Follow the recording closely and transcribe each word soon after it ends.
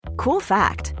Cool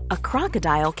fact, a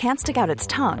crocodile can't stick out its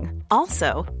tongue.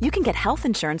 Also, you can get health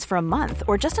insurance for a month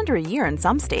or just under a year in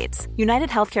some states. United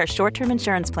Healthcare short-term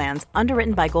insurance plans,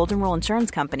 underwritten by Golden Rule Insurance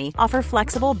Company, offer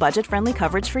flexible, budget-friendly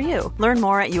coverage for you. Learn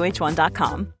more at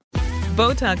uh1.com.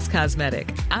 Botox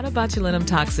Cosmetic, out of botulinum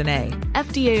toxin A,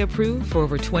 FDA approved for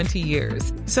over 20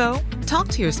 years. So, talk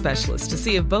to your specialist to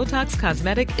see if Botox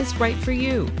Cosmetic is right for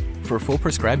you. For full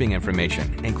prescribing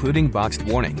information, including boxed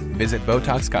warning, visit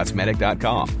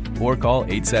BotoxCosmetic.com or call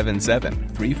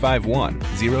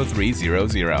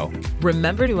 877-351-0300.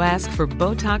 Remember to ask for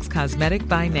Botox Cosmetic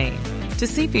by name. To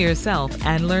see for yourself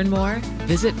and learn more,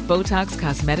 visit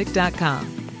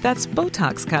BotoxCosmetic.com. That's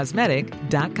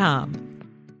BotoxCosmetic.com.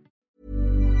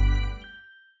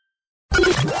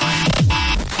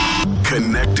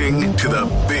 Connecting to the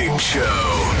big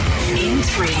show. In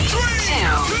 3, 2,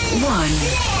 1.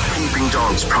 Keeping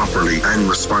dogs properly and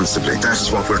responsibly.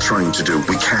 That's what we're trying to do.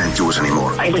 We can't do it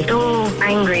anymore. I was so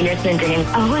angry listening to him.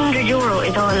 €100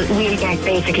 is all we'll get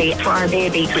basically for our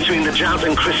baby. Between the jazz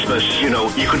and Christmas, you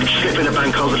could slip in a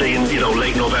bank holiday in,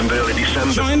 late November, early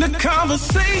December. Join the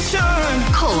conversation.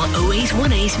 Call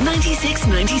 0818 96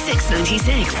 96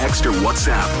 96. Text or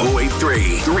WhatsApp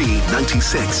 083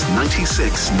 396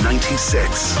 96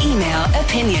 96. Email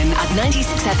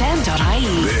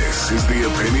opinion@96fm.ie. This is the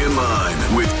Opinion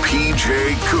Line with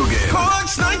PJ Coogan.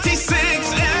 Cork's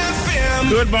 96 FM.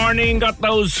 Good morning. Got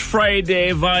those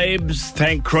Friday vibes.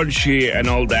 Thank Crunchy and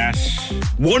all that.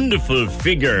 Wonderful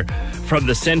figure from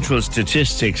the Central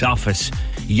Statistics Office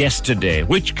yesterday,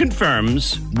 which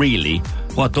confirms, really,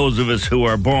 what those of us who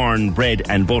are born, bred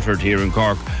and buttered here in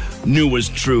Cork knew was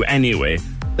true anyway,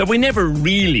 that we never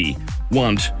really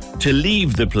want to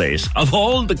leave the place. Of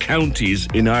all the counties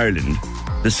in Ireland,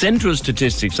 the Central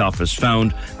Statistics Office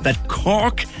found that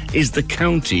Cork is the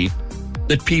county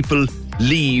that people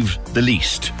leave the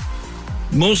least.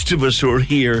 Most of us who are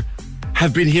here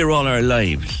have been here all our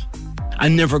lives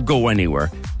and never go anywhere,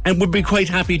 and would be quite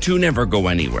happy to never go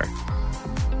anywhere.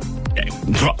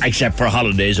 Except for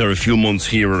holidays or a few months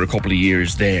here or a couple of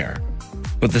years there.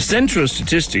 But the Central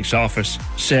Statistics Office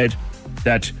said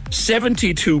that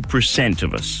 72%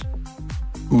 of us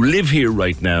who live here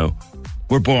right now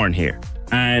were born here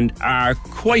and are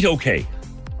quite okay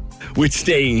with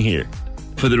staying here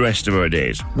for the rest of our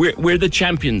days. We're the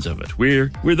champions of it. We're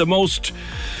the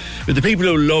people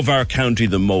who love our county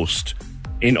the most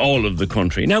in all of the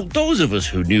country. Now, those of us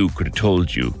who knew could have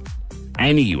told you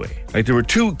anyway. Like, there were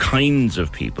two kinds of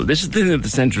people. This is the thing that the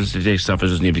Central Statistics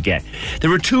Office doesn't even get. There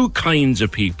were two kinds of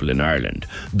people in Ireland.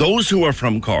 Those who are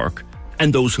from Cork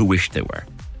and those who wish they were.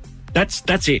 That's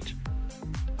it.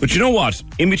 But you know what?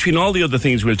 In between all the other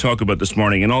things we'll talk about this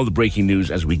morning and all the breaking news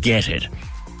as we get it,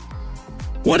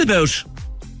 what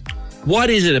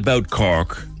is it about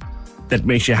Cork that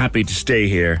makes you happy to stay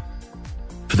here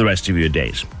for the rest of your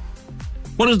days?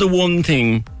 What is the one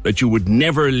thing that you would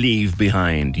never leave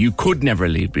behind? You could never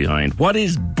leave behind. What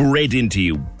is bred into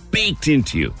you, baked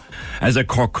into you as a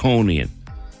Corkonian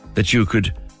that you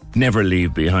could never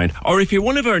leave behind? Or if you're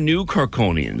one of our new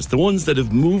Corkonians, the ones that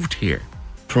have moved here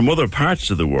from other parts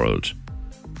of the world,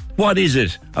 what is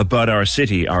it about our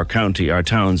city, our county, our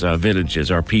towns, our villages,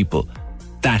 our people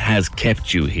that has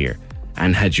kept you here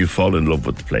and had you fall in love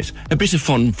with the place? A bit of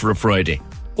fun for a Friday.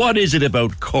 What is it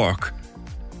about Cork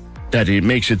that it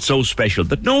makes it so special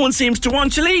that no one seems to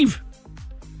want to leave?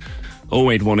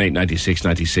 0818 96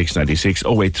 96 96,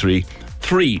 083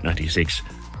 396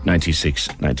 96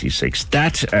 96.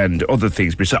 That and other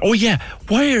things besides. Oh yeah,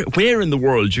 where in the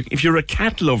world, if you're a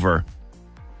cat lover,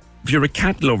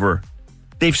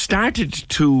 they've started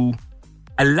to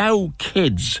allow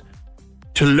kids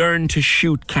to learn to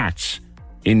shoot cats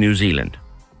in New Zealand.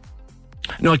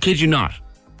 No, I kid you not.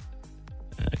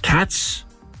 Cats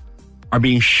are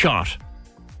being shot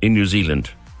in New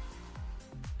Zealand.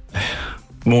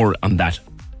 More on that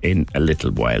in a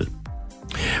little while.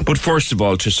 But first of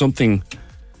all, to something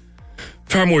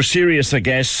far more serious, I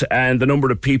guess, and the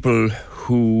number of people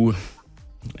who,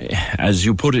 as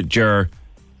you put it, Ger,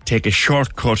 take a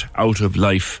shortcut out of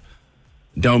life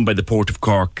down by the Port of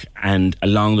Cork and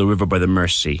along the river by the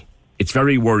Mersey. It's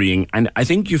very worrying, and I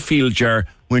think you feel, Ger,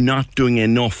 we're not doing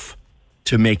enough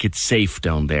to make it safe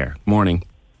down there. Morning.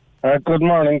 Good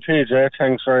morning, TJ.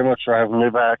 Thanks very much for having me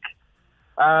back.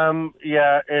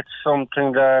 Yeah, it's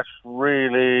something that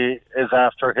really is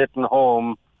after hitting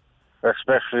home,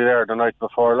 especially there the night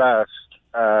before last.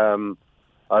 I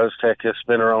was taking a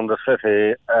spin around the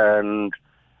city and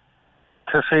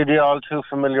to see the all too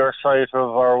familiar sight of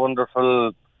our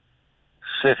wonderful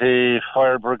city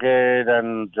fire brigade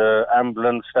and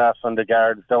ambulance staff and the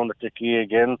guards down at the quay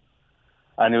again,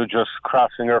 and you just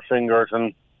crossing your fingers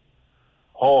and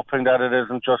hoping that it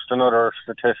isn't just another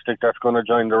statistic that's going to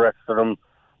join the rest of them.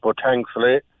 But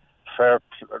thankfully, fair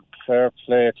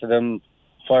play to them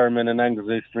firemen in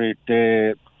Anglesey Street.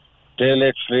 They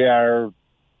literally are,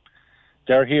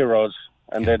 they're heroes,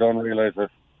 and they don't realise it.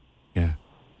 Yeah.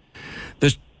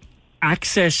 There's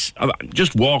access,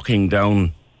 just walking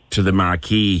down to the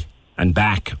marquee and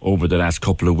back over the last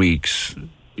couple of weeks,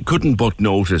 you couldn't but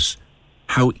notice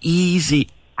how easy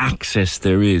access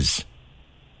there is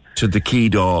to the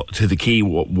quay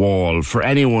wall for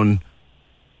anyone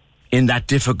in that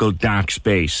difficult dark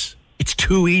space. It's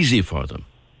too easy for them.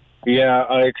 Yeah,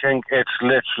 I think it's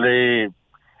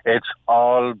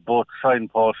all but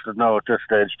signposted now at this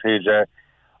stage, PJ.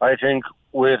 I think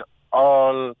with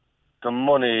all the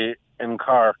money in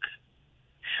Cork,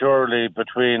 surely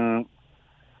between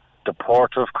the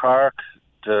Port of Cork,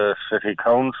 the City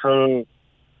Council,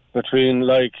 between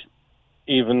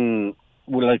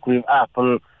we've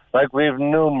Apple, we've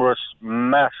numerous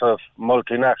massive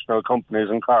multinational companies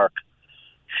in Cork.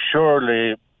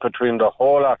 Surely between the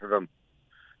whole lot of them,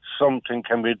 something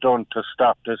can be done to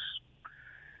stop this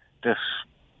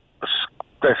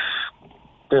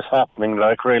happening.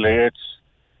 Really,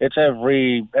 it's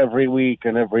every week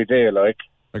and every day. Like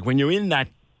when you're in that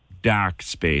dark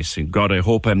space, and God, I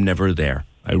hope I'm never there.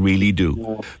 I really do.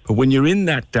 Yeah. But when you're in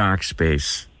that dark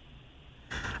space,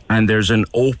 and there's an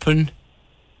open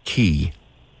quay,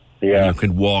 and you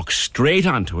can walk straight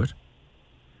onto it.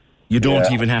 You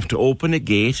don't even have to open a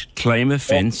gate, climb a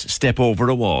fence, step over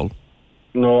a wall.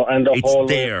 No, and the it's whole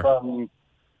there.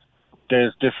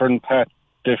 There's different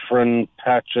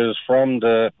patches from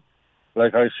the,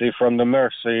 I see from the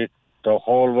Mersey, the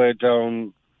whole way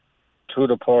down to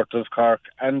the Port of Cork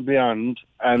and beyond.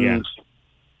 And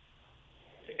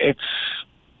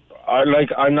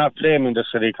I'm not blaming the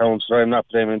City Council, I'm not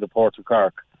blaming the Port of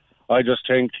Cork. I just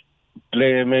think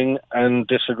blaming and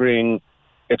disagreeing,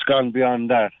 it's gone beyond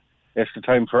that. It's the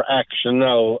time for action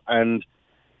now, and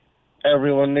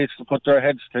everyone needs to put their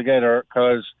heads together,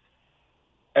 because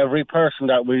every person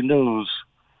that we lose,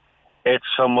 it's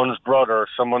someone's brother,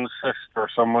 someone's sister,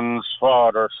 someone's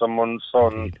father, someone's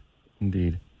son.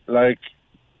 Indeed.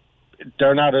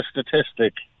 They're not a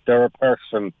statistic. They're a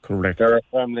person. Correct. They're a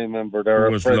family member. They're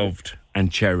who was loved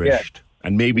and cherished. Yeah.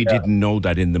 And maybe didn't know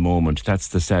that in the moment. That's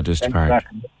the saddest part.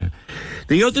 Yeah.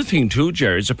 The other thing too,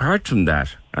 Ger, is apart from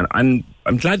that, and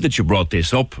I'm glad that you brought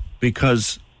this up,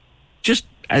 because just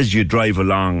as you drive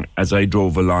along, as I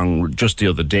drove along just the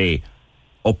other day,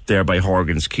 up there by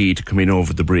Horgan's Quay to come in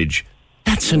over the bridge,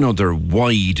 that's another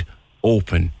wide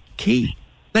open quay.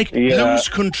 Lose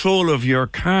control of your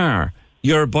car,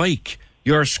 your bike,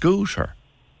 your scooter.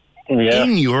 Yeah.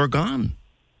 In you're gone.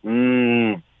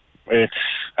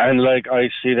 I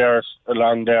see there's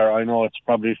along there, I know it's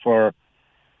probably for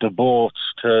the boats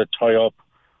to tie up,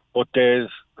 but there's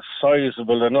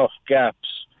sizable enough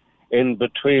gaps in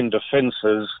between the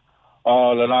fences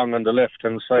all along on the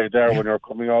left-hand side there when you're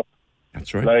coming up.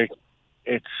 That's right.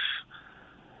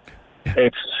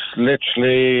 It's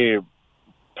literally,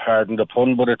 pardon the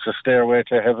pun, but it's a stairway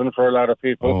to heaven for a lot of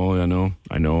people. Oh, I know.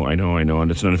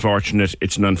 And it's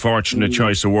an unfortunate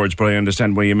choice of words, but I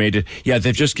understand why you made it. Yeah,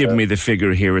 they've just given me the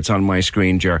figure here. It's on my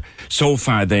screen, Ger. So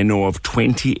far, they know of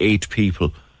 28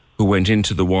 people who went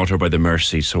into the water by the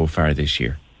Mersey so far this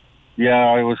year. Yeah,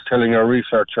 I was telling a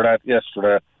researcher that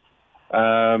yesterday.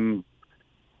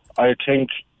 I think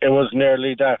it was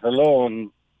nearly that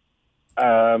alone.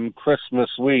 Christmas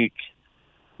week,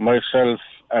 myself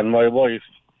and my wife,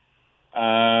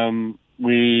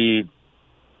 we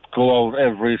go out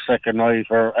every second night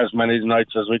or as many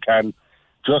nights as we can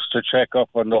just to check up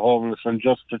on the homeless and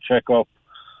just to check up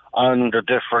on the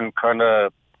different kind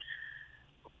of,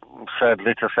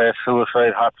 sadly to say,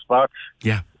 suicide hotspots.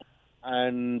 Yeah.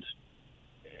 And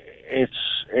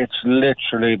it's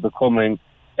literally becoming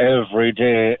every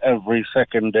day, every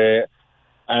second day.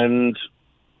 And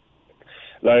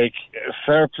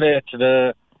fair play to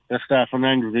the staff on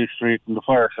Anglesey Street and the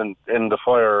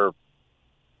fire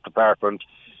department.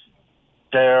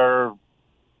 They're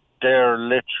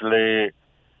literally,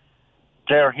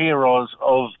 they're heroes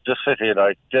of the city.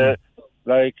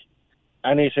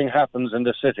 Anything happens in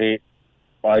the city,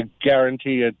 I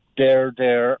guarantee you, they're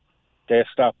there. They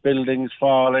stop buildings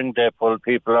falling. They pull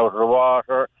people out of the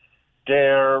water.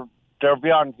 They're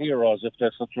beyond heroes, if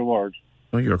there's such a word.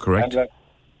 Oh, you're correct. And,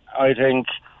 I think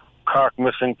Cork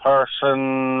missing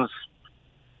persons,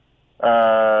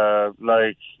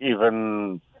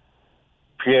 even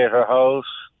Pieta House,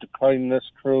 the kindness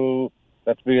crew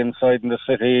that's be inside in the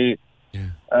city,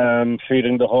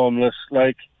 feeding the homeless.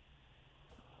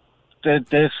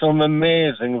 there's some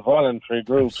amazing voluntary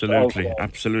groups.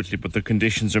 Absolutely, but the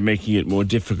conditions are making it more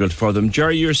difficult for them.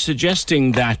 Jerry, you're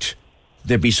suggesting that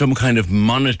there be some kind of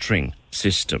monitoring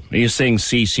system. Are you saying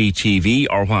CCTV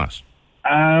or what?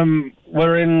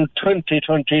 We're in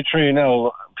 2023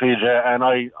 now, PJ, and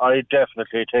I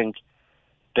definitely think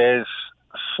there's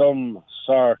some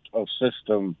sort of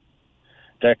system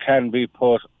that can be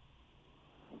put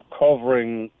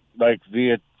covering, like,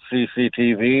 via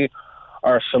CCTV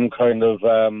or some kind of,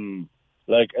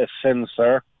 like a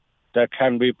sensor that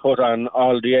can be put on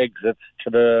all the exits to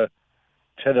the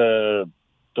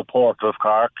port of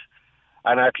Cork.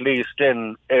 And at least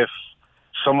then, if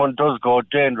someone does go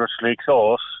dangerously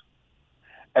close,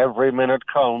 every minute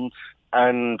counts,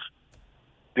 and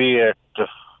be it the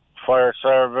fire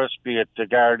service, be it the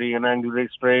Guardian Angry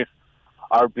Street,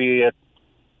 or be it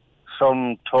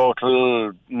some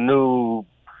total new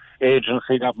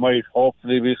agency that might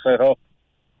hopefully be set up,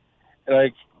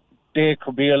 like, they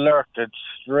could be alerted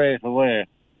straight away.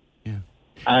 Yeah.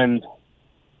 And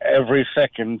every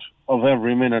second of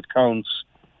every minute counts.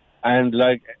 And,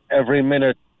 like, every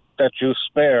minute that you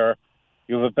spare,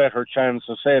 you have a better chance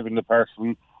of saving the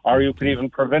person, or you could even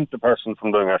prevent the person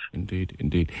from doing it.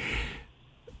 Indeed.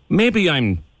 Maybe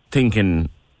I'm thinking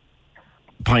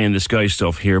pie-in-the-sky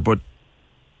stuff here, but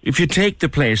if you take the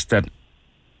place that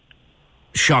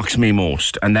shocks me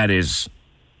most, and that is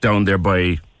down there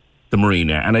by the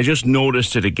marina, and I just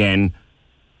noticed it again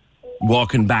I was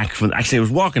walking back from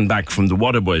the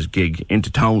Waterboys gig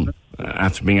into town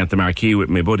after being at the Marquee with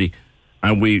my buddy,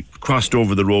 and we crossed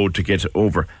over the road to get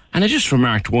over, and I just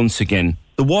remarked once again,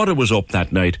 the water was up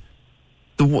that night.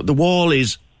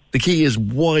 The quay is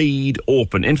wide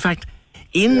open. In fact,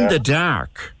 in the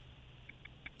dark,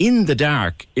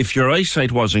 if your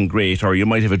eyesight wasn't great, or you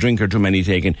might have a drink or too many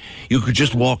taken, you could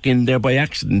just walk in there by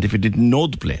accident if you didn't know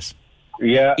the place.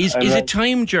 Yeah. Is it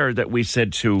time, Ger, that we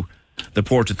said to the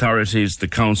port authorities, the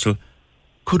council,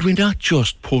 could we not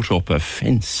just put up a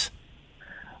fence?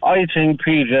 I think,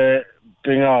 PJ,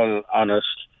 being all honest,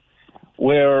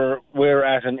 we're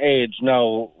at an age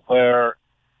now where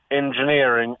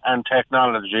engineering and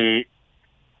technology,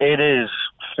 it is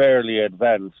fairly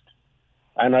advanced.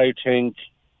 And I think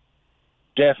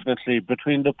definitely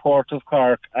between the Port of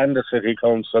Cork and the City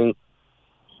Council,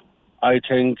 I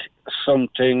think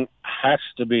something has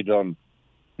to be done.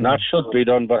 Not should be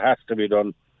done, but has to be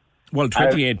done. Well,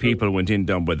 28 people went in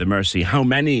down by the Mercy. How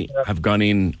many have gone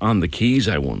in on the quays,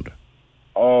 I wonder?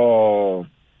 Oh,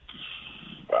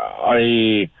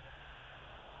 I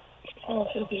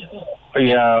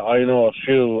know a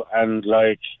few, and,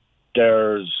 like,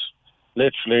 there's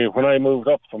literally, when I moved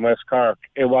up from West Cork,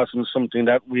 it wasn't something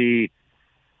that we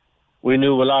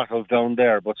knew a lot of down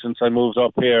there, but since I moved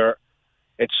up here,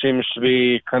 it seems to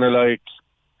be kind of like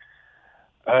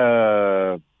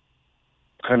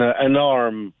kind of a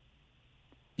norm.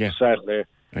 Yeah, sadly.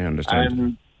 I understand.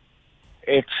 And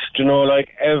it's, like,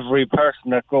 every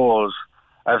person that goes,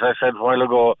 as I said a while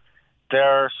ago,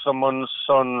 they're someone's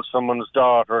son, someone's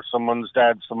daughter, someone's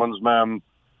dad, someone's mum,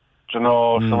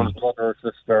 someone's brother or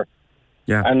sister.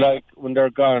 Yeah. And, like, when they're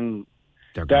gone,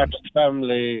 that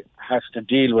family has to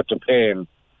deal with the pain.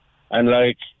 And,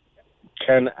 like,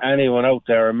 can anyone out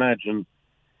there imagine,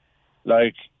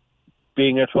 like,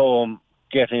 being at home,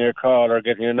 getting a call or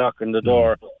getting a knock on the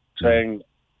door saying,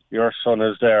 your son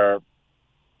is there.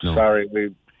 No.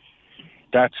 Sorry,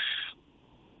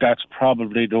 that's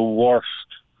probably the worst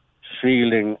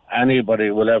feeling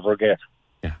anybody will ever get.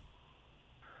 Yeah.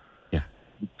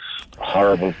 It's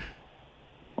horrible.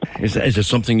 Is it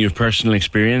something you've personal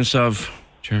experience of?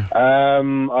 Sure.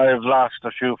 I've lost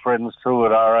a few friends through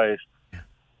it, all right.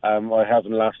 I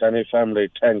haven't lost any family,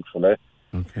 thankfully.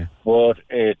 Okay. But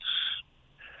it's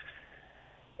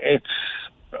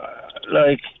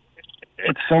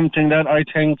something that I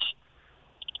think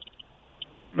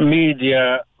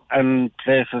media and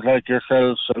places like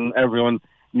yourselves and everyone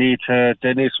there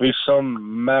needs to be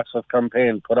some massive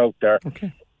campaign put out there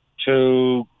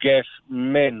to get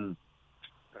men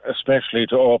especially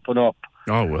to open up.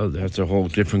 Oh, well, that's a whole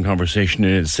different conversation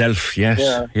in itself.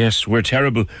 Yes, we're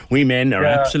terrible. We men are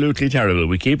absolutely terrible.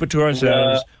 We keep it to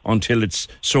ourselves until it's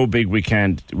so big we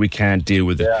can't deal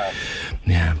with it.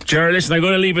 Yeah. Gerard, listen, I'm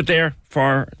going to leave it there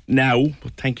for now.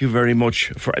 But thank you very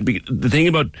much. For the thing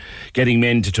about getting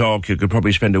men to talk, you could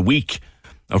probably spend a week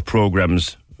of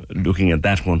programmes looking at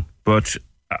that one. But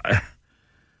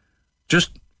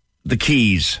just the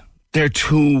keys, they're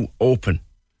too open.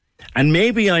 And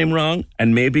maybe I'm wrong,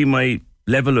 and maybe my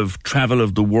level of travel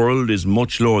of the world is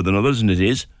much lower than others, and it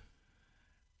is.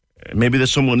 Maybe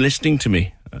there's someone listening to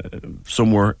me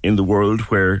somewhere in the world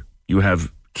where you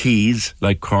have quays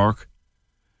like Cork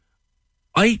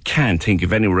I can't think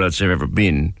of anywhere else I've ever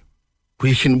been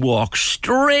where you can walk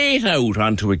straight out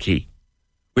onto a quay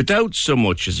without so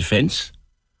much as a fence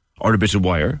or a bit of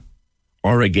wire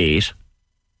or a gate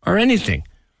or anything.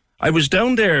 I was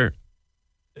down there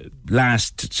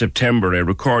last September. I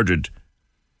recorded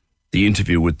the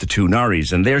interview with the two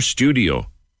Norries, and their studio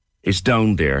is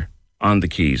down there on the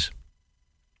quays.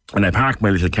 And I parked my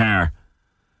little car,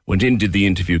 went in, did the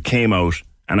interview, came out,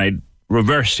 and I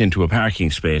reversed into a parking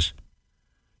space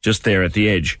just there at the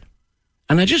edge.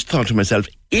 And I just thought to myself,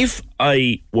 if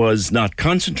I was not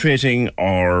concentrating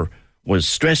or was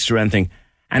stressed or anything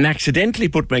and accidentally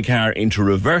put my car into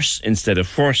reverse instead of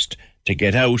first to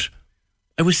get out,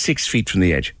 I was 6 feet from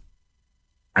the edge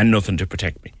and nothing to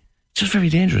protect me. Just very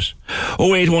dangerous.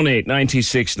 0818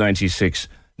 96 96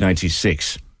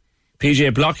 96.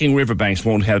 PJ, blocking riverbanks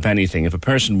won't help anything. If a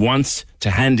person wants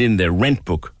to hand in their rent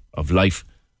book of life,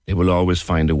 they will always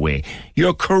find a way.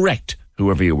 You're correct,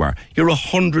 whoever you are. You're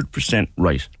 100%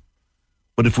 right.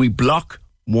 But if we block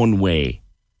one way,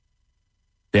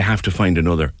 they have to find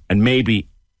another. And maybe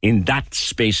in that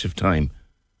space of time,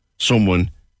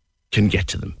 someone can get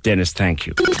to them. Dennis, thank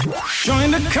you.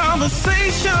 Join the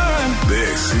conversation.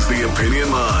 This is the Opinion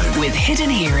Line. With Hidden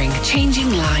Hearing, changing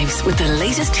lives with the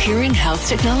latest hearing health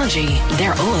technology.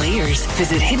 They're all ears.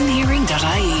 Visit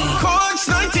hiddenhearing.ie. Cork's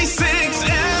 96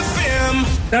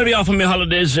 FM. That'll be off on my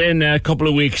holidays in a couple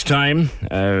of weeks' time.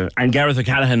 And Gareth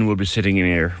O'Callaghan will be sitting in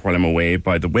here while I'm away,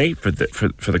 by the way, for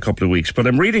the couple of weeks. But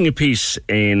I'm reading a piece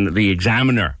in The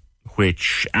Examiner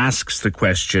which asks the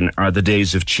question, are the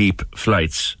days of cheap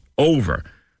flights over?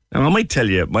 Now, I might tell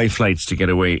you, my flights to get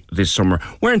away this summer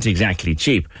weren't exactly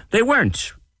cheap. They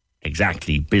weren't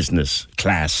exactly business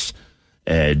class,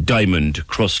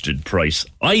 diamond-crusted price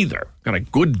either. Got a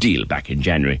good deal back in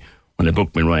January when I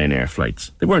booked my Ryanair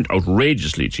flights. They weren't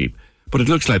outrageously cheap, but it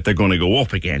looks like they're going to go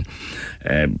up again.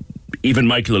 Even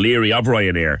Michael O'Leary of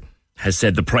Ryanair has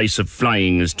said the price of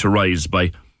flying is to rise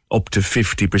by up to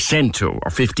 50% or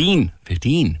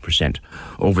 15%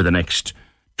 over the next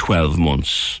 12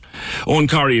 months. Owen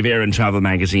Corrie of Air and Travel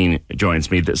Magazine joins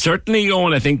me. Certainly,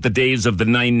 Owen, I think the days of the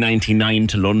 $9.99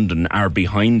 to London are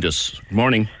behind us. Good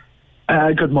morning.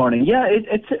 Good morning. Yeah,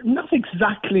 it's not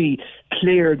exactly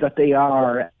clear that they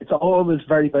are. It's always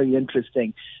very, very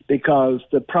interesting because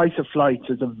the price of flights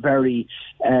is there's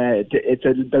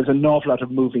an awful lot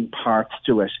of moving parts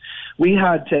to it. We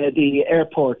had the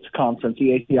airports conference,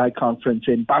 the API conference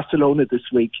in Barcelona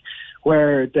this week,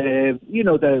 where the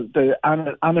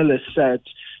analysts said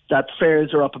that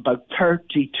fares are up about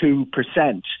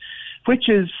 32%. Which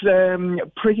is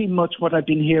pretty much what I've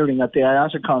been hearing at the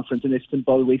IATA conference in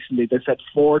Istanbul recently. They said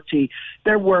 40.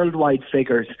 They're worldwide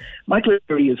figures. Michael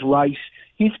O'Leary is right.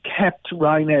 He's kept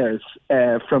Ryanair's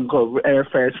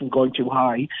airfares from going too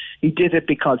high. He did it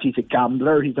because he's a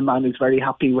gambler. He's a man who's very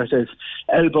happy with his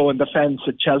elbow in the fence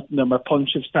at Cheltenham or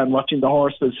Punchestown watching the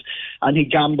horses. And he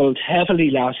gambled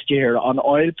heavily last year on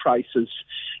oil prices.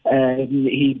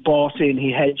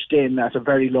 He hedged in at a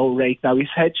very low rate. Now he's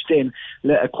hedged in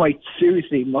quite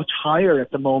seriously, much higher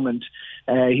at the moment.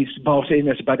 He's bought in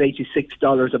at about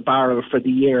 $86 a barrel for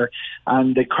the year,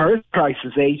 and the current price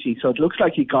is $80. So it looks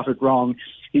like he got it wrong.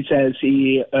 He says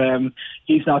he's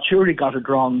not sure he got it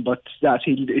wrong, but that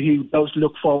he does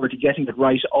look forward to getting it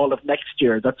right all of next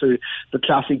year. That's the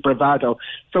classic bravado.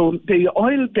 So the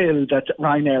oil bill that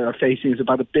Ryanair are facing is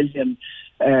about $1 billion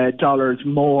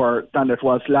more than it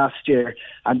was last year,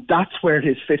 and that's where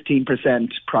his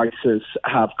 15% prices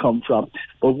have come from.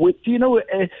 But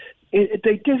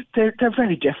they're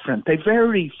very different. They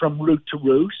vary from route to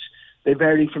route. They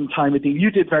vary from time of the year.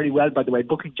 You did very well, by the way.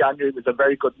 Booking January was a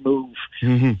very good move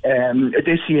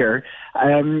this year.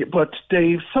 But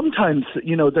they sometimes,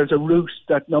 there's a route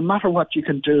that no matter what you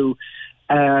can do,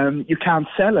 you can't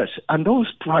sell it, and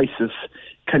those prices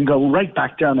can go right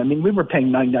back down. I mean, we were paying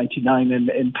 $9.99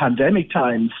 in pandemic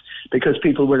times because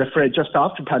people were afraid just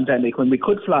after pandemic when we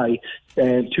could fly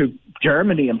to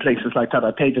Germany and places like that.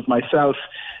 I paid it myself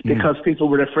because people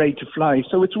were afraid to fly.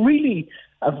 So it's really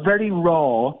a very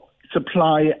raw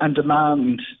supply and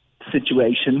demand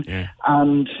situation,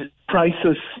 and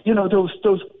prices,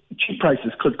 those cheap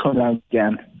prices could come down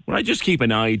again. Well, I just keep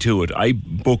an eye to it. I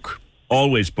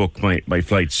always book my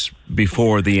flights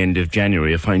before the end of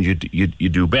January. I find you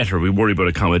do better. We worry about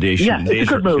accommodation. Yeah, later.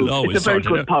 It's a good move. It's a very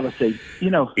good policy.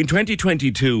 In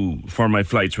 2022, for my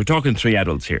flights, we're talking 3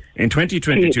 adults here. In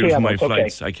 2022, for my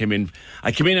flights, I came in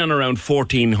on around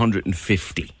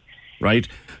 1,450, right?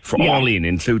 All in,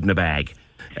 including a bag,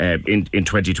 in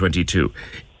 2022.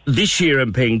 This year,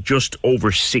 I'm paying just over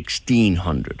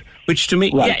 1,600, which to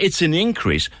me, it's an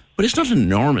increase, but it's not an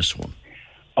enormous one.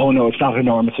 Oh no, it's not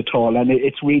enormous at all, and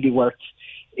it's really worth,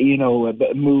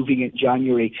 moving in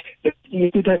January.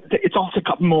 It's also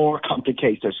got more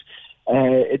complicated.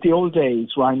 At the old days,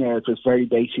 Ryanair, it was very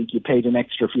basic. You paid an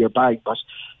extra for your bag, but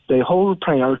the whole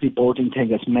priority boarding thing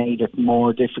has made it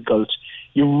more difficult.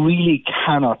 You really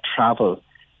cannot travel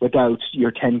without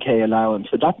your 10k allowance.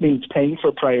 So that means paying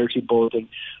for priority boarding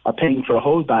or paying for a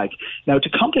whole bag. Now, to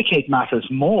complicate matters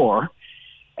more,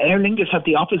 Aer Lingus have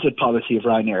the opposite policy of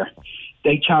Ryanair.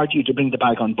 They charge you to bring the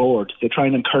bag on board. They try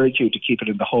and encourage you to keep it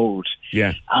in the hold.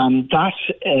 Yeah. And that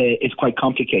is quite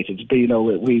complicated. But,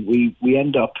 we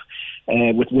end up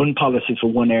with one policy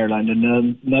for one airline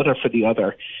and another for the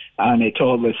other. And it's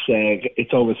always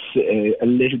a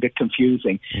little bit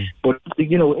confusing. But,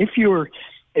 if you're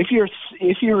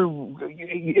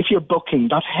booking,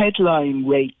 that headline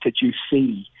rate that you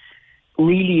see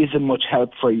really isn't much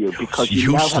help for you, because it's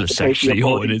you now have useless, to pay actually, for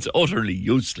your and it's utterly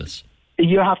useless.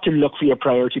 You have to look for your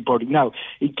priority boarding. Now,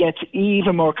 it gets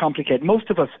even more complicated. Most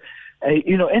of us,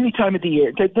 any time of the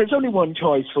year, there's only one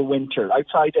choice for winter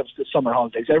outside of the summer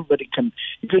holidays. You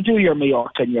can do your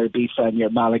Mallorca and your Ibiza and your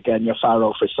Malaga and your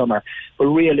Faro for summer, but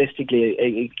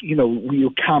realistically,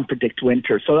 you can't predict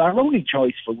winter. So our only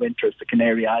choice for winter is the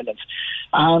Canary Islands,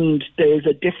 and there's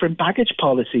a different baggage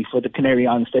policy for the Canary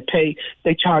Islands.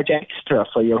 They charge extra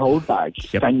for your whole bag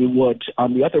than you would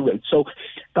on the other route. So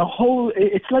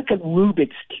it's like a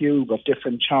Rubik's Cube of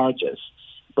different charges,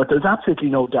 but there's absolutely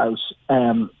no doubt.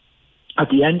 At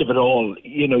the end of it all,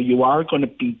 you are going to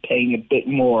be paying a bit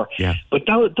more. Yeah. But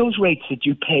those rates that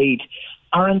you paid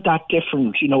aren't that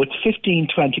different. It's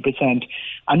 15-20%.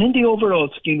 And in the overall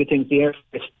scheme of things, the airfare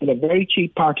is still a very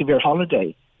cheap part of your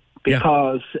holiday,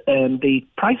 because the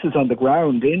prices on the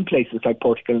ground in places like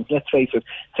Portugal, and let's face it,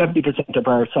 70% of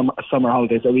our summer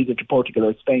holidays are either to Portugal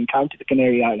or Spain, county the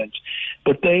Canary Islands.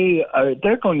 But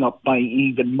they're going up by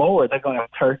even more. They're going up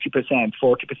 30%,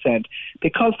 40%,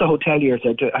 because the hoteliers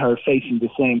are facing the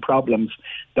same problems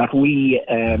that we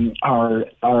are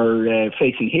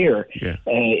facing here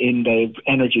in the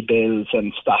energy bills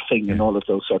and staffing and all of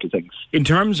those sort of things. In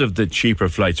terms of the cheaper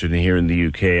flights here in the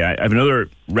UK, I have another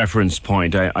reference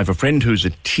point. I've a friend who's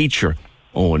a teacher,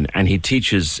 Owen, and he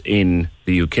teaches in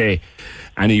the UK,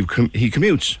 and he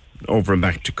commutes over and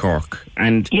back to Cork,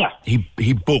 and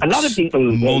he books a lot of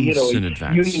people months in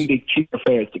advance, using the cheaper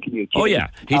fares to commute.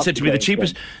 He said to me the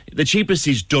cheapest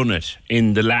he's done it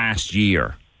in the last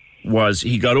year was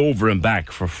he got over and back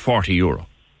for €40.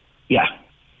 Yeah,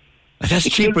 that's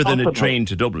cheaper than a train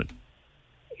to Dublin.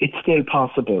 It's still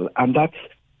possible, and that's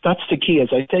the key. As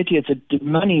I said to you, it's a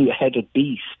money-headed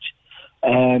beast.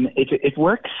 It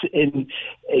works in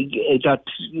that.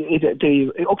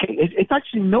 It's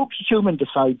actually no human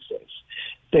decides this.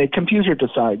 The computer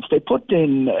decides. They put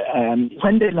in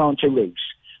when they launch a route.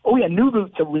 New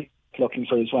routes are really looking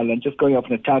for as well. I'm just going off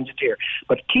on a tangent here,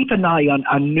 but keep an eye on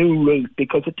a new route,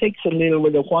 because it takes a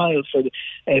while for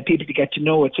people to get to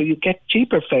know it. So you get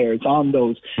cheaper fares on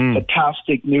those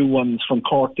fantastic new ones from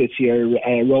Cork this year.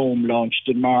 Rome launched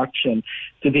in March, and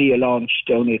Sevilla launched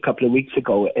only a couple of weeks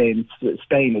ago in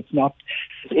Spain. It's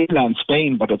inland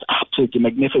Spain, but it's absolutely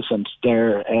magnificent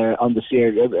there on the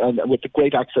Sierra, with the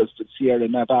great access to Sierra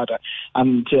Nevada.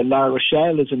 And La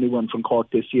Rochelle is a new one from Cork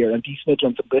this year, and East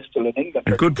Midlands and Bristol in England.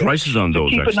 And good prices on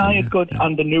those. Keep an eye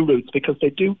on the new routes, because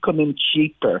they do come in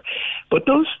cheaper. But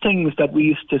those things that we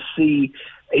used to see,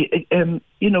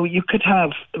 you could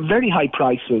have very high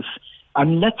prices.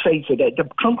 And let's face it, the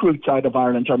trunk routes out of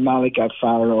Ireland are Malaga,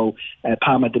 Faro,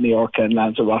 Palma de Mallorca and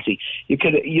Lanzarote.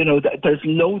 There's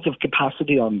loads of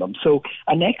capacity on them. So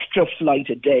an extra flight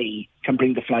a day can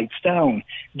bring the flights down.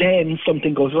 Then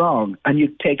something goes wrong and you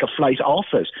take a flight off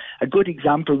it. A good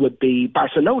example would be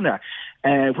Barcelona,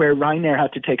 where Ryanair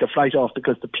had to take a flight off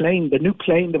because the new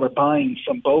plane they were buying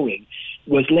from Boeing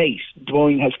was late.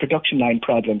 Boeing has production line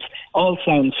problems. All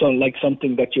sounds like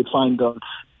something that you'd find on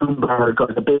Bloomberg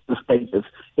or the business pages.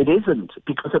 It isn't,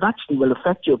 because it actually will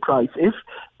affect your price. If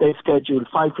they schedule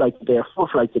 5 flights a day or 4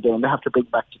 flights a day and they have to bring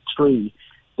back to 3,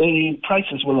 the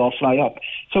prices will all fly up.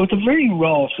 So it's a very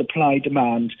raw supply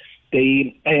demand.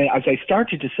 As I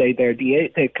started to say there,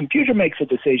 the computer makes a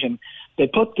decision. They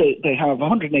have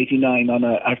 189 on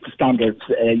a standard,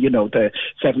 the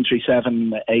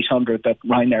 737-800 that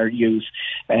Ryanair use.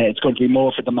 It's going to be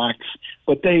more for the MAX,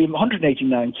 but they have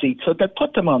 189 seats, so they'll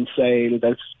put them on sale.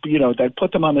 They'll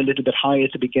put them on a little bit high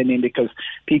at the beginning, because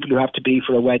people who have to be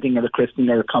for a wedding or a christening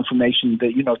or a confirmation,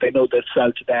 they know they'll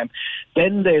sell to them.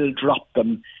 Then they'll drop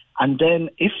them. And then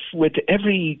with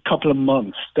every couple of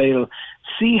months, they'll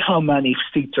see how many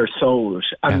seats are sold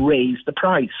and raise the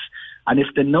price. And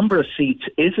if the number of seats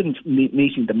isn't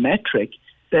meeting the metric,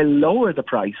 they'll lower the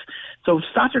price. So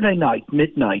Saturday night,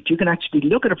 midnight, you can actually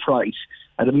look at a price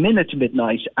at a minute to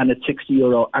midnight and at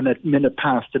 €60, and at minute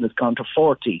past and it's gone to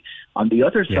 40. On the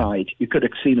other side, you could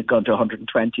have seen it gone to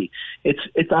 120. It's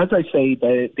as I say,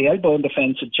 the elbow in the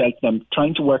fence at Cheltenham,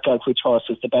 trying to work out which horse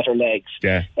has the better legs.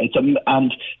 Yeah.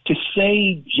 And to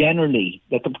say generally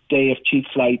that the day of cheap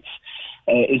flights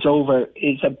is over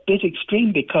is a bit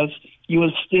extreme, because you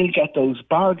will still get those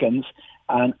bargains.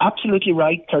 And absolutely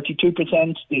right,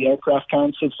 32%, the aircraft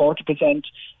council, 40%.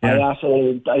 Yeah. I asked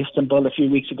Istanbul a few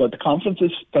weeks ago, the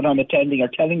conferences that I'm attending are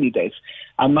telling me this.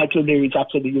 And Michael Leary's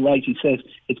absolutely right. He says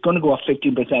it's going to go up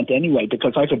 15% anyway,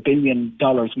 because I have $1 billion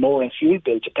more in fuel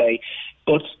bill to pay.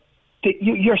 But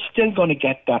you're still going to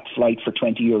get that flight for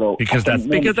 €20. Because that's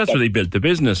what he built the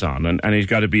business on, and he's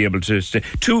got to be able to stay.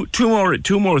 Two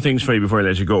more things for you before I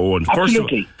let you go, Owen. First of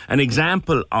all, an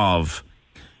example of...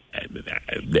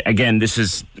 again, this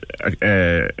is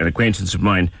an acquaintance of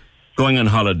mine going on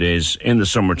holidays in the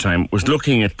summertime, was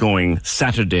looking at going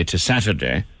Saturday to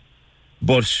Saturday,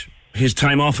 but his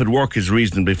time off at work is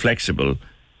reasonably flexible.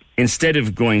 Instead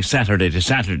of going Saturday to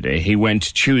Saturday, he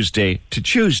went Tuesday to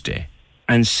Tuesday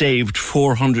and saved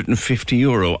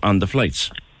 €450 on the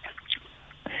flights.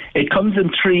 It comes in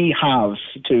three halves,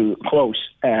 to quote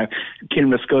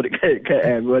Kilmer Scott,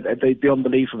 the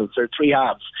unbelievable. There are three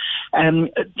halves.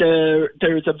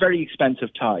 There is a very expensive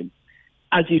time,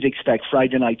 as you'd expect,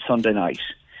 Friday night, Sunday night.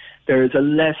 There is a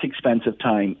less expensive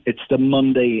time. It's the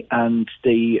Monday and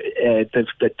the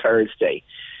Thursday.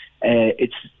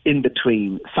 It's in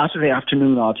between. Saturday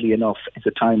afternoon, oddly enough, is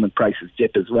a time when prices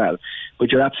dip as well.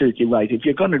 But you're absolutely right. If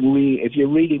you're going to if you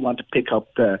really want to pick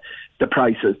up the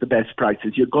prices, the best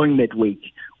prices, you're going midweek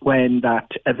when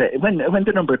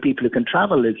the number of people who can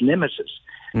travel is limited.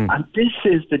 And this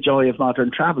is the joy of modern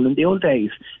travel. In the old days,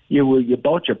 you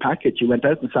bought your package, you went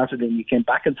out on Saturday and you came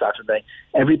back on Saturday.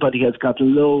 Everybody has got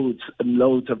loads and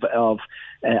loads of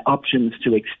options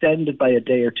to extend it by a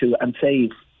day or two and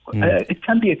save. It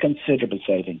can be a considerable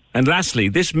saving. And lastly,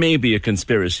 this may be a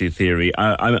conspiracy theory.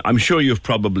 I'm sure you've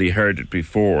probably heard it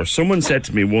before. Someone said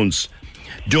to me once,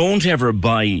 don't ever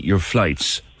buy your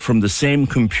flights from the same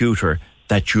computer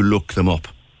that you look them up.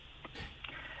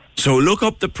 So look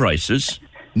up the prices,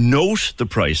 note the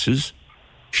prices,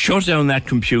 shut down that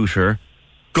computer,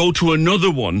 go to another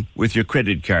one with your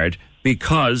credit card,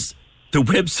 because the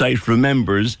website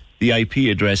remembers the IP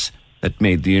address that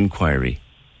made the inquiry.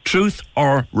 Truth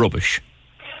or rubbish?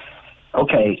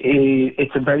 Okay,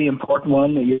 it's a very important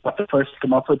one. You're not the first to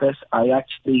come up with this. I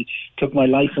actually took my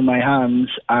life in my hands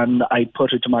and I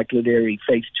put it to Michael O'Leary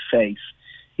face to face.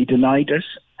 He denied it.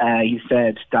 He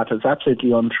said that is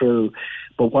absolutely untrue.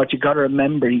 But what you got to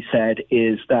remember, he said,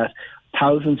 is that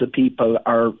thousands of people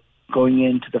are going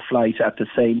into the flight at the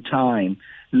same time,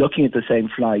 looking at the same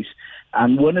flight.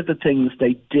 And one of the things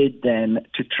they did then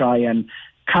to try and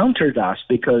counter that,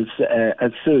 because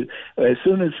as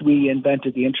soon as we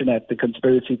invented the internet, the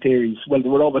conspiracy theories, well,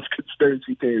 there were always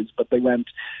conspiracy theories, but they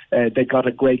got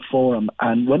a great forum.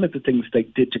 And one of the things they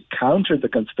did to counter the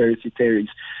conspiracy theories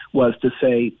was to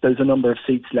say there's a number of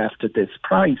seats left at this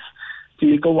price. So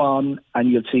you go on and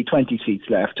you'll see 20 seats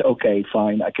left. Okay,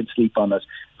 fine, I can sleep on it.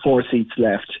 4 seats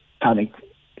left. Panic.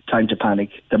 Time to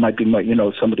panic. There might be,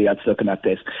 somebody else looking at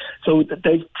this. So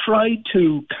they've tried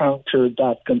to counter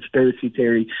that conspiracy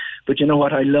theory. But you know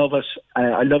what? I love it.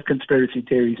 I love conspiracy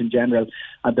theories in general.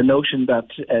 And the notion that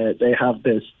they have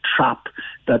this trap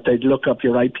that they'd look up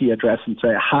your IP address and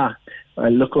say, ha,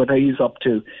 look what he's up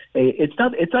to. It's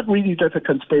not really that a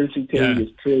conspiracy theory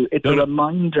is true. It's a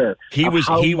reminder of how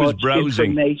much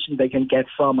information they can get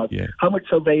from us, how much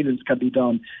surveillance can be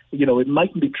done. It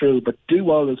mightn't be true, but do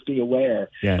always be aware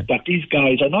that these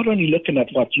guys are not only looking at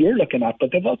what you're looking at,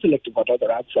 but they've also looked at what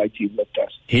other ad sites you've looked at.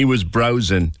 He was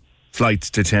browsing flights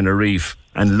to Tenerife,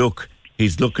 and look,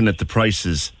 he's looking at the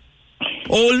prices.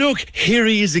 Oh, look, here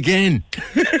he is again.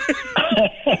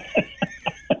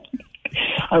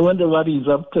 I wonder what he's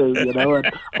up to,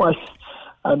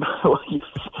 and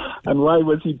why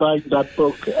was he buying that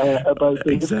book about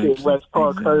the history of West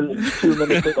Cork hurling 2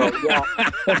 minutes ago? Yeah.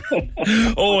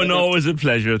 Oh, and always a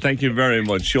pleasure. Thank you very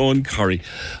much. Sean Curry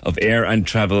of Air and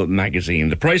Travel magazine.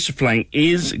 The price of flying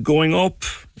is going up.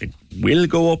 It will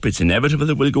go up. It's inevitable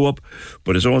it will go up.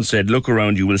 But as Owen said, look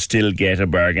around, you will still get a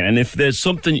bargain. And if there's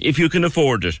something, if you can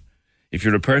afford it, if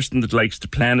you're a person that likes to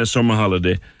plan a summer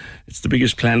holiday, it's the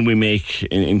biggest plan we make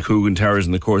in Coogan Towers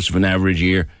in the course of an average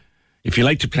year. If you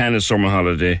like to plan a summer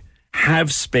holiday,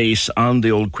 have space on the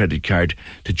old credit card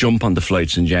to jump on the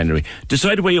flights in January.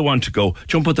 Decide where you want to go,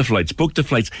 jump on the flights, book the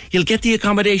flights. You'll get the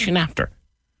accommodation after.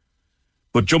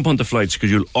 But jump on the flights,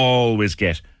 because you'll always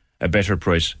get a better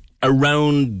price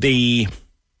around the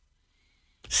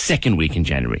second week in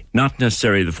January, not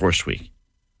necessarily the first week,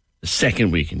 the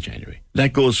second week in January.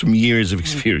 That goes from years of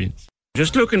experience.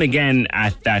 Just looking again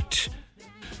at that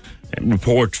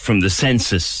report from the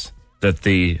census that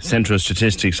the Central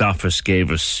Statistics Office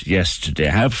gave us yesterday.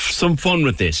 Have some fun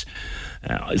with this.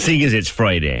 Seeing as it's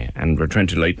Friday and we're trying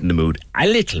to lighten the mood a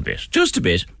little bit, just a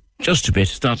bit.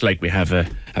 It's not like we have a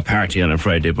party on a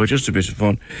Friday, but just a bit of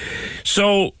fun.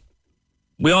 So,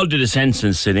 we all did a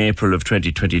census in April of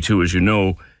 2022, as you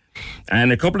know,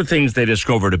 and a couple of things they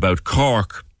discovered about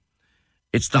Cork.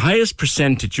 It's the highest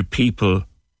percentage of people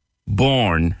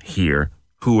born here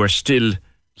who are still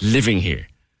living here.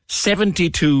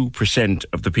 72%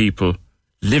 of the people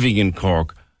living in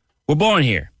Cork were born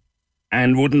here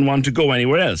and wouldn't want to go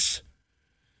anywhere else.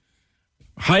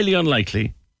 Highly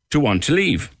unlikely to want to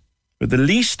leave, but the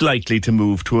least likely to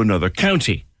move to another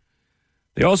county.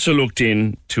 They also looked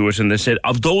into it and they said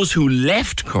of those who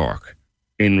left Cork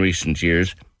in recent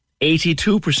years,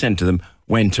 82% of them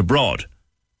went abroad.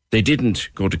 They didn't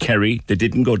go to Kerry, they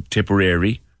didn't go to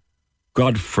Tipperary.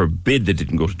 God forbid they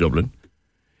didn't go to Dublin.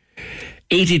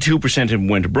 82% of them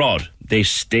went abroad. They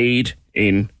stayed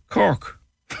in Cork.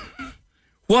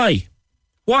 Why?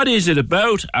 What is it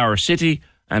about our city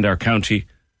and our county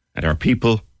and our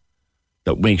people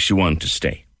that makes you want to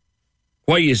stay?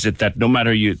 Why is it that no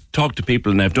matter you talk to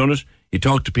people, and I've done it, you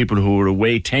talk to people who are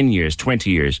away 10 years,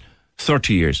 20 years,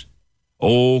 30 years,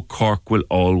 oh, Cork will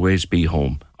always be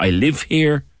home. I live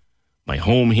here, my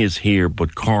home is here,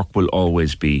 but Cork will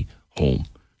always be home.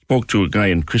 Spoke to a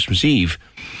guy on Christmas Eve.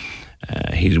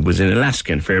 He was in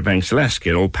Alaska, in Fairbanks,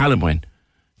 Alaska, old pal of mine,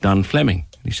 Don Fleming.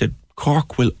 He said,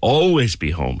 Cork will always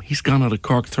be home. He's gone out of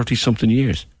Cork 30-something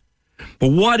years.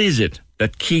 But what is it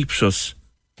that keeps us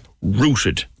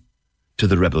rooted to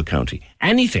the rebel county?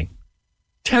 Anything.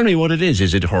 Tell me what it is.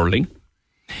 Is it hurling?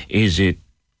 Is it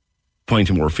Point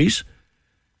of Murphy's?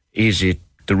 Is it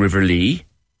the River Lee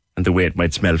and the way it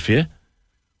might smell for you?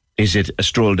 Is it a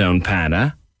stroll down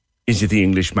Pana? Is it the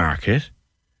English market?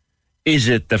 Is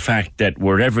it the fact that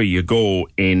wherever you go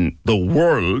in the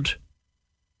world,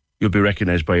 you'll be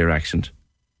recognised by your accent?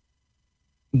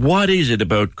 What is it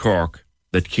about Cork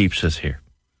that keeps us here,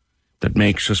 that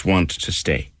makes us want to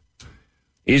stay?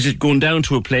 Is it going down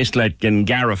to a place like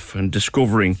Glengarriff and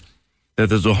discovering that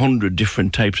there's 100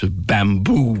 different types of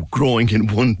bamboo growing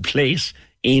in one place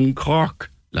in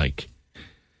Cork? Like,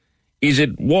 is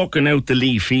it walking out the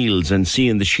Lee Fields and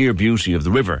seeing the sheer beauty of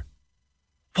the river?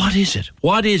 What is it?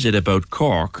 What is it about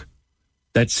Cork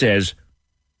that says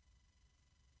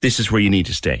this is where you need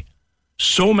to stay?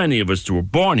 So many of us who were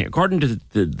born here, according to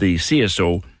the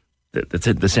CSO,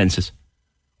 the census,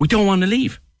 we don't want to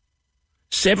leave.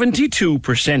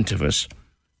 72% of us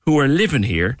who are living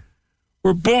here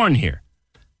were born here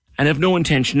and have no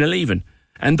intention of leaving.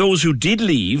 And those who did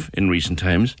leave in recent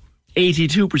times,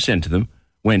 82% of them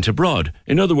went abroad.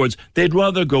 In other words, they'd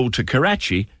rather go to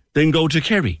Karachi than go to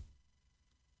Kerry.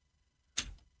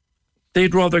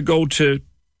 They'd rather go to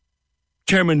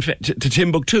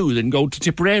Timbuktu than go to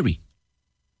Tipperary.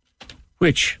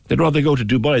 Which, they'd rather go to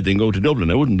Dubai than go to Dublin.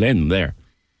 I wouldn't blame them there.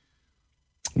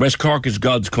 West Cork is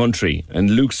God's country, and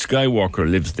Luke Skywalker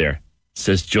lives there,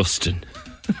 says Justin.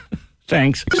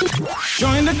 Thanks.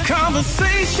 Join the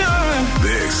conversation.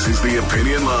 This is the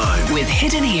Opinion Line. With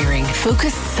Hidden Hearing,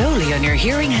 focused solely on your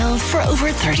hearing health for over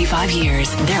 35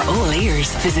 years. They're all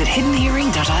ears. Visit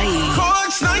hiddenhearing.ie.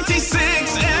 Cork's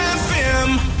 96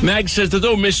 FM. Mag says there's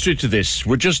no mystery to this.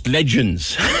 We're just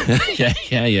legends.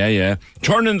 Yeah.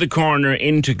 Turning the corner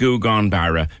into Gugón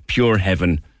Barra. Pure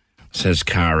heaven, says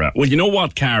Cara. Well, you know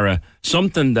what, Cara?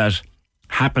 Something that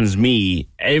happens me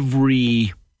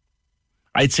every,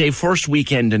 I'd say, first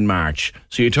weekend in March.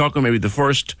 So you're talking maybe the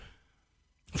first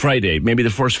Friday, maybe the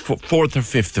first 4th or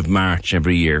 5th of March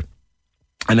every year.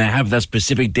 And I have that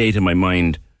specific date in my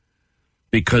mind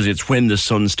because it's when the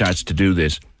sun starts to do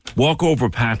this. Walk over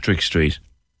Patrick Street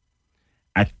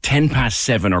at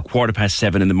 7:10 or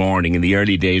 7:15 in the morning in the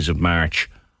early days of March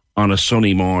on a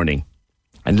sunny morning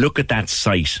and look at that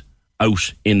sight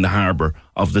out in the harbour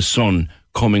of the sun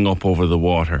coming up over the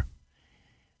water.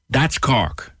 That's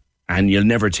Cork. And you'll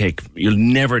never take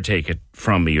it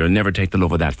from me. You'll never take the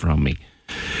love of that from me.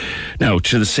 Now,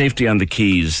 to the safety on the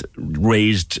quays,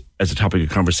 raised as a topic of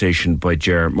conversation by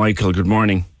Ger. Michael, good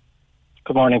morning.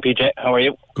 Good morning, PJ. How are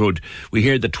you? Good. We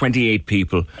hear that 28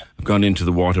 people have gone into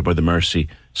the water by the Mercy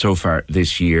so far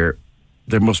this year.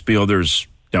 There must be others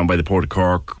down by the Port of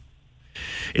Cork.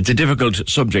 It's a difficult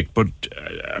subject, but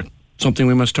something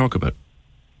we must talk about.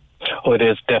 Oh, it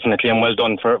is, definitely, and well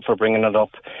done for bringing it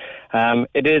up.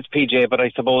 It is, PJ, but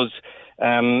I suppose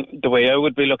The way I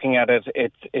would be looking at it,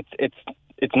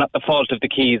 it's not the fault of the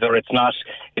keys, or it's not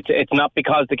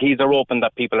because the keys are open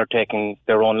that people are taking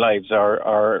their own lives,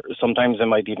 or sometimes it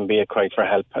might even be a cry for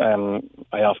help.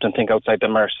 I often think outside the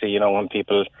Mercy, when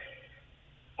people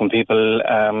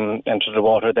enter the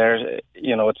water there,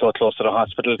 it's so close to the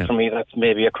hospital. Yeah. For me, that's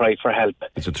maybe a cry for help.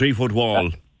 It's a 3-foot wall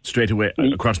straight away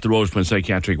across the road from a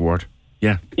psychiatric ward.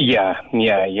 Yeah.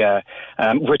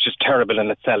 Which is terrible in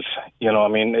itself.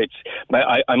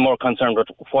 I'm more concerned with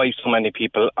why so many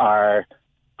people are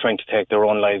trying to take their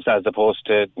own lives, as opposed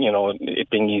to it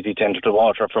being easy to enter the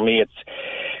water. For me,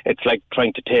 it's like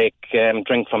trying to take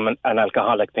drink from an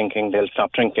alcoholic, thinking they'll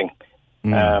stop drinking.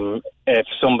 If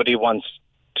somebody wants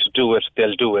to do it,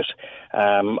 they'll do it.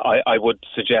 I would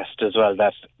suggest as well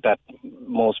that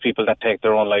most people that take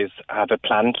their own lives have it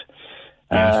planned.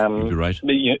 Yes, you're right.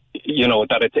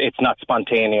 That it's not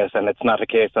spontaneous, and it's not a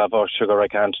case of, oh, sugar, I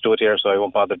can't do it here, so I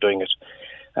won't bother doing it.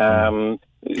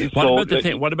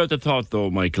 What about the thought,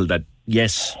 though, Michael, that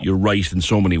yes, you're right in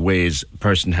so many ways.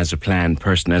 Person has a plan,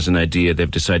 person has an idea, they've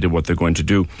decided what they're going to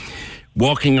do.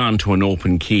 Walking onto an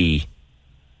open quay,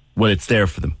 well, it's there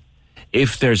for them.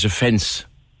 If there's a fence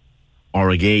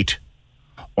or a gate,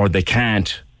 or they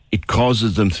can't, it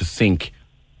causes them to think.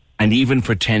 And even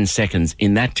for 10 seconds,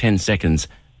 in that 10 seconds,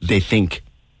 they think.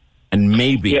 And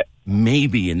maybe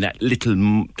in that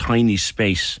little tiny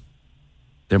space,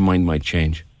 their mind might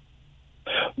change.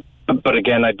 But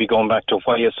again, I'd be going back to,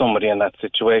 why is somebody in that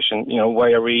situation?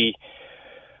 Why have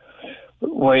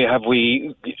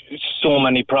we so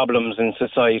many problems in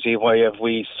society? Why have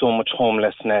we so much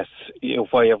homelessness?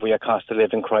 Why have we a cost of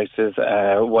living crisis?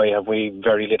 Why have we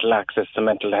very little access to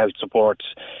mental health support?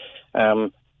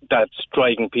 That's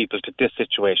driving people to this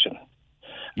situation.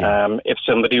 Yeah. If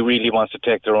somebody really wants to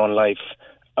take their own life,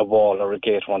 a wall or a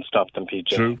gate won't stop them, PJ.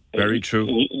 True, very true.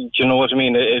 Do you know what I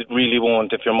mean? It really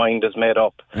won't if your mind is made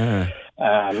up.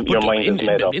 Your mind is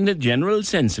made up. In the general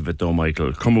sense of it, though,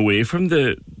 Michael, come away from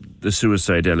the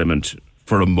suicide element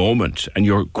for a moment, and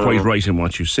you're quite right in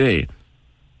what you say.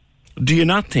 Do you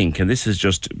not think, and this is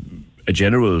just a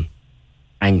general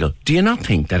angle, do you not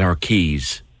think that our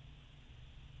quays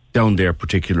down there,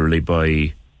 particularly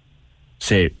by,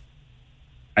 say,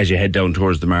 as you head down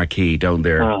towards the Marquee down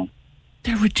there,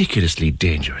 they're ridiculously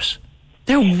dangerous.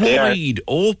 They're wide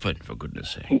open, for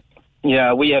goodness sake.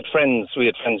 Yeah, we had friends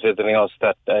visiting us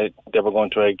that they were going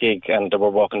to a gig, and they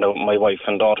were walking out with my wife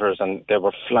and daughters, and they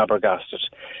were flabbergasted.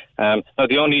 Now,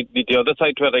 the other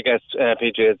side to it, I guess,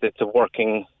 PJ, is it's a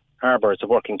working harbour, it's a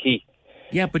working quay.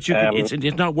 Yeah, but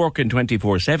it's not working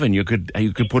 24/7. You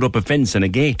could put up a fence and a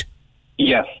gate.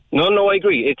 Yeah. No, I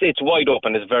agree. It's wide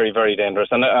open. It's very, very dangerous.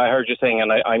 And I heard you saying,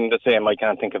 and I'm the same, I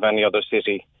can't think of any other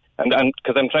city. And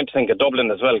because I'm trying to think of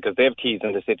Dublin as well, because they have quays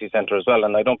in the city centre as well,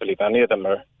 and I don't believe any of them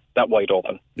are that wide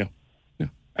open. No.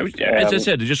 As I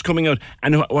said, just coming out.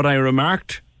 And what I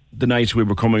remarked the night we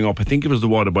were coming up, I think it was the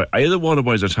Waterboy, either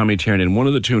Waterboys or Tommy Tiernan, one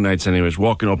of the two nights anyways,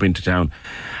 walking up into town,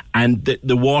 and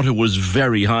the water was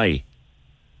very high.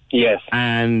 Yes.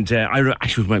 And I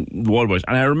actually went Waterboys,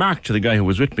 and I remarked to the guy who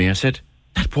was with me, I said,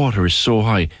 that water is so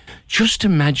high. Just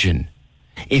imagine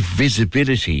if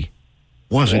visibility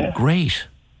wasn't great.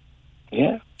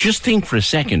 Yeah. Just think for a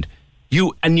second.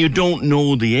 You don't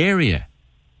know the area.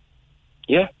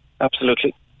 Yeah,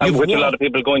 absolutely. And with a lot of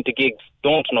people going to gigs,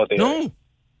 don't know the area. No,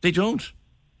 they don't.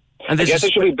 And I guess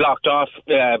it should be blocked off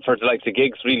for the likes of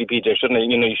gigs, really, PJ, shouldn't it?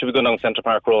 You should be going down Centre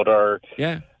Park Road or...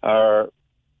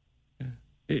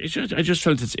 I just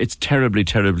felt it's terribly,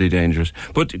 terribly dangerous.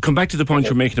 But come back to the point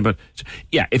you're making about...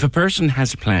 Yeah, if a person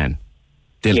has a plan,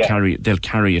 they'll carry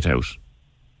it out.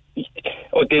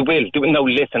 Oh, they will. Now,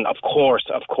 listen, of course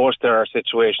there are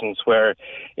situations where,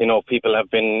 people have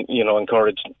been,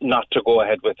 encouraged not to go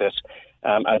ahead with it,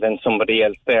 and then somebody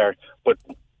else there. But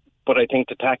I think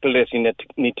to tackle this, you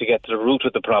need to get to the root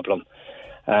of the problem.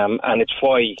 And it's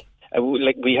why,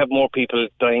 we have more people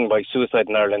dying by suicide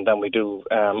in Ireland than we do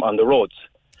on the roads.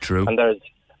 True. And there's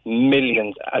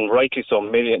millions, and rightly so,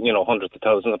 hundreds of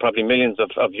thousands, probably millions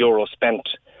of euros spent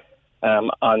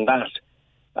on that.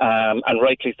 And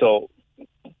rightly so.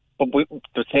 But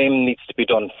the same needs to be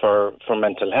done for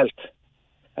mental health.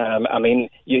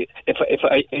 If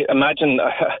I imagine,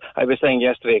 I was saying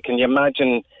yesterday, can you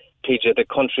imagine, PJ, the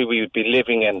country we would be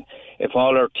living in if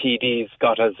all our TDs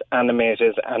got as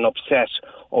animated and upset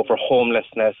over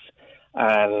homelessness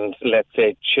and, let's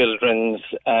say, children's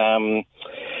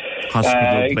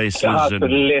hospital places, hospital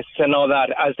lists and all that,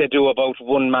 as they do about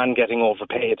one man getting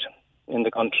overpaid in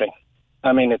the country.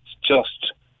 It's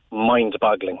just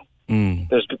mind-boggling.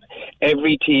 There's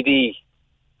every TD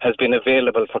has been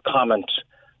available for comment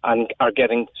and are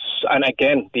getting and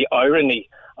again, the irony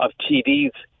of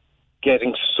TDs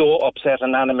getting so upset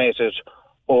and animated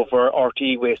over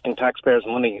RTE wasting taxpayers'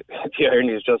 money. The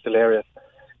irony is just hilarious.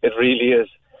 It really is.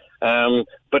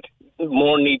 But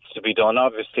more needs to be done,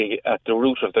 obviously, at the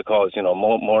root of the cause.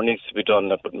 More needs to be done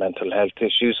with mental health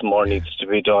issues. More needs to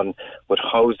be done with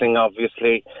housing,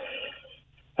 obviously.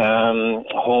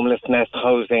 Homelessness,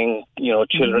 housing,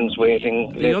 children's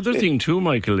waiting. The other thing too,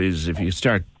 Michael, is if you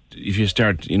start,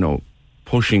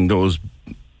 pushing those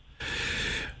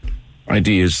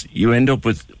ideas, you end up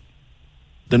with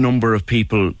the number of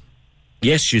people.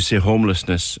 Yes, you say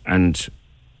homelessness and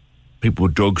people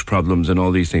with drugs problems and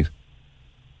all these things.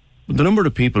 But the number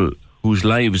of people whose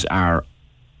lives are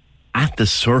at the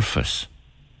surface,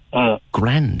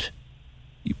 grand.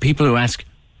 People who ask,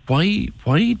 why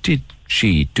did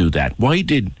she do that? Why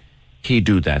did he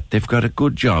do that? They've got a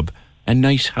good job, a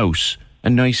nice house, a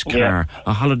nice car,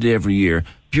 a holiday every year,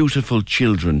 beautiful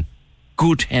children,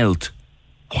 good health.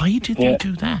 Why did they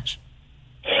do that?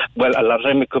 Well, a lot of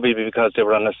time it could be because they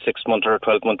were on a 6-month or a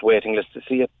 12-month waiting list to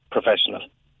see a professional.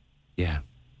 Yeah.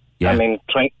 I mean,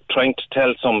 trying to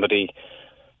tell somebody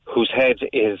whose head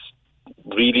is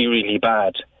really, really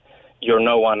bad, you're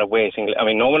now on a waiting list. I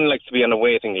mean, no one likes to be on a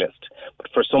waiting list,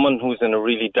 but for someone who's in a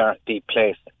really dark, deep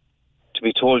place, to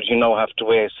be told you now have to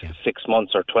wait 6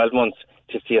 months or 12 months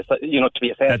to see, to be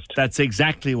assessed. That's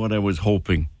exactly what I was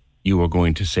hoping you were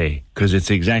going to say, because it's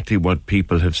exactly what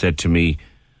people have said to me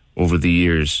over the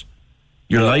years.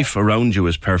 Your life around you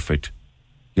is perfect.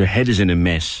 Your head is in a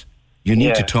mess. You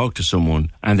need to talk to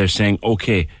someone, and they're saying,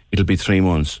 okay, it'll be 3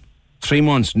 months. 3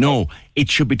 months? No, it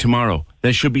should be tomorrow.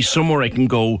 There should be somewhere I can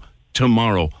go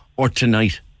tomorrow or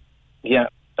tonight. Yeah,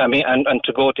 I mean, and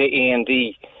to go to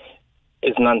A&D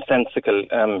is nonsensical.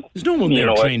 There's no one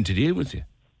there trained to deal with you.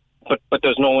 But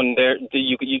there's no one there.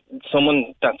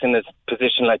 Someone that's in a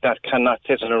position like that cannot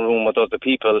sit in a room with other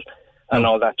people and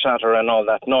all that chatter and all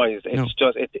that noise. It's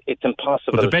just it's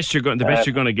impossible. But the best you're going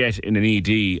to get in an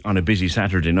ED on a busy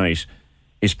Saturday night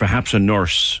is perhaps a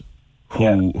nurse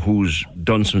who's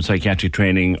done some psychiatric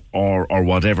training or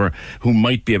whatever, who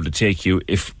might be able to take you,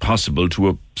 if possible, to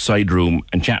a side room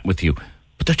and chat with you.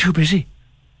 But they're too busy.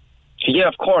 Yeah,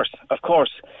 of course.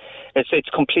 It's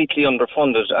completely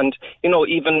underfunded, and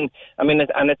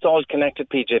and it's all connected,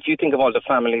 PJ. If you think of all the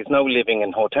families now living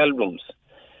in hotel rooms,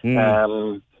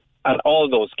 and all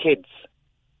those kids,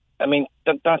 I mean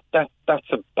that's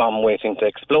a bomb waiting to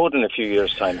explode in a few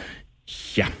years' time.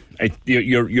 Yeah,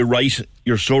 you're right.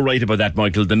 You're so right about that,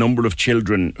 Michael. The number of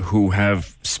children who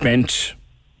have spent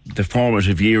the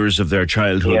formative years of their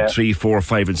childhood, 3, 4,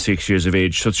 5 and 6 years of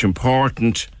age, such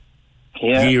important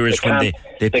years when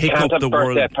they pick up the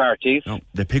world. Parties. No,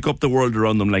 they pick up the world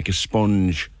around them like a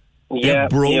sponge. They're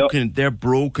broken. They're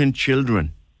broken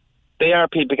children. They are,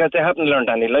 Pete, because they haven't learned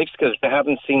any life skills. They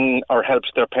haven't seen or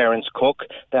helped their parents cook.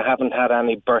 They haven't had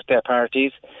any birthday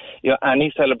parties.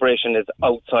 Any celebration is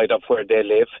outside of where they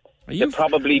live. Are you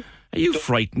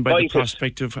frightened by the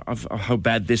prospect of how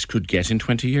bad this could get in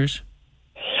 20 years?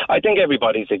 I think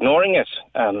everybody's ignoring it,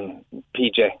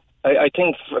 PJ. I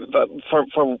think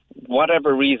for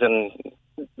whatever reason,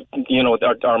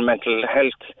 our mental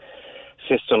health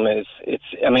system it's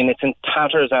in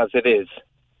tatters as it is,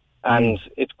 and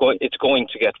it's going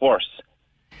to get worse.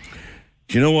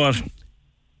 Do you know what?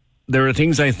 There are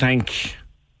things I thank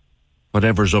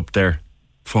whatever's up there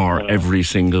for every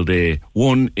single day.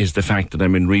 One is the fact that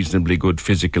I'm in reasonably good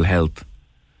physical health,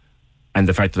 and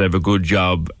the fact that I have a good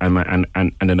job and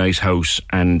a nice house,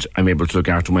 and I'm able to look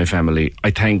after my family.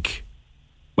 I thank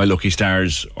my lucky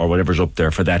stars or whatever's up there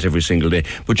for that every single day.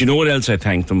 But you know what else I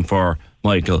thank them for,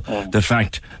 Michael? The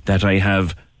fact that I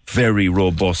have very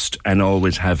robust, and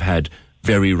always have had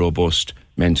very robust,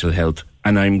 mental health.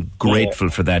 And I'm grateful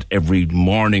for that every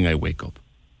morning I wake up.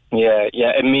 Yeah,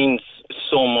 it means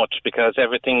so much, because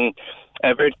everything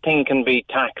can be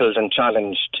tackled and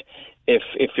challenged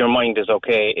if your mind is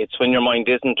okay. It's when your mind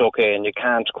isn't okay and you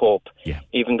can't cope. Yeah.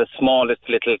 Even the smallest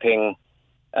little thing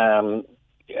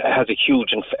has a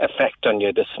huge effect on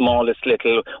you. The smallest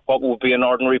little, what would be an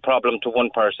ordinary problem to one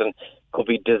person could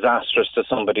be disastrous to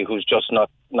somebody who's just not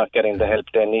getting the help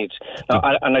they need.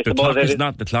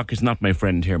 The clock is not my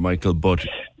friend here, Michael, but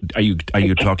are you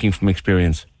talking from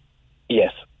experience?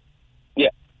 Yes. Yeah.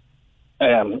 I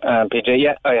am, PJ.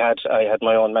 Yeah, I had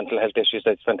my own mental health issues.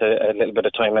 I spent a little bit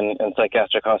of time in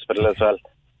psychiatric hospital as well.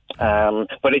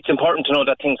 But it's important to know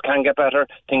that things can get better.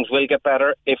 Things will get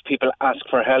better if people ask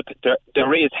for help.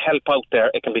 There is help out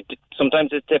there. It can be, sometimes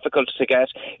it's difficult to get.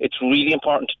 It's really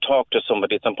important to talk to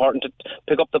somebody. It's important to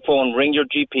pick up the phone, ring your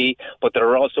GP. But there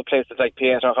are also places like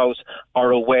Pieta House or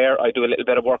Aware. I do a little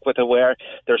bit of work with Aware.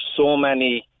 There's so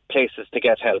many places to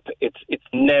get help. It's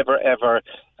never, ever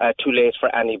too late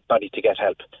for anybody to get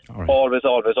help. All right. Always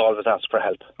ask for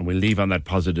help. And we'll leave on that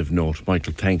positive note.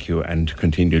 Michael, thank you, and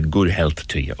continued good health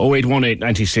to you. 0818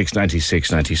 96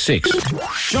 96 96.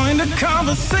 Join the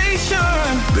conversation.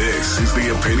 This is the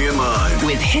Opinion Line.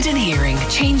 With Hidden Hearing,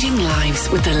 changing lives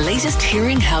with the latest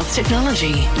hearing health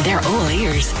technology. They're all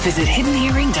ears. Visit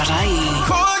hiddenhearing.ie.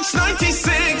 Cork's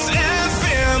 96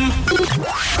 FM.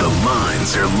 The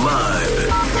lines are live.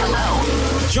 Hello.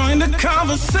 Join the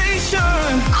conversation.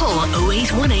 Call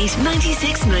 0818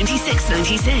 96 96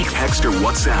 96. Text or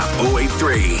WhatsApp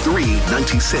 083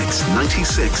 396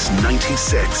 96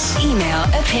 96. Email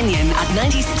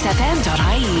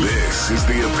opinion@96fm.ie. This is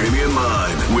the Opinion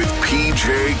Line with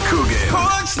PJ Coogan.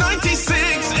 Cork's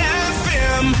 96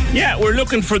 FM. Yeah, we're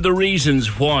looking for the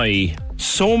reasons why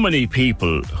so many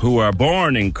people who are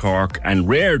born in Cork and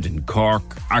reared in Cork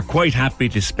are quite happy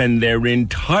to spend their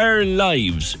entire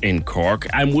lives in Cork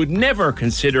and would never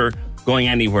consider going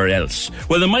anywhere else.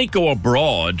 Well, they might go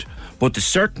abroad, but they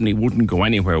certainly wouldn't go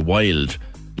anywhere wild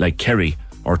like Kerry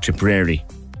or Tipperary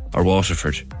or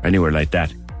Waterford, anywhere like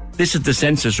that. This is the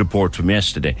census report from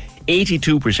yesterday.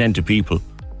 82% of people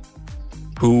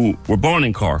who were born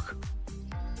in Cork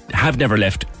have never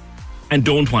left and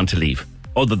don't want to leave,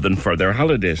 other than for their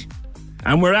holidays.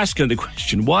 And we're asking the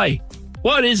question, why?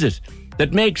 What is it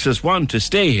that makes us want to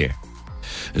stay here?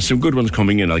 There's some good ones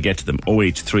coming in. I'll get to them.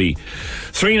 083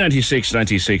 396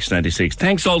 96 96.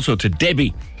 Thanks also to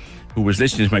Debbie, who was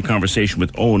listening to my conversation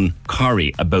with Owen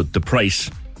Corrie about the price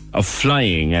of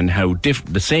flying and how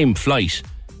the same flight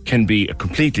can be a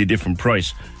completely different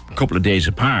price a couple of days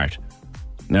apart.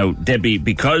 Now, Debbie,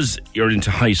 because you're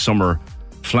into high summer,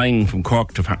 flying from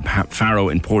Cork to Faro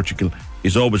in Portugal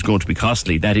is always going to be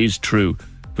costly. That is true.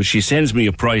 But she sends me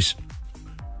a price.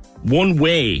 One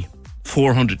way,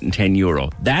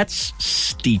 €410. That's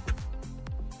steep.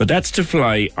 But that's to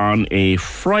fly on a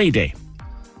Friday.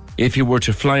 If you were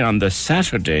to fly on the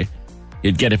Saturday,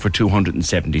 you'd get it for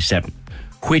 277,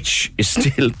 which is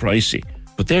still pricey.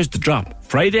 But there's the drop.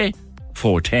 Friday,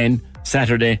 410.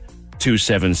 Saturday,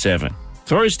 277.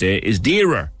 Thursday is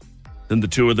dearer than the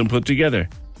two of them put together.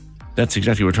 That's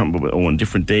exactly what we're talking about. On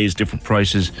different days, different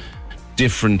prices,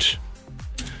 different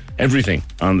everything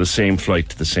on the same flight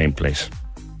to the same place.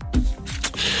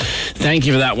 Thank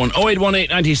you for that one. 0818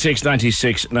 96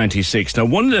 96 96. Now,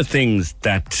 one of the things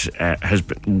that has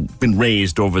been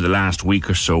raised over the last week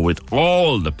or so with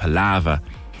all the palaver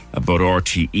about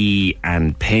RTE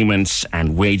and payments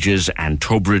and wages and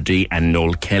Tubridy and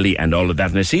Noel Kelly and all of that.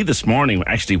 And I see this morning,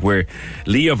 actually, where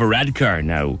Leo Varadkar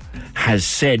now has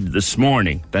said this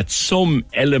morning that some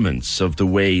elements of the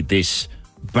way this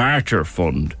barter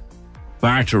fund,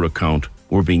 barter account,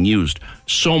 were being used,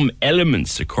 some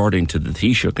elements, according to the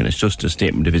Taoiseach, and it's just a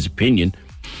statement of his opinion,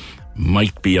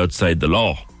 might be outside the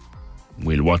law.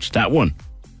 We'll watch that one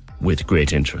with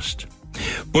great interest.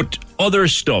 But other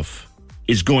stuff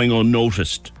is going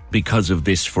unnoticed because of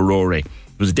this furore. There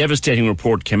was a devastating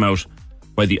report came out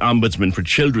by the Ombudsman for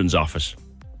Children's Office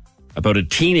about a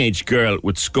teenage girl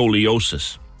with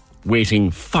scoliosis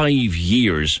waiting 5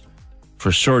 years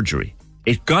for surgery.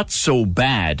 It got so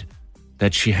bad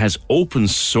that she has open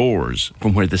sores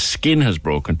from where the skin has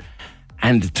broken,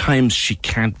 and at times she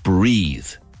can't breathe.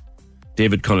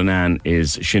 David Cullinan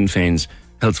is Sinn Féin's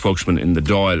health spokesman in the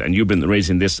Dáil, and you've been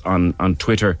raising this on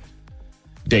Twitter,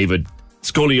 David.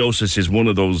 Scoliosis is one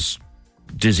of those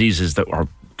diseases that are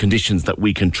conditions that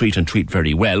we can treat and treat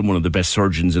very well. One of the best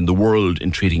surgeons in the world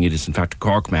in treating it is, in fact, a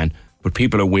Cork man. But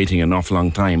people are waiting an awful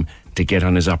long time to get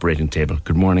on his operating table.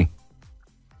 Good morning.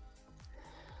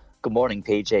 Good morning,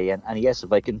 PJ. And yes,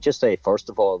 if I can just say, first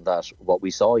of all, that what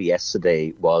we saw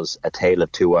yesterday was a tale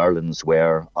of two Irelands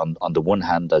where, on the one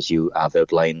hand, as you have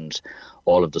outlined,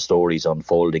 all of the stories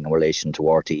unfolding in relation to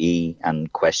RTE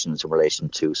and questions in relation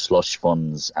to slush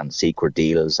funds and secret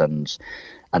deals and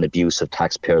abuse of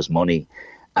taxpayers' money.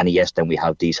 And yes, then we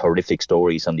have these horrific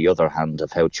stories on the other hand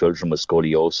of how children with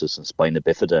scoliosis and spina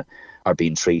bifida are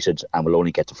being treated and will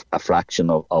only get a fraction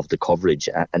of the coverage.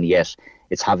 And yet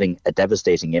it's having a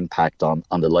devastating impact on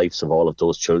the lives of all of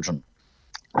those children.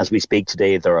 As we speak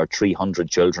today, there are 300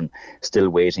 children still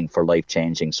waiting for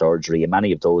life-changing surgery, and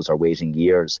many of those are waiting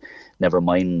years, never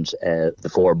mind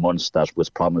the 4 months that was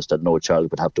promised that no child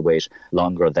would have to wait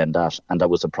longer than that. And that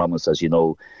was a promise, as you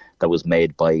know, that was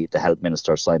made by the Health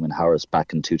Minister, Simon Harris,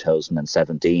 back in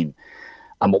 2017.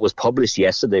 And what was published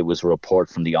yesterday was a report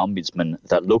from the Ombudsman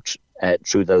that looked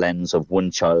through the lens of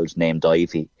one child named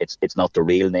Ivy. It's not the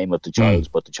real name of the child,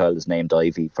 but the child is named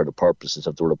Ivy for the purposes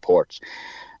of the report.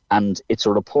 And it's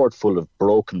a report full of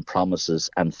broken promises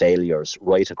and failures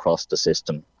right across the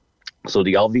system. So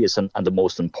the obvious and the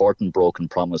most important broken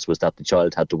promise was that the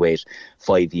child had to wait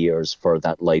 5 years for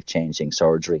that life-changing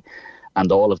surgery.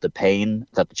 And all of the pain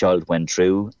that the child went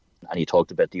through, and he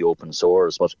talked about the open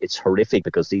sores, but it's horrific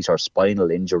because these are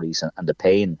spinal injuries, and the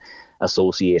pain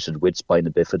associated with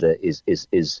spina bifida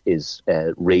is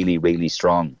really, really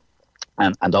strong.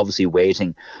 And obviously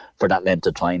waiting for that length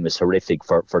of time is horrific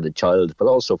for the child, but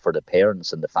also for the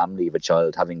parents and the family of a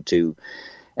child having to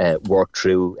work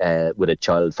through with a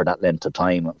child for that length of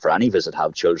time. For any visit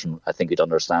have children, I think you'd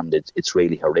understand it's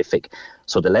really horrific.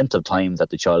 So the length of time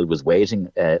that the child was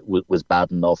waiting was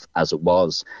bad enough as it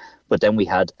was. But then we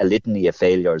had a litany of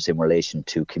failures in relation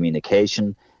to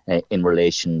communication, in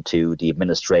relation to the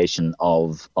administration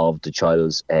of the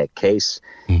child's case,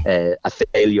 a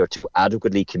failure to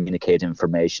adequately communicate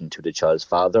information to the child's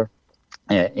father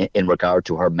in regard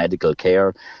to her medical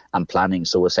care and planning.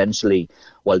 So essentially,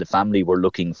 while the family were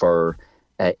looking for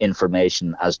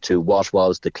information as to what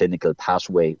was the clinical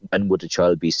pathway, when would the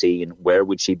child be seen, where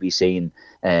would she be seen,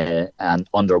 and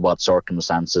under what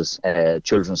circumstances,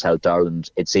 Children's Health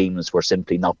Ireland, it seems, were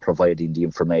simply not providing the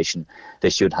information they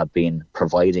should have been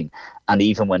providing. And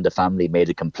even when the family made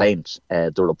a complaint,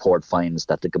 the report finds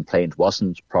that the complaint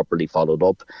wasn't properly followed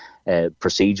up,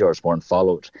 procedures weren't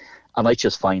followed. And I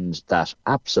just find that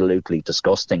absolutely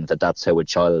disgusting that that's how a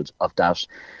child of that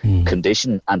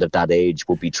condition and of that age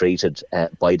would be treated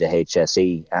by the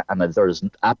HSE. And there's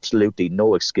absolutely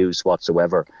no excuse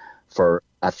whatsoever for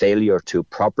a failure to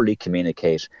properly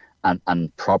communicate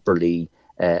and properly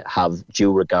have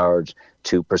due regard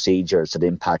to procedures that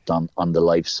impact on the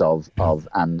lives of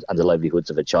and the livelihoods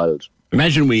of a child.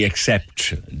 Imagine we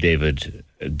accept, David,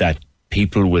 that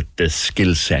people with the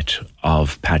skill set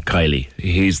of Pat Kiley.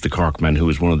 He's the Cork man who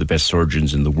is one of the best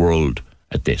surgeons in the world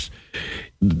at this.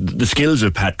 The skills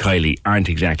of Pat Kiley aren't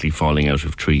exactly falling out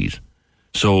of trees.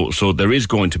 So there is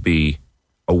going to be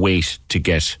a wait to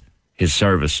get his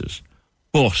services.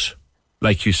 But,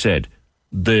 like you said,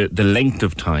 the length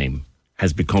of time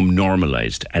has become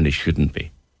normalised, and it shouldn't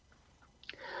be.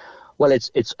 Well,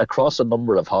 it's across a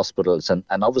number of hospitals, and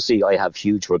obviously I have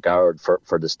huge regard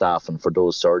for the staff and for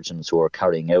those surgeons who are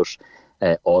carrying out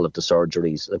all of the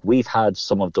surgeries. We've had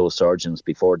some of those surgeons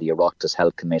before the Oireachtas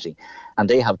Health Committee, and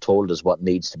they have told us what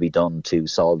needs to be done to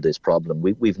solve this problem.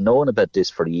 We've known about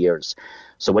this for years.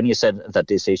 So when you said that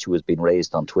this issue has been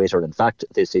raised on Twitter, in fact,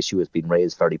 this issue has been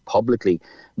raised very publicly,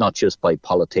 not just by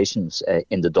politicians.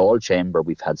 In the Dáil chamber,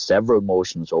 we've had several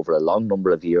motions over a long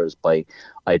number of years by,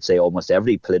 I'd say, almost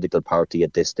every political party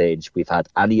at this stage. We've had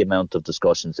any amount of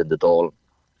discussions in the Dáil.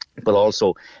 But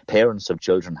also parents of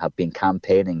children have been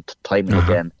campaigning time and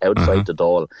again outside the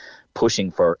Dáil,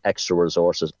 pushing for extra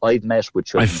resources. I've met with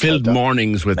children. I've filled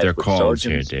mornings with their calls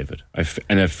here, David.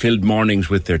 I've filled mornings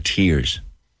with their tears.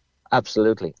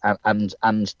 Absolutely. And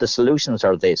the solutions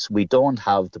are this. We don't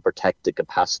have the protective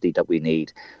capacity that we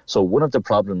need. So one of the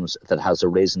problems that has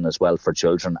arisen as well for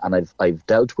children, and I've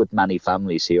dealt with many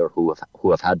families here who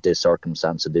have had this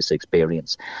circumstance and this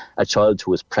experience, a child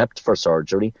who is prepped for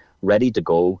surgery, ready to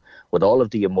go, with all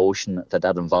of the emotion that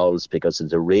involves because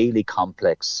it's a really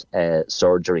complex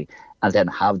surgery, and then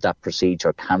have that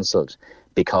procedure cancelled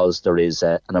because there is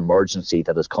an emergency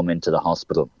that has come into the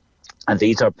hospital. And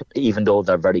these are, even though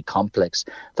they're very complex,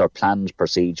 they're planned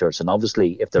procedures. And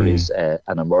obviously, if there is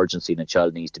an emergency and a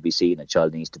child needs to be seen, a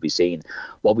child needs to be seen.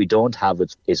 What we don't have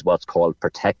is what's called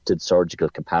protected surgical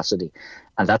capacity.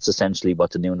 And that's essentially what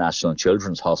the new National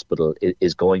Children's Hospital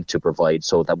is going to provide,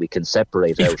 so that we can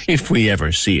separate out... If we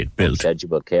ever see it built.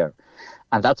 ...scheduled care.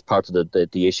 And that's part of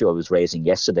the issue I was raising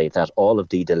yesterday, that all of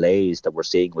the delays that we're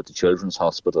seeing with the Children's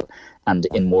Hospital, and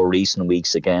in more recent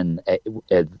weeks again,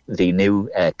 the new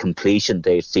completion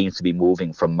date seems to be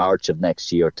moving from March of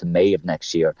next year to May of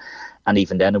next year. And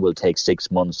even then it will take 6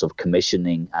 months of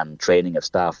commissioning and training of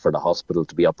staff for the hospital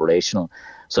to be operational.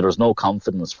 So there's no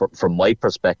confidence from my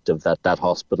perspective that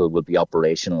hospital will be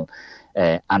operational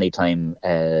anytime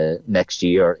next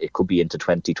year. It could be into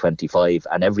 2025,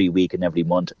 and every week and every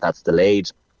month that's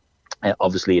delayed.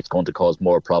 Obviously, it's going to cause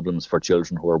more problems for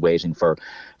children who are waiting for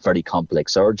very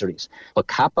complex surgeries. But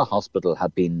Kappa Hospital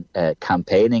have been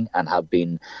campaigning and have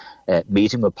been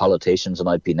meeting with politicians, and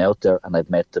I've been out there and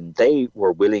I've met them. They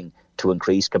were willing to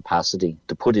increase capacity,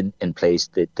 to put in place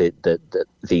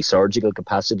the surgical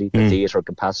capacity, the theatre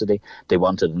capacity. They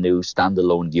wanted a new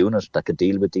standalone unit that could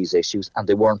deal with these issues, and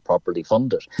they weren't properly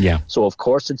funded. Yeah. So of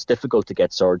course it's difficult to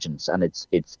get surgeons, and it's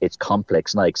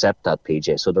complex, and I accept that,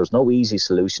 PJ. So there's no easy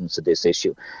solutions to this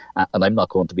issue, and I'm not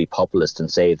going to be populist and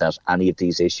say that any of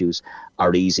these issues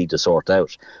are easy to sort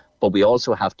out. But we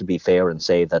also have to be fair and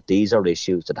say that these are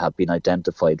issues that have been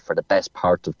identified for the best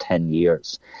part of 10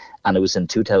 years. And it was in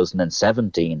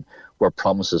 2017 where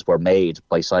promises were made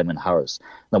by Simon Harris.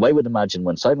 Now, I would imagine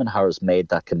when Simon Harris made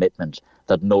that commitment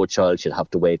that no child should have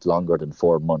to wait longer than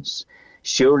 4 months,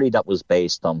 surely that was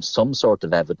based on some sort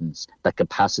of evidence that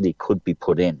capacity could be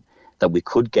put in, that we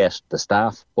could get the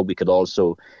staff, but we could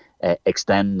also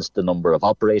extend the number of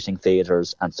operating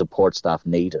theatres and support staff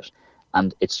needed.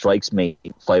 And it strikes me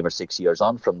 5 or 6 years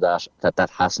on from that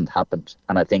hasn't happened.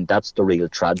 And I think that's the real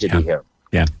tragedy here.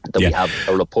 Yeah. That we have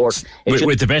a report.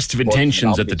 With the best of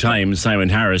intentions at the time, Simon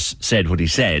Harris said what he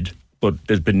said, but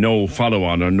there's been no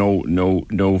follow-on or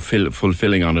no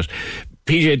fulfilling on it.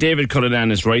 PJ David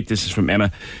Cullinan is right. This is from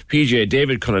Emma. PJ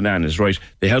David Cullinan is right.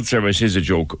 The health service is a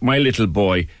joke. My little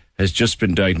boy has just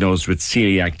been diagnosed with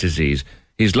celiac disease.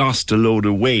 He's lost a load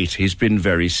of weight. He's been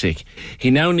very sick. He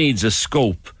now needs a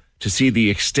scope to see the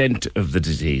extent of the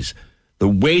disease. The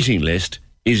waiting list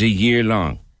is a year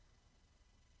long.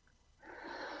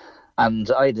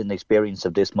 And I had an experience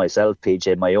of this myself,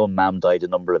 PJ. My own mum died a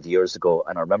number of years ago,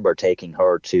 and I remember taking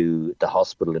her to the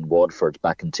hospital in Waterford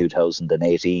back in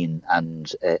 2018,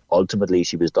 and ultimately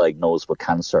she was diagnosed with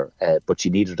cancer, but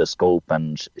she needed a scope,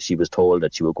 and she was told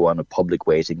that she would go on a public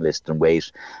waiting list and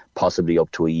wait possibly up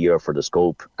to a year for the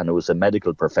scope. And it was a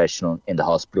medical professional in the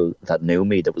hospital that knew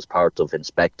me, that was part of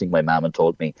inspecting my mum, and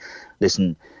told me,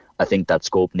 listen, I think that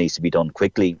scope needs to be done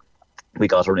quickly. We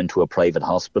got her into a private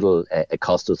hospital. It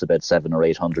cost us about €700 or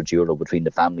 €800 between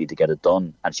the family to get it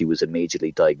done, and she was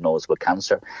immediately diagnosed with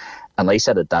cancer. And I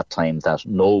said at that time that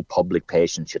no public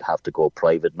patient should have to go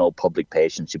private. No public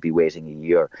patient should be waiting a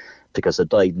year, because a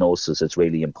diagnosis is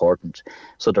really important.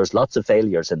 So there's lots of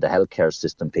failures in the healthcare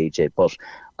system, PJ, but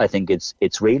I think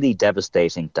it's really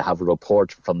devastating to have a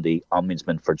report from the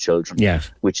Ombudsman for Children,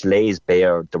 which lays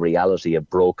bare the reality of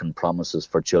broken promises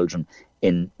for children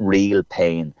in real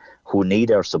pain, who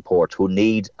need our support, who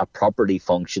need a properly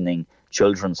functioning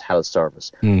children's health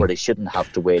service where they shouldn't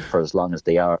have to wait for as long as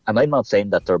they are. And I'm not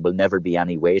saying that there will never be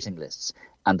any waiting lists,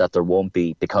 and that there won't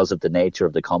be, because of the nature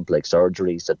of the complex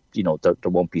surgeries, that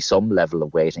there won't be some level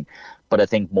of waiting. But I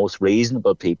think most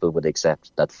reasonable people would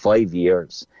accept that 5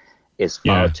 years is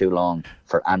far too long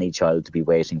for any child to be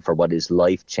waiting for what is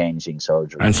life-changing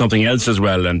surgery. And something else as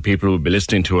well, and people will be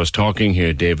listening to us talking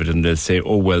here, David, and they'll say,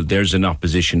 oh, well, there's an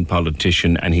opposition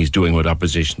politician and he's doing what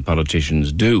opposition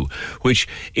politicians do, which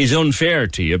is unfair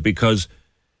to you because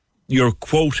you're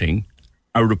quoting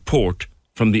a report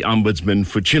from the Ombudsman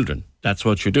for Children. That's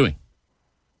what you're doing.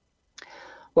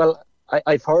 Well,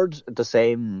 I've heard the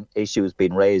same issues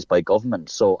being raised by government,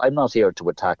 so I'm not here to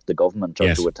attack the government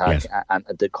or to attack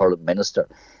the current minister.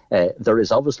 There is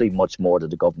obviously much more that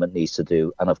the government needs to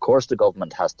do, and of course the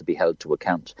government has to be held to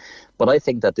account. But I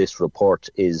think that this report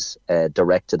is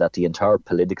directed at the entire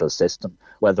political system,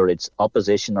 whether it's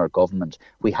opposition or government.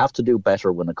 We have to do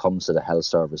better when it comes to the health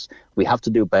service. We have to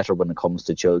do better when it comes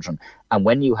to children. And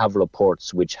when you have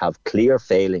reports which have clear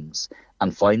failings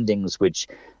and findings which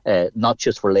not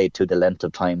just relate to the length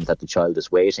of time that the child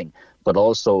is waiting, but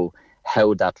also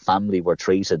how that family were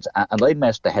treated. And I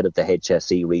met the head of the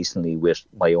HSE recently with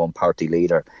my own party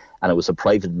leader, and it was a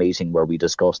private meeting where we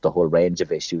discussed a whole range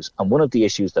of issues. And one of the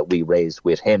issues that we raised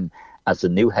with him as the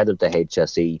new head of the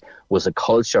HSE was a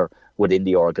culture within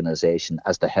the organisation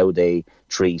as to how they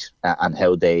treat and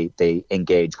how they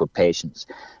engage with patients.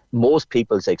 Most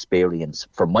people's experience,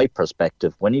 from my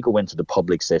perspective, when you go into the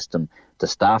public system, the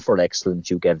staff are excellent,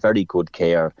 you get very good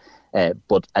care,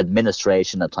 but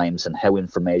administration at times and how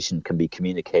information can be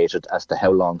communicated as to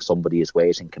how long somebody is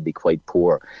waiting can be quite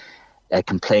poor.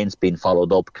 Complaints being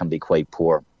followed up can be quite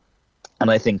poor.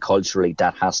 And I think culturally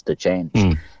that has to change.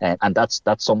 And that's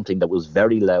something that was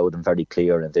very loud and very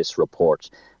clear in this report,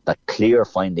 that clear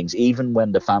findings, even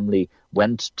when the family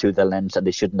went to the length, and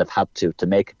they shouldn't have had to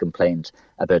make a complaint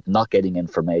about not getting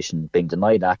information, being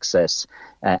denied access,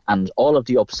 and all of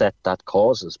the upset that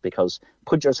causes. Because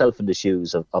put yourself in the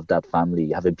shoes of that family.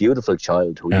 You have a beautiful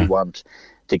child who you want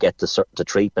to get the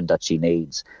treatment that she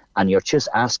needs, and you're just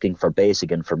asking for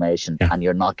basic information and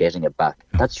you're not getting it back.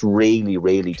 That's really,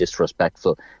 really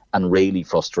disrespectful and really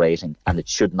frustrating, and it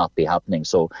should not be happening.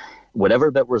 So whatever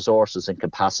about resources and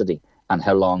capacity and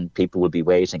how long people will be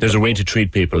waiting, there's a way to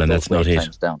treat people, and that's not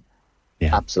it. Down.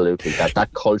 Yeah. Absolutely. That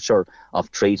culture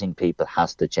of treating people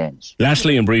has to change.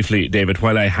 Lastly and briefly, David,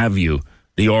 while I have you,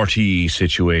 the RTE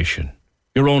situation,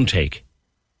 your own take.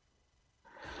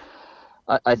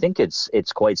 I think it's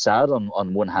quite sad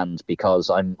on one hand, because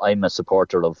I'm a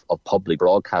supporter of public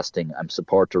broadcasting. I'm a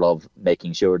supporter of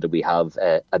making sure that we have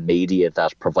a media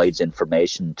that provides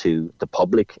information to the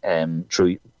public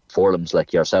through forums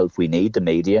like yourself, we need the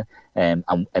media, and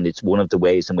it's one of the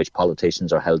ways in which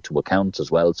politicians are held to account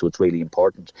as well, so it's really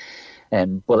important.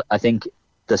 But I think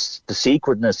the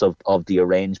secretness of the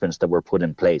arrangements that were put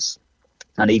in place,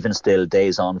 and even still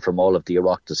days on from all of the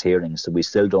Oireachtas hearings, so we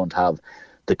still don't have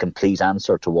the complete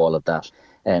answer to all of that.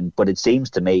 But it seems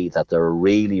to me that there are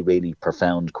really, really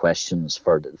profound questions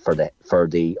for the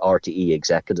RTE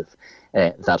executive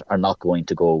that are not going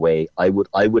to go away. I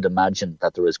would imagine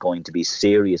that there is going to be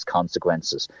serious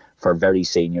consequences for very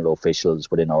senior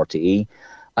officials within RTE.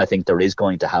 I think there is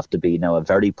going to have to be now a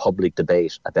very public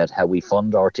debate about how we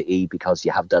fund RTE, because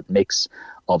you have that mix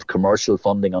of commercial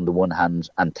funding on the one hand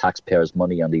and taxpayers'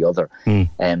 money on the other.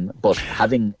 But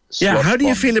having how do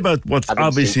you feel about what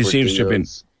obviously seems to have been?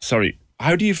 Sorry.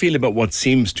 How do you feel about what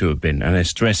seems to have been, and I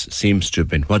stress seems to have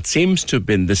been, what seems to have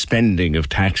been the spending of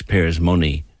taxpayers'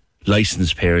 money,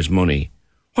 licence payers' money?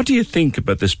 What do you think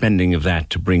about the spending of that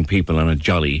to bring people on a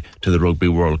jolly to the Rugby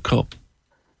World Cup?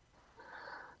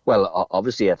 Well,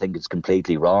 obviously, I think it's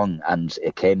completely wrong, and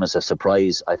it came as a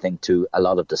surprise, I think, to a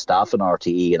lot of the staff in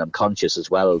RTE, and I'm conscious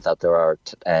as well that there are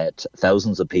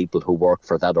thousands of people who work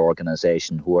for that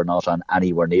organisation who are not on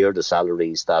anywhere near the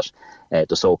salaries that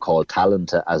the so-called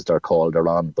talent, as they're called, are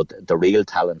on. But the real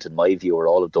talent, in my view, are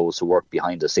all of those who work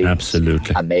behind the scenes.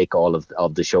 Absolutely. And make all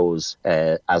of the shows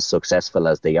as successful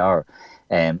as they are.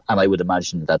 And I would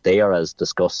imagine that they are as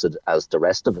disgusted as the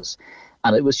rest of us.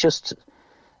 And it was just,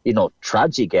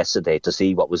 tragic yesterday to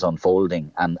see what was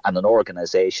unfolding and an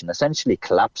organisation essentially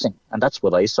collapsing. And that's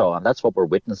what I saw, and that's what we're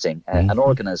witnessing. An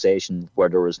organisation where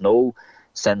there is no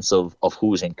sense of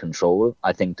who's in control.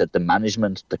 I think that the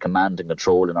management, the command and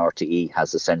control in RTE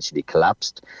has essentially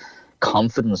collapsed.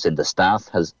 Confidence in the staff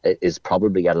is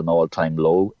probably at an all-time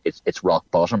low. It's rock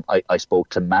bottom. I spoke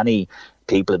to many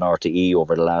people in RTE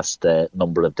over the last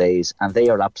number of days, and they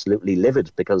are absolutely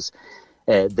livid because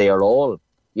they are all,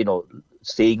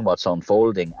 seeing what's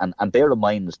unfolding. And bear in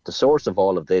mind, the source of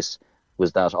all of this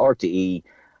was that RTE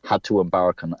had to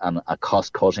embark on a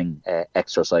cost-cutting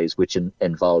exercise, which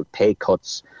involved pay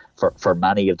cuts for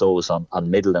many of those on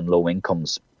middle and low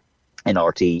incomes in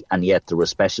RTE, and yet there were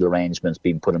special arrangements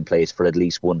being put in place for at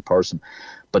least one person.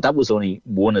 But that was only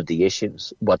one of the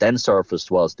issues. What then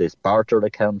surfaced was this barter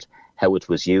account, how it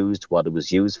was used, what it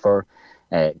was used for,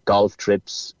 golf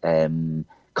trips,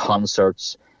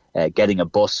 concerts, getting a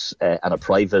bus and a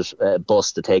private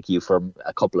bus to take you from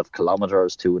a couple of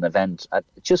kilometres to an event.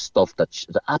 Just stuff that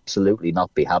should absolutely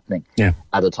not be happening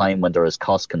at a time when there is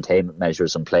cost containment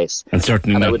measures in place. And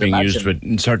certainly not being used, but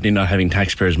certainly not having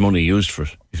taxpayers' money used for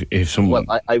it. If someone...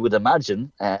 Well, I would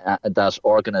imagine that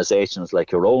organisations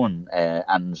like your own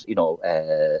and,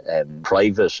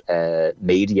 private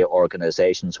media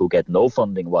organisations who get no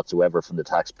funding whatsoever from the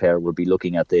taxpayer will be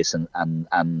looking at this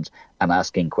and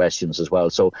asking questions as well.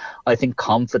 So I think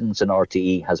confidence in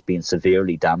RTE has been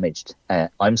severely damaged.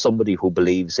 I'm somebody who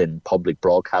believes in public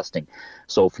broadcasting.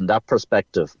 So from that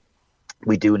perspective,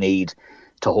 we do need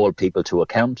to hold people to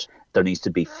account. There needs to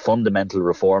be fundamental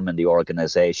reform in the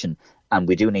organisation, and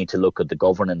we do need to look at the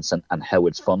governance and how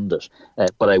it's funded.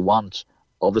 But I want,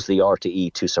 obviously,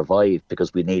 RTE to survive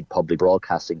because we need public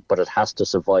broadcasting, but it has to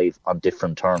survive on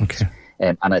different terms. Okay.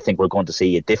 And I think we're going to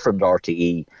see a different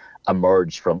RTE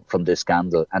emerge from this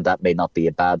scandal, and that may not be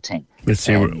a bad thing. We'll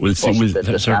see.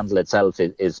 The scandal itself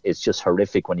is just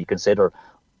horrific when you consider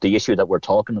the issue that we're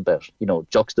talking about.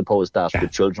 Juxtapose that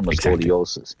with children with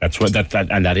scoliosis. That's what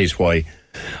that is why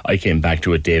I came back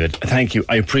to it, David. Thank you.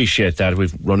 I appreciate that.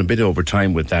 We've run a bit over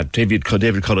time with that. David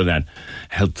Cullinan,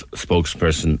 health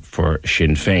spokesperson for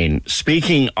Sinn Féin.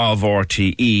 Speaking of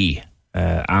RTE,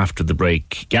 after the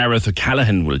break, Gareth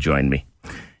O'Callaghan will join me.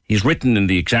 He's written in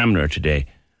the Examiner today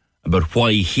about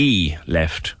why he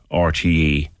left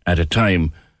RTE at a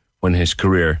time when his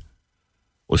career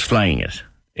was flying it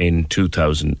in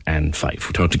 2005.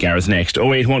 We'll talk to Gareth next.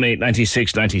 0818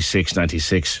 96 96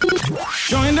 96.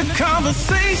 Join the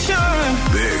conversation.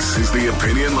 This is the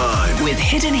Opinion Line. With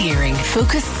Hidden Hearing,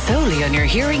 focused solely on your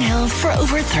hearing health for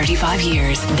over 35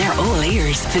 years. They're all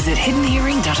ears. Visit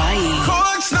hiddenhearing.ie.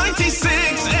 Cork's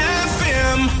 96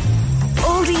 FM.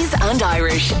 Oldies and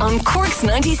Irish on Cork's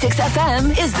 96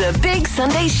 FM is the Big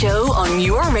Sunday Show on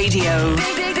your radio.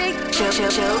 Big show,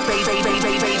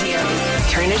 radio.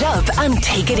 Turn it up and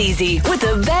take it easy with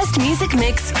the best music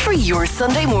mix for your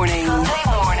Sunday morning.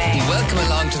 Welcome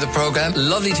along to the programme.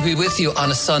 Lovely to be with you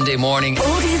on a Sunday morning.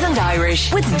 Oldies and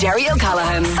Irish with Derry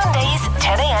O'Callaghan. Sundays,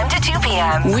 10 a.m. to 2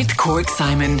 p.m. With Cork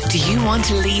Simon. Do you want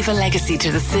to leave a legacy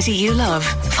to the city you love?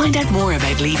 Find out more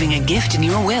about leaving a gift in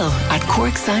your will at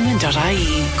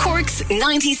corksimon.ie. Cork's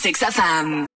 96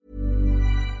 FM.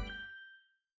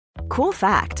 Cool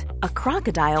fact, a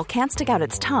crocodile can't stick out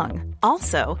its tongue.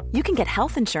 Also, you can get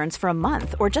health insurance for a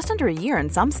month or just under a year in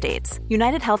some states.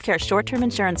 United Healthcare short-term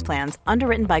insurance plans,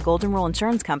 underwritten by Golden Rule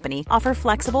Insurance Company, offer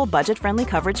flexible, budget-friendly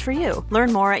coverage for you.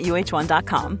 Learn more at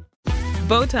UH1.com.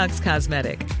 Botox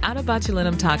Cosmetic, out of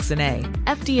botulinum toxin A,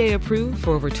 FDA approved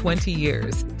for over 20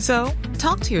 years. So,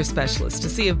 talk to your specialist to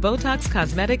see if Botox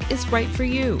Cosmetic is right for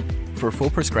you. For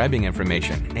full prescribing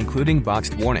information, including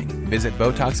boxed warning, visit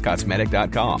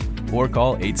BotoxCosmetic.com or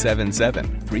call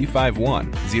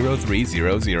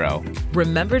 877-351-0300.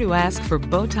 Remember to ask for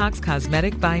Botox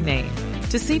Cosmetic by name.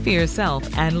 To see for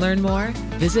yourself and learn more,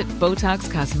 visit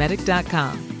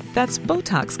BotoxCosmetic.com. That's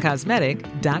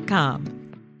BotoxCosmetic.com.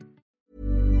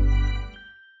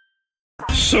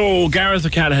 So, Gareth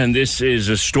O'Callaghan, this is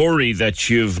a story that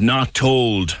you've not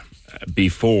told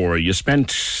before. You spent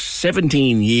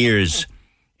 17 years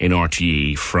in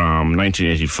RTE from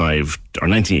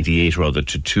 1988 rather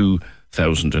to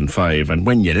 2005, and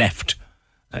when you left,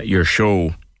 your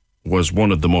show was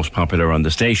one of the most popular on the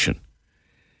station.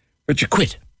 But you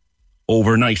quit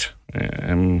overnight.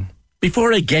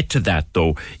 Before I get to that,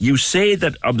 though, you say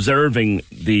that observing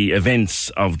the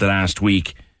events of the last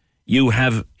week, you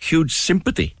have huge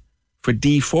sympathy for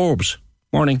Dee Forbes.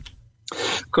 Morning.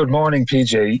 Good morning,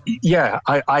 PJ. Yeah,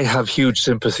 I have huge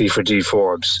sympathy for Dee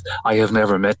Forbes. I have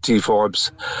never met Dee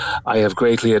Forbes. I have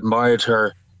greatly admired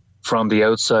her from the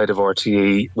outside of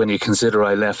RTE when you consider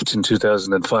I left in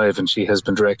 2005 and she has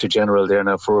been Director General there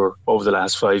now for over the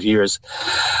last 5 years.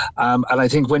 And I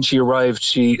think when she arrived,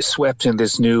 she swept in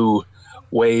this new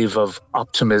wave of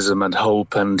optimism and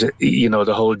hope and, you know,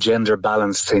 the whole gender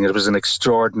balance thing. It was an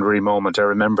extraordinary moment, I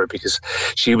remember, because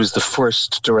she was the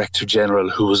first Director General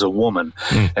who was a woman,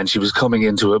 and she was coming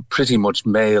into a pretty much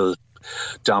male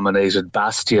dominated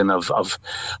bastion of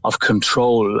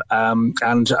control,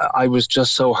 and I was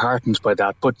just so heartened by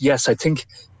that. But yes, I think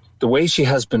the way she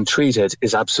has been treated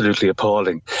is absolutely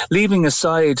appalling. Leaving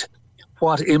aside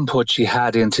what input she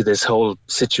had into this whole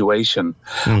situation,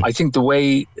 I think the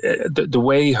way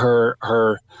her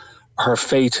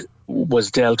fate was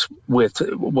dealt with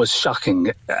was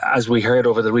shocking. As we heard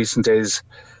over the recent days,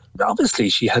 obviously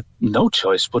she had no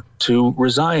choice but to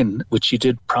resign, which she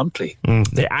did promptly.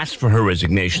 They asked for her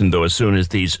resignation, though, as soon as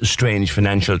these strange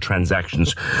financial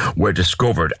transactions were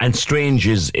discovered. And strange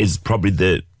is probably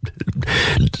the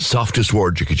softest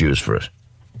word you could use for it.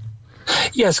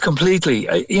 Yes, completely.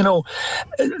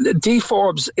 Dee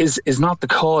Forbes is not the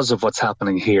cause of what's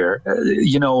happening here.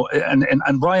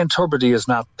 And Brian Tubridy is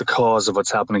not the cause of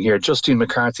what's happening here. Justine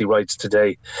McCarthy writes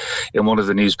today in one of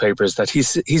the newspapers that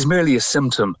he's merely a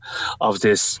symptom of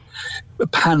this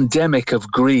pandemic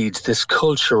of greed, this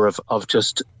culture of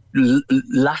just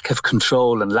lack of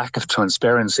control and lack of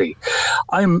transparency.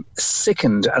 I'm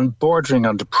sickened and bordering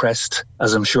on depressed,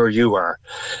 as I'm sure you are,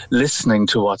 listening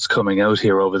to what's coming out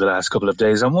here over the last couple of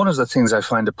days. And one of the things I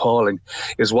find appalling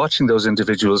is watching those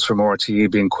individuals from RTE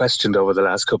being questioned over the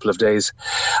last couple of days.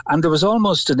 And there was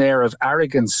almost an air of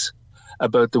arrogance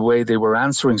about the way they were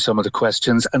answering some of the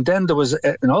questions. And then there was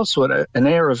also an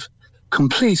air of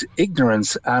complete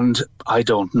ignorance, and I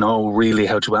don't know really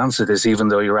how to answer this, even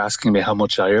though you're asking me how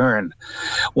much I earn.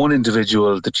 One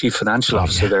individual, the chief financial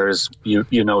officer there, is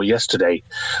yesterday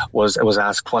was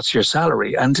asked, "What's your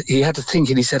salary?" And he had to think,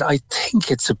 and he said, "I think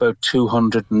it's about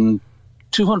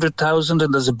 200,000,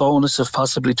 and there's a bonus of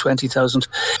possibly 20,000.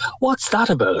 What's that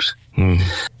about?"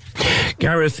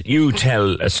 Gareth, you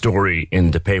tell a story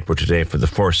in the paper today for the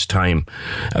first time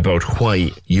about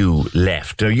why you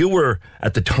left. Now, you were,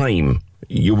 at the time,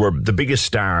 you were the biggest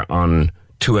star on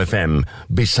 2FM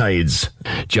besides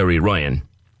Jerry Ryan.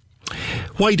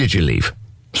 Why did you leave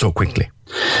so quickly?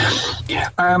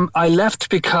 I left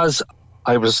because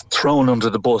I was thrown under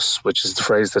the bus, which is the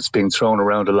phrase that's being thrown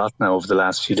around a lot now over the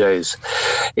last few days.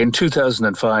 In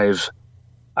 2005,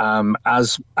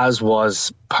 as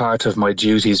was part of my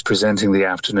duties presenting the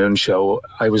afternoon show,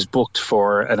 I was booked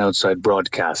for an outside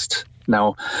broadcast.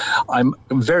 Now, I'm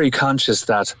very conscious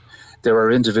that there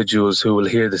are individuals who will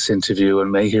hear this interview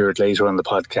and may hear it later on the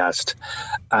podcast.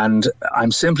 And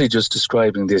I'm simply just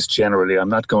describing this generally. I'm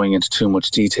not going into too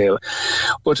much detail.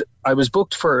 But I was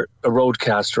booked for a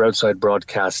roadcaster, outside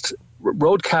broadcast.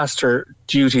 Roadcaster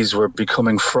duties were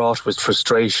becoming fraught with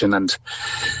frustration and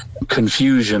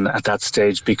confusion at that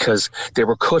stage because they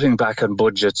were cutting back on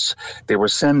budgets. They were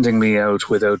sending me out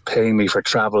without paying me for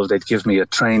travel. They'd give me a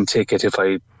train ticket if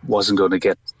I wasn't going to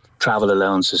get travel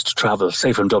allowances to travel,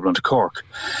 say from Dublin to Cork.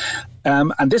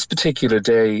 And this particular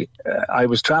day, I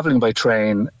was travelling by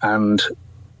train and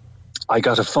I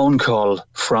got a phone call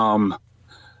from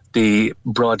the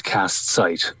broadcast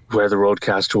site where the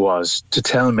roadcaster was to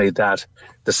tell me that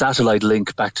the satellite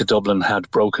link back to Dublin had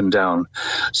broken down.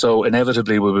 So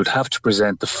inevitably we would have to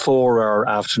present the 4-hour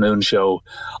afternoon show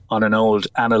on an old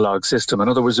analog system. In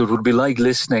other words, it would be like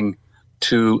listening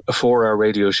to a 4-hour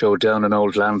radio show down an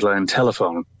old landline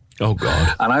telephone. Oh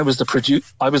God! And I was the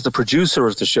producer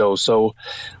of the show, so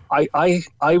I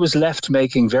was left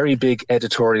making very big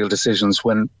editorial decisions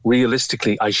when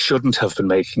realistically I shouldn't have been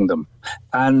making them.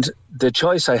 And the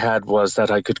choice I had was that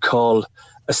I could call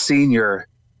a senior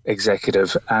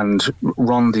executive and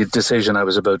run the decision I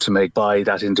was about to make by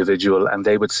that individual, and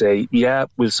they would say, yeah,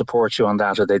 we'll support you on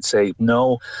that, or they'd say,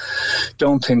 no,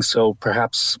 don't think so,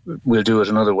 perhaps we'll do it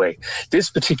another way. This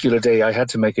particular day I had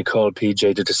to make a call,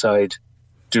 PJ, to decide,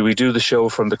 do we do the show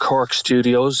from the Cork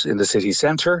studios in the city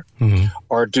centre,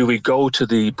 or do we go to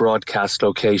the broadcast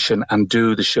location and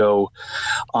do the show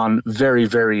on very,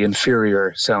 very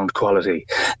inferior sound quality?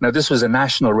 Now, this was a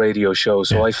national radio show,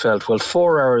 so I felt, well,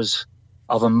 4 hours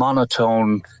of a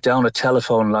monotone, down a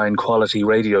telephone line quality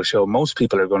radio show, most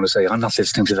people are going to say, I'm not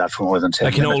listening to that for more than 10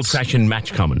 minutes. Like an old-fashioned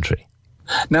match commentary.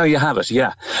 Now you have it,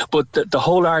 yeah. But the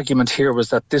whole argument here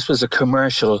was that this was a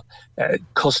commercial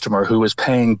customer who was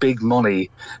paying big money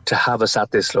to have us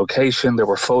at this location. There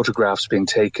were photographs being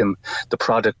taken, the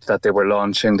product that they were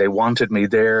launching. They wanted me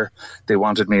there. They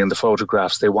wanted me in the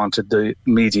photographs. They wanted the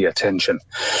media attention.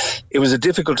 It was a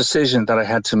difficult decision that I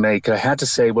had to make. I had to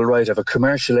say, well, right, I have a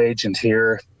commercial agent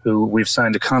here who we've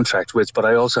signed a contract with, but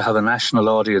I also have a national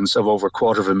audience of over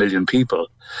 250,000 people.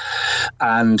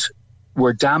 And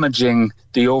we're damaging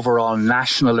the overall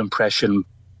national impression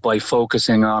by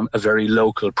focusing on a very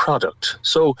local product.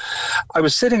 So I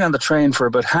was sitting on the train for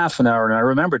about half an hour, and I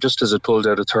remember just as it pulled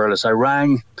out of Thurles, I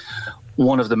rang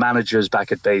one of the managers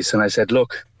back at base and I said,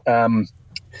 look, I'm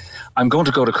going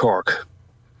to go to Cork.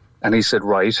 And he said,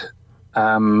 right.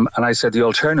 And I said, the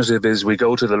alternative is we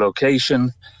go to the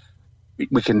location,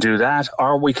 we can do that,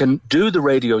 or we can do the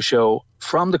radio show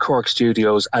from the Cork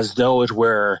studios as though it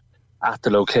were at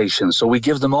the location. So we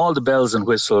give them all the bells and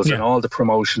whistles and all the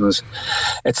promotions,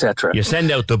 etc. You send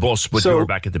out the bus, but you're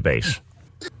back at the base.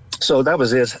 So that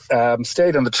was it.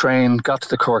 Stayed on the train, got to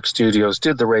the Cork studios,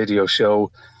 did the radio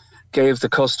show, gave the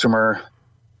customer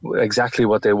exactly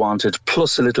what they wanted,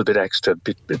 plus a little bit extra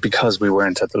because we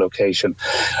weren't at the location.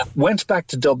 Went back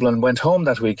to Dublin, went home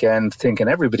that weekend thinking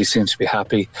everybody seems to be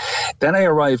happy. Then I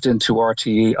arrived into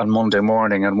RTE on Monday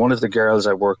morning, and one of the girls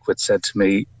I work with said to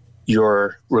me,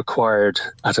 you're required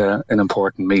at an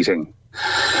important meeting.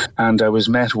 And I was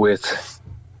met with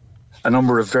a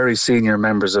number of very senior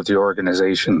members of the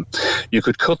organisation. You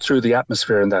could cut through the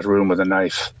atmosphere in that room with a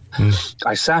knife.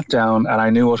 I sat down and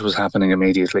I knew what was happening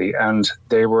immediately, and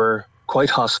they were quite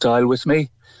hostile with me.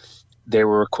 They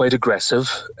were quite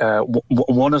aggressive.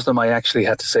 One of them, I actually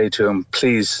had to say to him,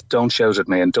 please don't shout at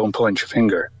me and don't point your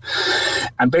finger.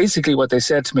 And basically what they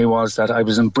said to me was that I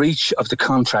was in breach of the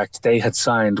contract they had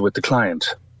signed with the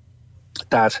client,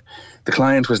 that the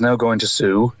client was now going to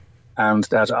sue, and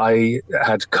that I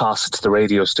had cost the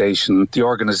radio station, the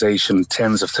organisation,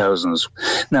 tens of thousands.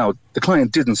 Now, the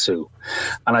client didn't sue,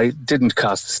 and I didn't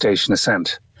cost the station a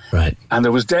cent. Right. And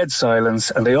there was dead silence,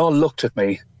 and they all looked at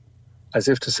me as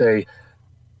if to say,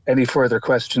 any further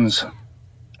questions?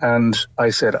 And I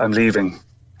said, I'm leaving.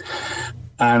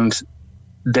 And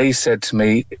they said to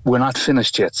me, we're not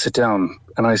finished yet, sit down.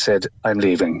 And I said, I'm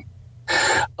leaving.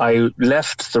 I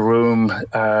left the room.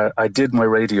 I did my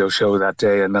radio show that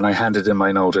day, and then I handed in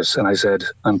my notice and I said,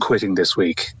 I'm quitting this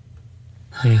week.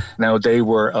 Now, they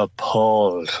were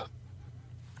appalled.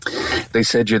 They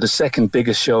said, you're the second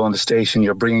biggest show on the station.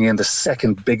 You're bringing in the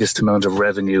second biggest amount of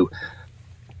revenue.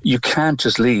 You can't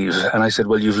just leave. And I said,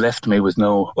 well, you've left me with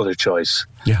no other choice.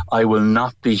 Yeah. I will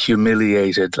not be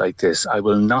humiliated like this. I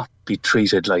will not be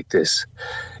treated like this.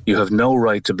 You have no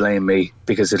right to blame me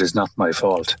because it is not my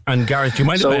fault. And Gareth, do you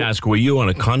mind if I ask, were you on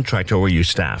a contract or were you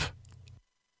staff?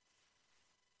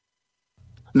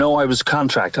 No, I was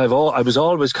contract. I was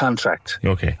always contract.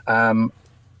 Okay. I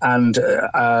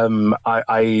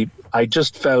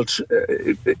just felt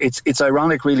it's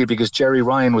ironic, really, because Jerry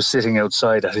Ryan was sitting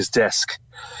outside at his desk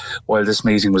while this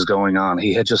meeting was going on.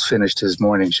 He had just finished his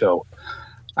morning show,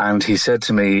 and he said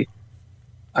to me,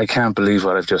 I can't believe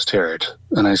what I've just heard.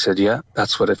 And I said, yeah,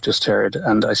 that's what I've just heard.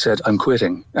 And I said, I'm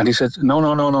quitting. And he said,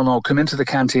 no, come into the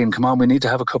canteen. Come on, we need to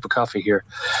have a cup of coffee here.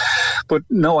 But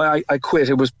no, I quit.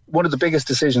 It was one of the biggest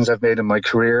decisions I've made in my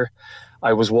career.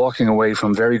 I was walking away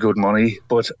from very good money,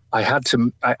 but I had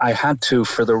to,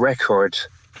 for the record,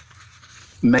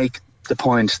 make the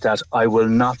point that I will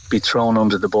not be thrown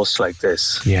under the bus like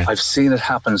this. Yeah. I've seen it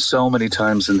happen so many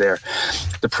times in there.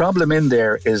 The problem in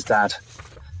there is that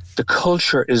the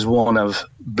culture is one of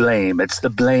blame. It's the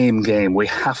blame game. We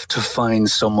have to find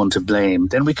someone to blame.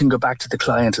 Then we can go back to the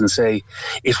client and say,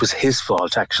 it was his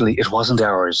fault. Actually, it wasn't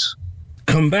ours.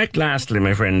 Come back lastly,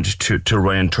 my friend, to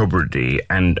Ryan Tubridy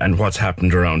and what's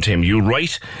happened around him. You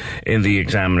write in the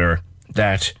Examiner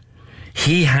that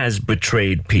he has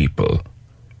betrayed people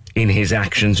in his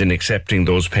actions in accepting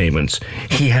those payments.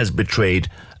 He has betrayed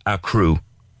a crew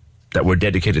that were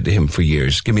dedicated to him for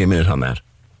years. Give me a minute on that.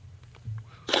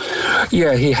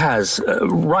 Yeah, he has.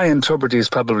 Ryan Tubridy is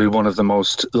probably one of the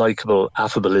most likeable,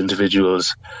 affable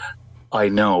individuals I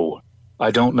know.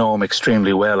 I don't know him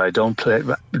extremely well. I don't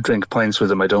drink pints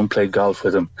with him. I don't play golf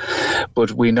with him.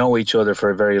 But we know each other for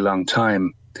a very long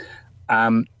time.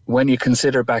 When you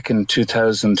consider back in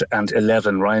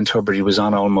 2011, Ryan Tubridy was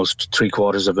on almost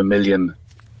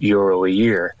 €750,000 a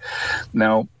year.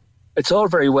 Now, it's all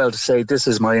very well to say this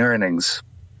is my earnings,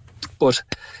 but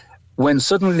when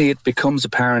suddenly it becomes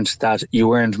apparent that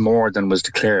you earned more than was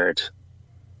declared,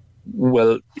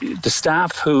 well, the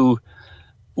staff who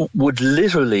would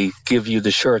literally give you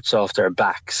the shirts off their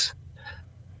backs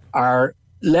are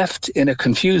left in a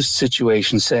confused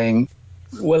situation saying,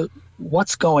 well,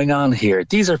 what's going on here?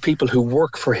 These are people who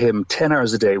work for him 10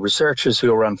 hours a day, researchers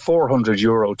who are on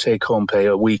 €400 take-home pay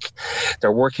a week.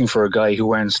 They're working for a guy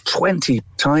who earns 20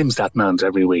 times that amount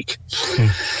every week.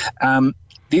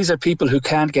 These are people who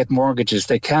can't get mortgages.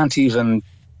 They can't even,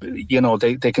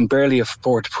 they can barely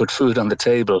afford to put food on the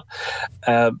table.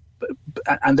 And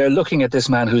they're looking at this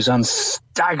man who's on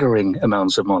staggering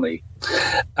amounts of money.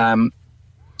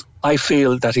 I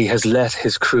feel that he has let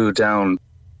his crew down.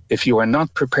 If you are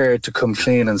not prepared to come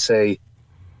clean and say,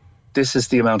 this is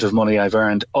the amount of money I've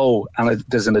earned, and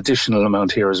there's an additional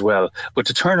amount here as well, but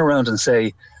to turn around and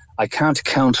say, I can't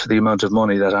account for the amount of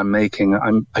money that I'm making,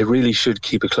 I really should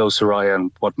keep a closer eye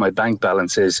on what my bank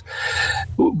balance is.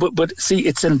 But see,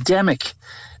 it's endemic.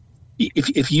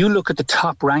 If you look at the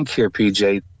top rank here,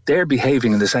 PJ, they're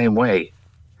behaving in the same way.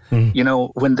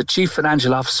 When the chief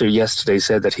financial officer yesterday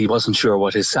said that he wasn't sure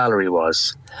what his salary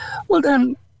was, well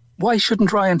then, why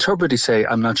shouldn't Ryan Tubridy say,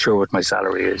 I'm not sure what my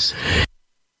salary is?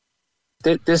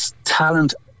 This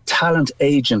talent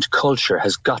agent culture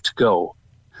has got to go.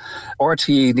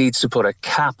 RTE needs to put a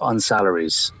cap on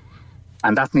salaries,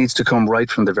 and that needs to come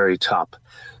right from the very top.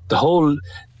 The whole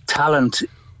talent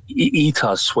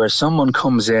ethos where someone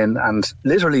comes in and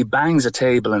literally bangs a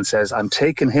table and says, I'm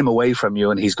taking him away from you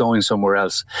and he's going somewhere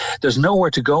else. There's nowhere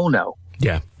to go now.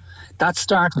 Yeah. That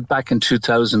started back in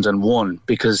 2001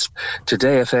 because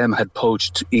Today FM had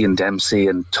poached Ian Dempsey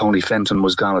and Tony Fenton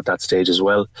was gone at that stage as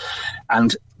well.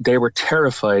 And they were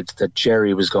terrified that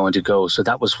Jerry was going to go. So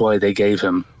that was why they gave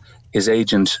him, his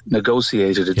agent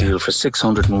negotiated a deal for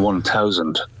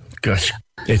 601,000. Gosh,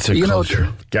 it's a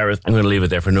culture. Gareth, I'm going to leave it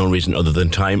there for no reason other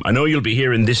than time. I know you'll be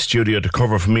here in this studio to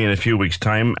cover for me in a few weeks'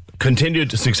 time.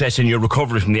 Continued success in your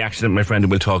recovery from the accident, my friend,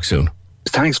 and we'll talk soon.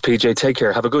 Thanks, PJ. Take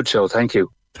care. Have a good show. Thank you.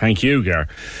 Thank you, Gar.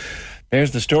 There's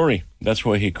the story. That's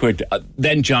why he quit.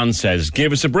 Then John says,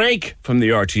 give us a break from the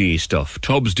RTE stuff.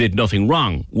 Tubbs did nothing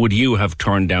wrong. Would you have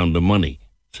turned down the money?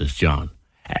 Says John.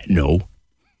 No,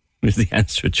 is the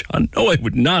answer, John. No, I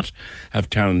would not have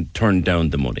turned down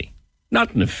the money.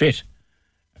 Not in a fit.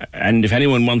 And if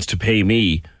anyone wants to pay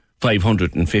me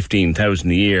 $515,000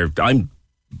 a year, I'm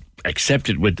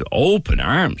accepted with open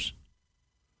arms.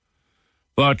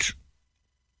 But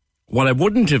what I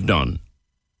wouldn't have done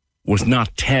was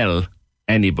not tell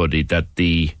anybody that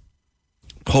the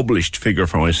published figure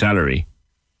for my salary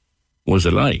was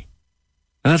a lie.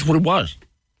 And that's what it was.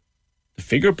 The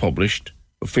figure published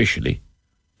officially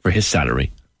for his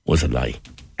salary was a lie.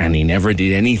 And he never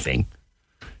did anything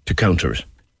to counter it.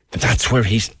 But that's where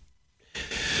he's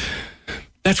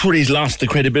lost the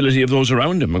credibility of those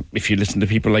around him, if you listen to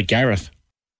people like Gareth.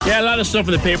 Yeah, a lot of stuff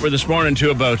in the paper this morning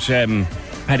too about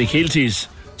Paddy Keelty's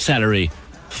salary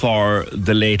for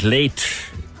the late.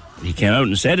 He came out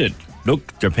and said it.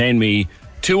 Look, they're paying me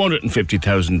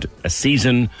 $250,000 a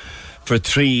season for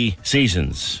 3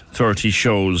 seasons, 30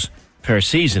 shows per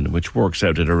season, which works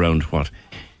out at around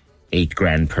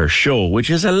 $8,000 per show, which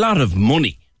is a lot of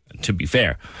money, to be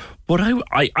fair. But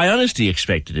I honestly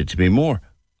expected it to be more.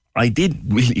 I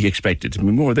did really expect it to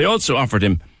be more. They also offered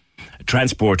him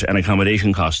transport and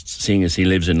accommodation costs, seeing as he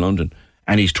lives in London,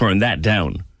 and he's turned that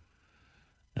down.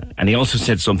 And he also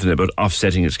said something about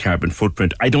offsetting his carbon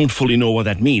footprint. I don't fully know what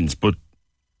that means, but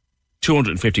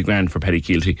 $250,000 for Paddy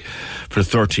Keelty for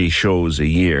 30 shows a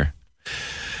year.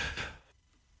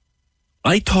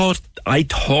 I thought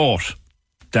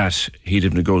that he'd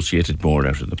have negotiated more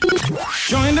out of them.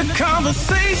 Join the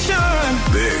conversation.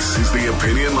 This is the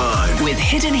Opinion Line. With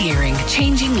Hidden Hearing,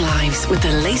 changing lives with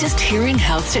the latest hearing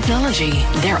health technology.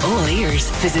 They're all ears.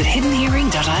 Visit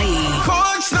hiddenhearing.ie.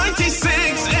 Cork's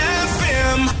 96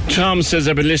 FM. Tom says,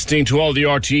 I've been listening to all the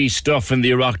RTE stuff in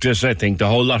the Oireachtas. I think the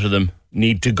whole lot of them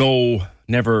need to go.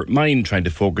 Never mind trying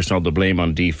to focus all the blame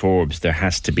on D. Forbes. There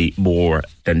has to be more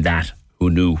than that who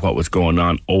knew what was going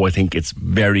on. Oh, I think it's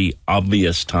very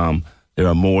obvious, Tom. There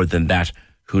are more than that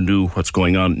who knew what's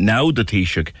going on. Now the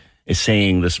Taoiseach is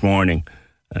saying this morning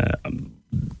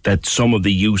that some of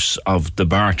the use of the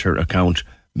barter account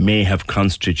may have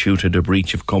constituted a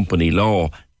breach of company law.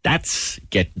 That's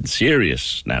getting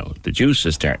serious now. The juice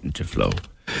is starting to flow.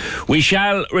 We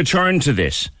shall return to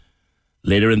this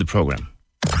later in the programme.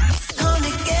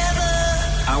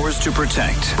 Hours to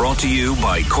Protect, brought to you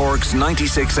by Cork's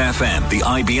 96 FM, the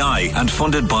IBI, and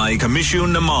funded by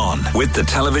Comisiún na Mán with the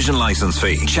television licence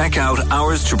fee. Check out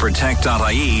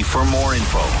hoursToProtect.ie for more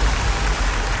info.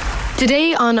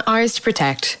 Today on Hours to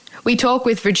Protect, we talk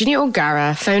with Virginia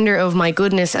O'Gara, founder of My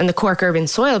Goodness and the Cork Urban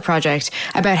Soil Project,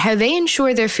 about how they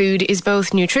ensure their food is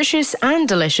both nutritious and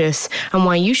delicious, and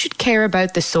why you should care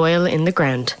about the soil in the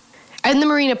ground. Out in the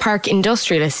Marina Park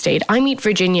Industrial Estate, I meet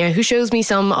Virginia, who shows me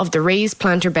some of the raised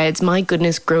planter beds My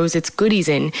Goodness grows its goodies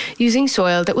in, using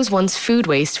soil that was once food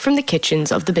waste from the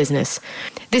kitchens of the business.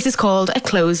 This is called a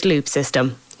closed loop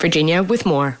system. Virginia with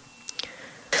more.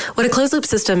 What a closed loop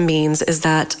system means is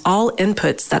that all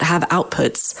inputs that have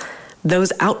outputs,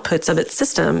 those outputs of its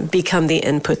system become the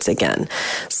inputs again.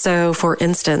 So, for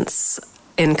instance,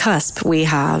 in CUSP, we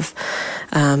have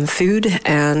food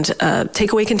and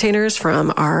takeaway containers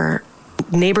from our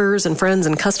neighbors and friends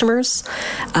and customers.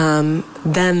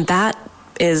 Then that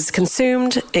is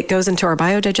consumed. It goes into our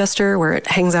biodigester where it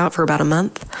hangs out for about a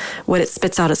month. What it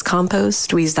spits out is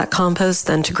compost. We use that compost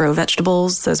then to grow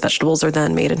vegetables. Those vegetables are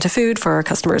then made into food for our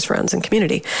customers, friends, and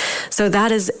community. So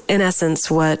that is, in essence,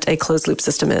 what a closed loop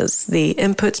system is. The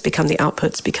inputs become the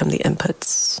outputs, become the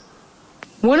inputs.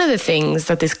 One of the things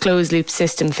that this closed-loop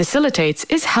system facilitates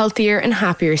is healthier and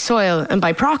happier soil, and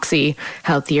by proxy,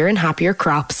 healthier and happier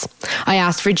crops. I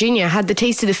asked Virginia, had the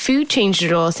taste of the food changed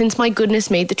at all since My Goodness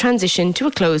made the transition to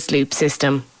a closed-loop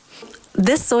system?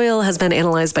 This soil has been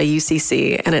analyzed by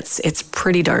UCC, and it's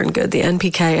pretty darn good. The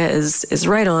NPK is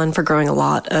right on for growing a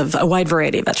wide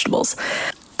variety of vegetables.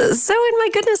 So, in My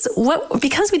Goodness,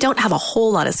 because we don't have a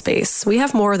whole lot of space, we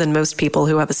have more than most people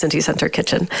who have a City Centre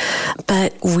kitchen,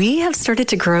 but we have started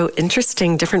to grow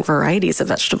interesting different varieties of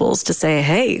vegetables to say,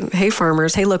 hey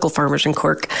farmers, hey local farmers in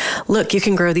Cork, look, you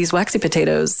can grow these waxy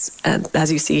potatoes,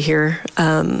 as you see here,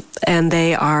 and they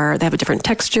have a different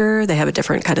texture, they have a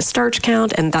different kind of starch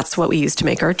count, and that's what we use to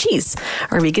make our cheese,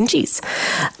 our vegan cheese.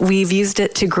 We've used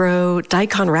it to grow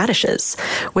daikon radishes,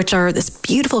 which are this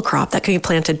beautiful crop that can be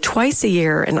planted twice a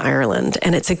year in Ireland,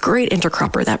 and it's a great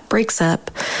intercropper that breaks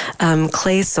up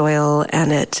clay soil,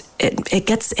 and it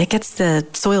gets the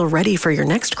soil ready for your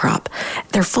next crop.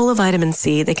 They're full of vitamin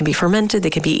C. They can be fermented. They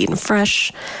can be eaten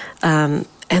fresh, and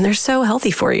they're so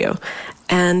healthy for you.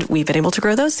 And we've been able to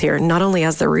grow those here, not only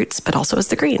as the roots, but also as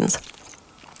the greens.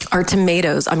 Our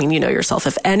tomatoes, I mean, you know yourself,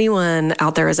 if anyone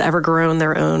out there has ever grown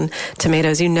their own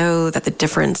tomatoes, you know that the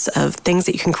difference of things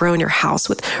that you can grow in your house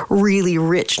with really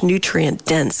rich,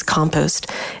 nutrient-dense compost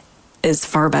is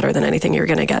far better than anything you're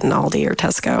going to get in Aldi or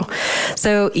Tesco.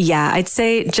 So, yeah, I'd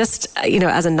say just,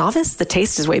 as a novice, the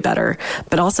taste is way better.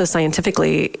 But also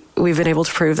scientifically, we've been able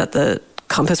to prove that the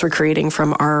compost we're creating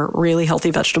from our really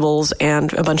healthy vegetables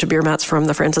and a bunch of beer mats from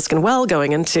the Franciscan well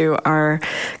going into our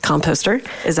composter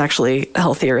is actually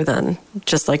healthier than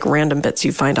just like random bits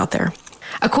you find out there.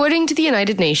 According to the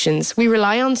United Nations, we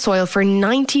rely on soil for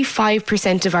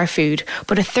 95% of our food,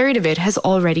 but a third of it has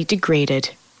already degraded.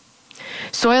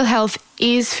 Soil health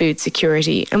is food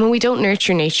security, and when we don't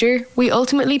nurture nature, we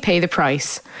ultimately pay the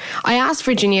price. I asked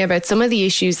Virginia about some of the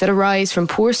issues that arise from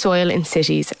poor soil in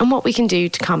cities and what we can do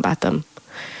to combat them.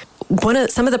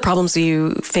 Some of the problems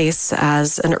you face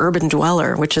as an urban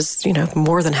dweller, which is,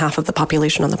 more than half of the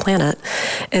population on the planet,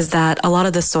 is that a lot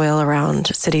of the soil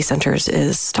around city centers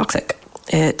is toxic.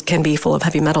 It can be full of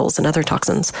heavy metals and other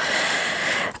toxins.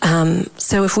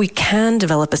 So if we can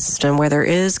develop a system where there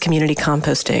is community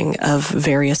composting of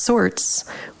various sorts,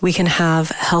 we can have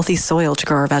healthy soil to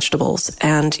grow our vegetables.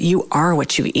 And you are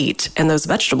what you eat. And those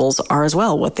vegetables are as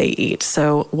well what they eat.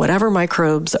 So whatever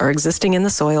microbes are existing in the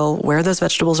soil, where those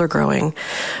vegetables are growing,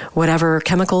 whatever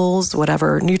chemicals,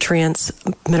 whatever nutrients,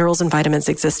 minerals, and vitamins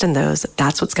exist in those,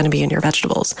 that's what's going to be in your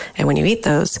vegetables. And when you eat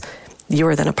those, you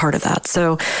are then a part of that.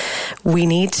 So we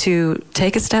need to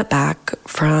take a step back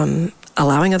from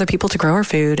allowing other people to grow our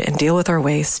food and deal with our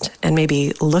waste and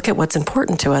maybe look at what's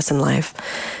important to us in life,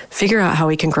 figure out how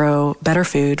we can grow better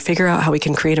food, figure out how we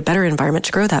can create a better environment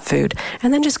to grow that food,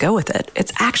 and then just go with it.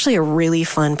 It's actually a really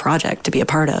fun project to be a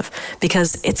part of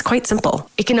because it's quite simple.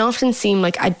 It can often seem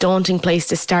like a daunting place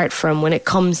to start from when it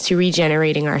comes to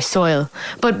regenerating our soil.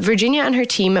 But Virginia and her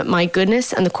team at My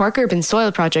Goodness and the Cork Urban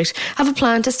Soil Project have a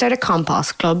plan to start a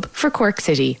compost club for Cork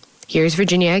City. Here's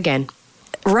Virginia again.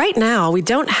 Right now, we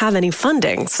don't have any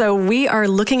funding, so we are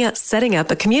looking at setting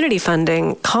up a community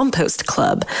funding compost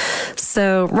club.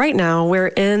 So right now, we're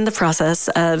in the process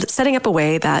of setting up a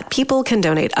way that people can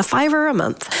donate a $5 a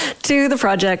month to the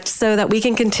project so that we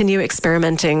can continue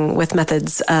experimenting with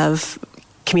methods of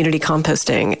community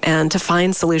composting and to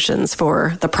find solutions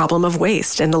for the problem of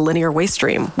waste and the linear waste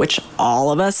stream, which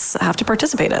all of us have to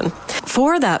participate in.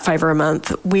 For that $5 a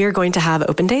month, we are going to have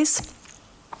open days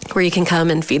where you can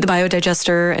come and feed the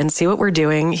biodigester and see what we're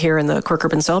doing here in the Cork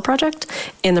Urban Soil Project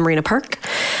in the Marina Park.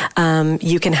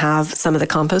 You can have some of the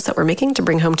compost that we're making to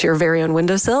bring home to your very own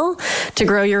windowsill to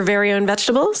grow your very own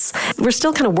vegetables. We're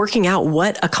still kind of working out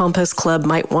what a compost club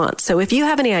might want. So if you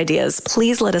have any ideas,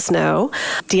 please let us know.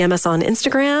 DM us on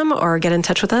Instagram or get in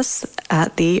touch with us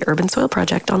at the Urban Soil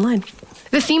Project online.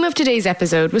 The theme of today's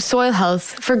episode was soil health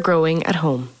for growing at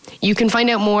home. You can find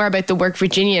out more about the work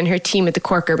Virginia and her team at the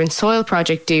Cork Urban Soil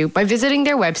Project do by visiting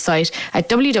their website at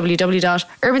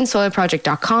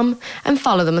www.urbansoilproject.com and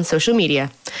follow them on social media.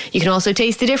 You can also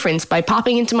taste the difference by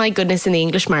popping into My Goodness in the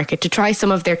English market to try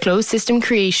some of their closed system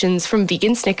creations from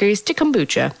vegan Snickers to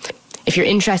kombucha. If you're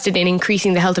interested in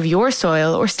increasing the health of your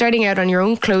soil or starting out on your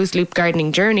own closed loop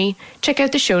gardening journey, check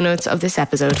out the show notes of this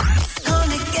episode.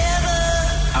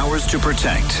 Hours to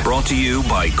Protect, brought to you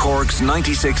by Cork's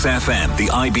 96 FM, the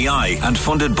IBI, and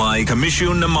funded by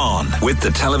Commission Naman with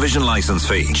the television licence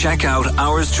fee. Check out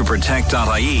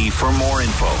hourstoprotect.ie for more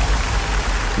info.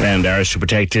 And Hours to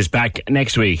Protect is back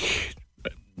next week.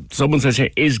 Someone says here,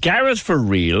 is Gareth for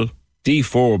real? Dee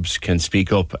Forbes can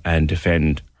speak up and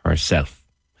defend herself.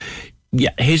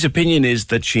 Yeah, his opinion is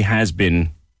that she has been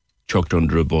chucked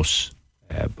under a bus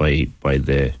by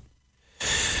the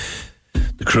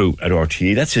crew at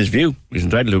RTE. That's his view. He's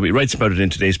entitled to it. He writes about it in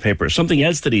today's paper. Something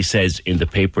else that he says in the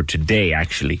paper today,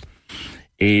 actually,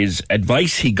 is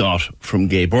advice he got from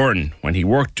Gay Byrne when he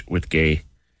worked with Gay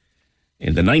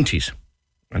in the 90s.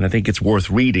 And I think it's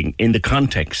worth reading in the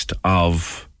context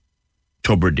of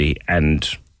Tubridy and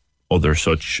other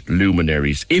such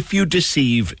luminaries. If you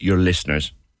deceive your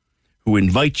listeners who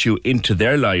invite you into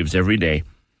their lives every day,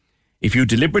 if you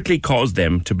deliberately cause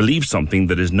them to believe something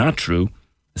that is not true,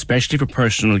 especially for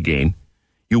personal gain,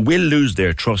 you will lose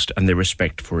their trust and their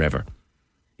respect forever.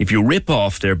 If you rip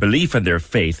off their belief and their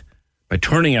faith by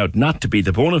turning out not to be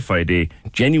the bona fide,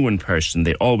 genuine person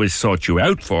they always sought you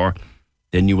out for,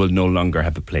 then you will no longer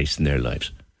have a place in their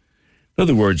lives. In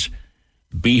other words,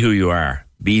 be who you are,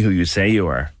 be who you say you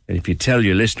are. And if you tell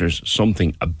your listeners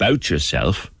something about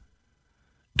yourself,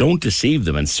 don't deceive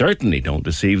them, and certainly don't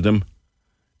deceive them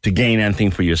to gain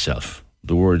anything for yourself.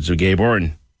 The words of Gay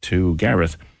Byrne to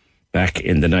Gareth back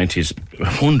in the 90s.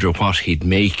 I wonder what he'd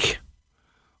make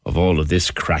of all of this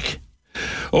crack.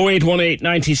 0818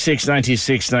 96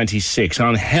 96 96.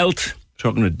 On health,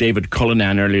 talking to David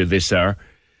Cullinan earlier this hour.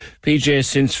 PJ,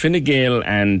 since Fine Gael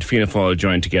and Fianna Fáil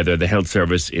joined together, the health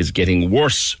service is getting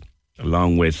worse,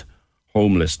 along with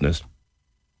homelessness.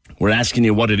 We're asking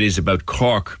you what it is about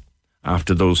Cork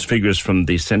after those figures from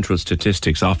the Central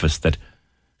Statistics Office that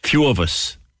few of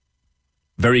us,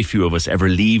 very few of us ever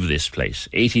leave this place.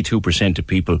 82% of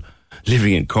people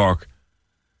living in Cork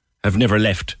have never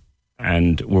left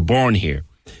and were born here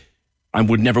and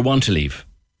would never want to leave.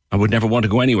 I would never want to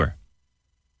go anywhere.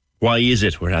 Why is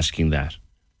it we're asking that?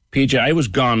 PJ, I was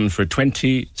gone for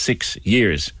 26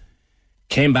 years.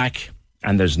 Came back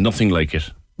and there's nothing like it.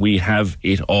 We have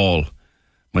it all.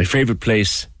 My favourite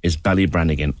place is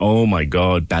Ballybrannigan. Oh my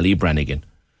God, Ballybrannigan.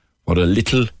 What a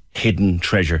little hidden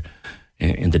treasure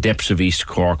in the depths of East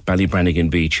Cork, Ballybrannigan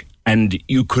Beach. And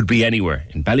you could be anywhere.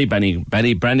 In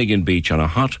Ballybrannigan Beach on a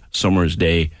hot summer's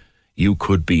day, you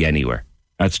could be anywhere.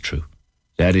 That's true.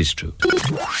 That is true.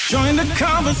 Join the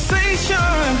conversation.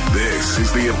 This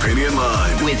is the Opinion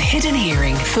Line. With Hidden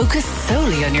Hearing, focused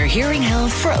solely on your hearing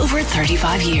health for over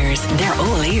 35 years. They're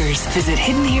all ears. Visit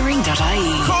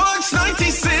hiddenhearing.ie. Cork's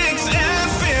 96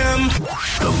 FM.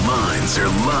 The lines are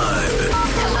live.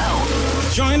 Hello.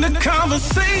 Join the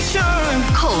conversation.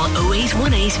 Call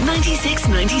 0818 96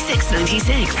 96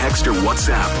 96. Text or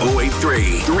WhatsApp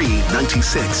 083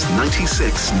 396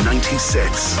 96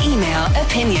 96. Email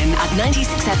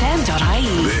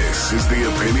opinion@96fm.ie. This is the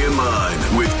Opinion Line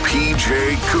with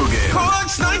PJ Coogan.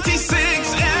 Cork's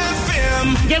 96 FM.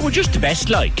 FM. Yeah, we're just the best,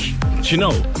 like. You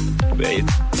know,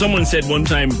 someone said one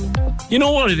time, you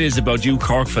know what it is about you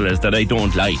Cork fellas that I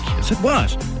don't like? I said,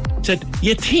 what? I said,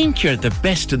 you think you're the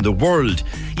best in the world.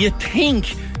 You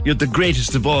think you're the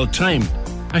greatest of all time.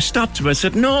 I stopped him. I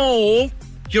said, no,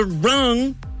 you're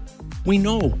wrong. We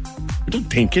know. We don't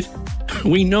think it.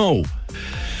 We know.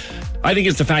 I think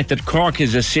it's the fact that Cork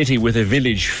is a city with a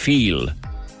village feel,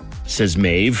 says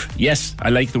Maeve. Yes, I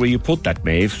like the way you put that,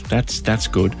 Maeve. That's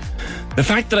good. The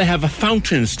fact that I have a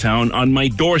fountains town on my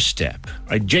doorstep.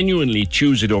 I genuinely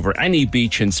choose it over any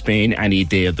beach in Spain any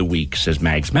day of the week, says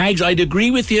Mags. Mags, I'd agree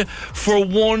with you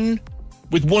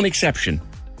with one exception.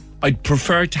 I'd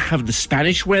prefer to have the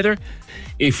Spanish weather.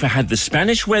 If I had the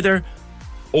Spanish weather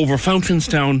over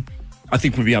Fountainstown, I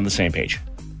think we'd be on the same page.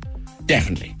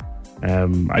 Definitely.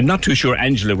 I'm not too sure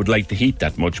Angela would like the heat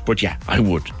that much, but yeah, I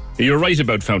would. You're right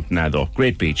about Fountaina, though.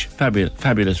 Great beach.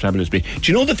 Fabulous beach.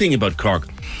 Do you know the thing about Cork?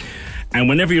 And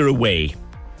whenever you're away,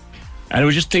 and I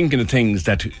was just thinking of things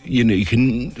that, you know, you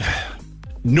can...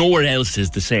 Nowhere else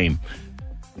is the same.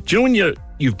 Do you know when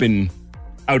you've been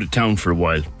out of town for a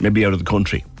while, maybe out of the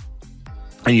country,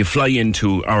 and you fly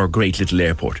into our great little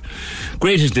airport,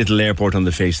 greatest little airport on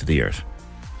the face of the earth,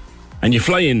 and you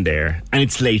fly in there and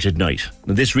it's late at night.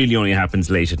 Now this really only happens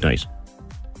late at night.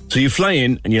 So you fly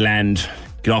in and you land,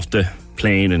 get off the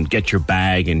plane and get your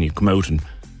bag, and you come out, and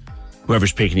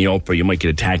whoever's picking you up, or you might get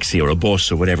a taxi or a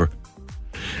bus or whatever,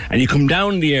 and you come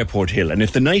down the airport hill, and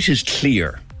if the night is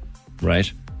clear,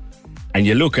 right, and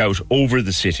you look out over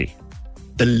the city,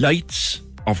 the lights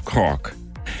of Cork,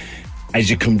 as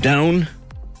you come down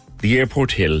the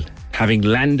airport hill, having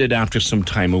landed after some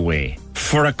time away,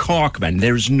 for a Corkman,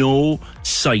 there's no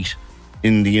sight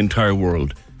in the entire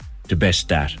world to best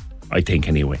that, I think,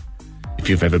 anyway, if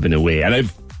you've ever been away. And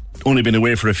I've only been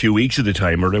away for a few weeks at a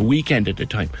time, or a weekend at a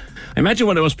time. Imagine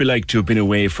what it must be like to have been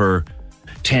away for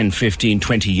 10, 15,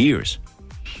 20 years,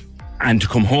 and to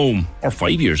come home, or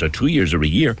 5 years, or 2 years, or a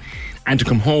year, and to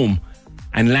come home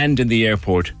and land in the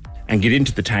airport and get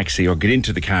into the taxi, or get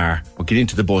into the car, or get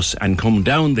into the bus, and come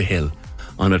down the hill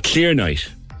on a clear night,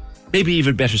 maybe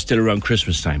even better still around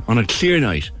Christmas time, on a clear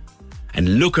night,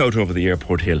 and look out over the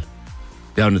airport hill,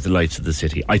 down at the lights of the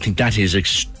city. I think that is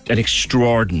an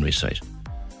extraordinary sight.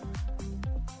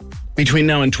 Between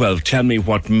now and 12, tell me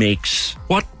what makes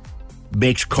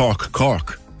Cork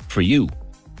Cork for you.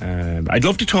 I'd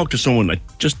love to talk to someone. I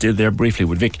just did there briefly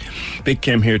with Vic. Vic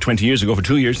came here 20 years ago for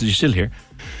 2 years, and he's still here.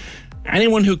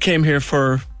 Anyone who came here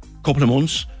for a couple of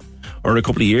months or a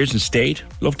couple of years and stayed,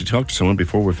 love to talk to someone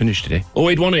before we're finished today.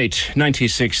 0818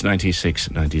 96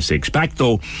 96 96. Back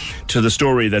though to the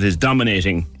story that is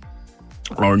dominating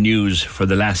our news for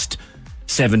the last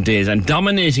 7 days, and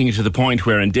dominating to the point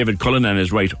where, and David Cullinan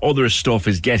is right, other stuff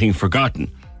is getting forgotten.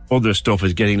 Other stuff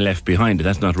is getting left behind.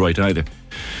 That's not right either.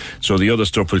 So the other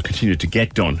stuff will continue to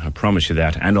get done, I promise you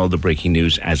that, and all the breaking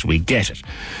news as we get it.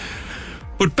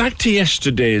 But back to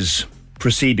yesterday's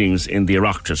proceedings in the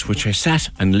Oireachtas, which I sat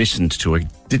and listened to. I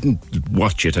didn't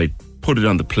watch it. I put it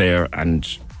on the player and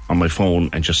on my phone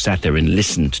and just sat there and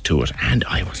listened to it. And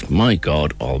I was, my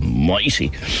God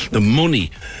almighty, the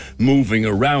money moving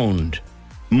around.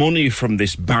 Money from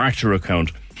this barter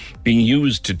account being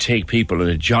used to take people in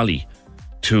a jolly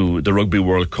to the Rugby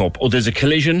World Cup. Oh, there's a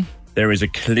collision. There is a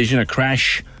collision, a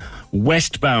crash,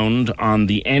 westbound on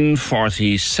the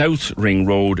N40 South Ring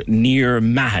Road near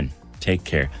Mahon. Take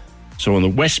care. So on the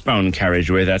westbound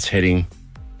carriageway, that's heading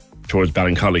towards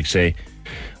Ballincollig, say,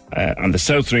 on the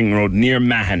South Ring Road near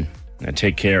Mahon.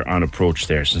 Take care on approach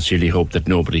there. Sincerely hope that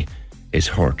nobody is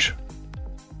hurt.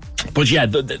 But yeah,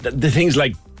 the things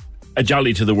like a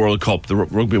jolly to the World Cup, the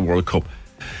Rugby World Cup,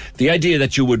 the idea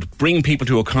that you would bring people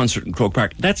to a concert in Croke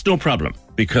Park, that's no problem,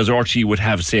 because RTE would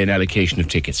have, say, an allocation of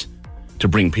tickets to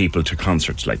bring people to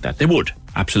concerts like that. They would,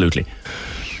 absolutely.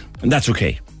 And that's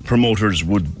okay. Promoters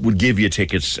would give you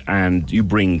tickets and you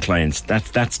bring clients.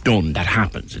 That's done. That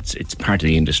happens. It's part of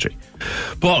the industry.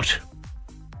 But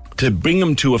to bring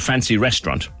them to a fancy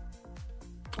restaurant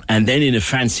and then in a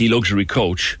fancy luxury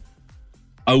coach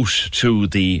out to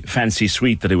the fancy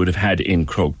suite that they would have had in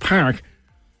Croke Park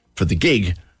for the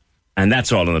gig, and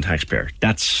that's all on the taxpayer.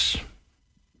 That's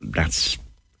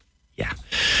yeah.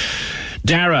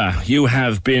 Dara, you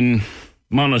have been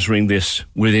monitoring this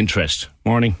with interest.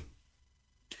 Morning.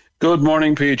 Good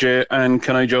morning, PJ. And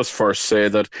can I just first say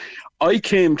that I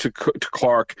came to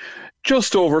Cork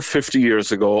just over 50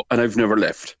 years ago and I've never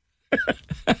left.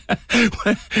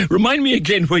 Remind me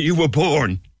again where you were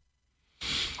born.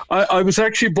 I was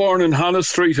actually born in Hannah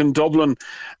Street in Dublin,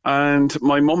 and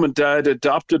my mum and dad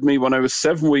adopted me when I was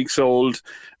 7 weeks old,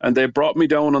 and they brought me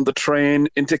down on the train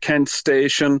into Kent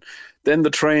Station. then the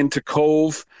train to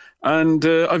Cove, and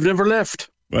I've never left.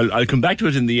 Well, I'll come back to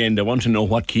it in the end. I want to know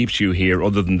what keeps you here,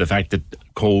 other than the fact that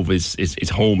Cove is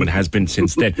home and has been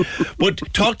since then. But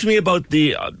talk to me about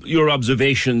your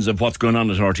observations of what's going on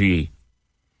at RTE.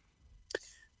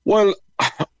 Well,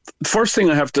 first thing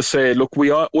I have to say, look,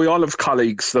 we all have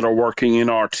colleagues that are working in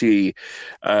RTE,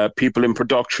 people in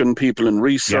production, people in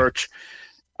research,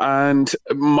 and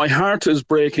my heart is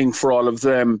breaking for all of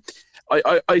them.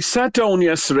 I sat down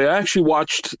yesterday. I actually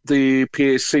watched the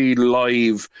PAC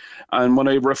live, and when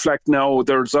I reflect now,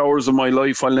 there's hours of my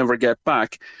life I'll never get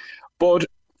back. But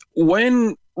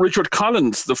when Richard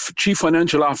Collins, the chief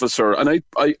financial officer, and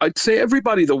I'd say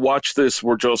everybody that watched this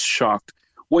were just shocked,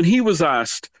 when he was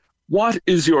asked, "What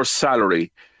is your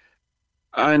salary?"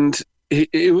 And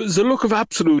it was a look of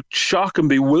absolute shock and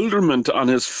bewilderment on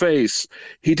his face.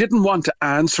 He didn't want to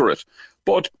answer it,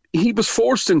 but he was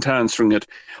forced into answering it.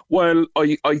 Well,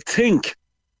 I think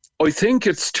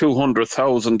it's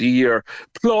 200,000 a year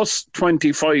plus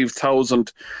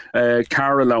 25,000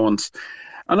 car allowance,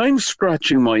 and I'm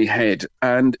scratching my head.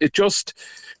 And it just,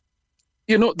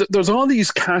 there's all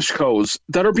these cash cows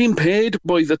that are being paid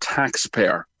by the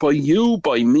taxpayer, by you,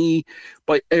 by me,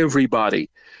 by everybody.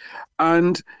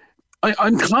 And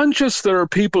I'm conscious there are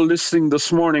people listening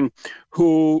this morning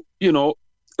who,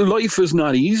 life is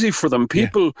not easy for them.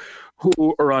 People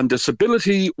who are on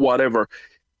disability, whatever.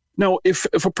 Now, if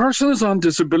a person is on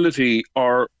disability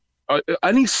or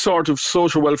any sort of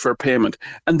social welfare payment,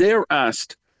 and they're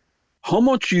asked how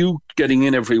much you getting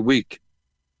in every week,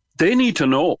 they need to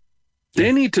know.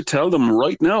 They need to tell them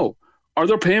right now, or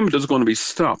their payment is going to be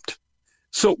stopped.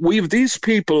 So we have these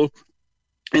people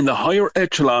in the higher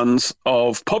echelons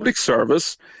of public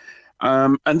service,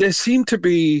 and they seem to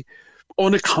be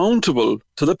unaccountable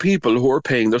to the people who are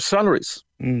paying their salaries.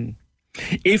 Mm.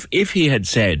 If he had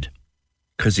said,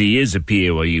 because he is a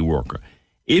PAYE worker,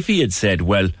 if he had said,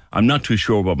 well, I'm not too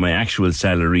sure what my actual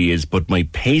salary is, but my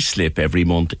pay slip every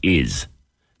month is,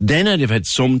 then I'd have had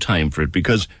some time for it,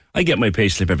 because I get my pay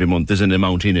slip every month. There's an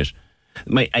amount in it.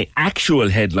 My actual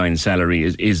headline salary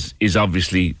is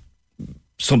obviously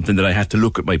something that I have to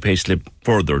look at my pay slip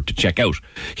further to check out.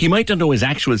 He might not know his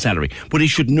actual salary, but he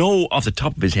should know off the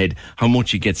top of his head how much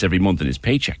he gets every month in his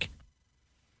paycheck.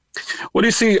 Well,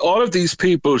 you see, all of these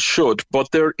people should,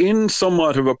 but they're in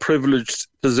somewhat of a privileged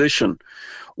position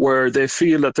where they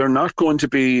feel that they're not going to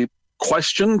be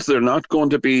questioned, they're not going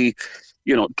to be,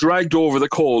 dragged over the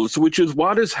coals, which is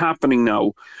what is happening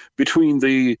now between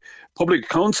the Public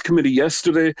Accounts Committee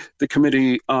yesterday, the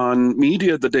Committee on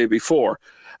Media the day before.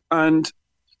 And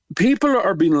people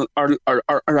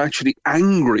are actually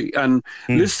angry. And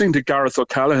listening to Gareth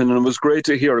O'Callaghan, and it was great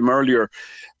to hear him earlier,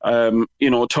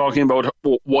 talking about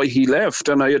why he left,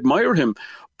 and I admire him.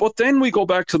 But then we go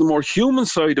back to the more human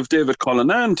side of David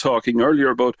Cullinan talking earlier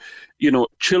about,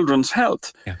 children's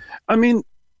health. Yeah. I mean,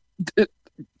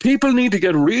 people need to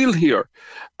get real here.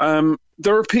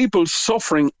 There are people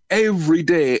suffering every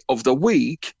day of the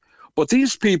week, but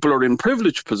these people are in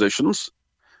privileged positions,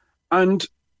 and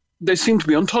they seem to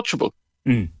be untouchable.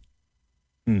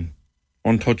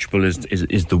 Untouchable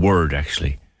is the word,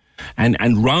 actually.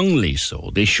 And wrongly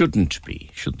so. They shouldn't be,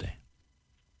 should they?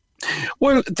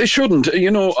 Well, they shouldn't.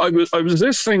 I was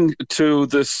listening to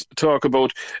this talk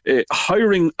about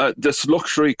hiring this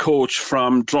luxury coach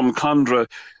from Drumcondra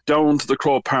down to the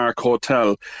Croke Park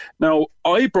Hotel. Now,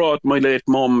 I brought my late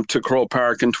mum to Croke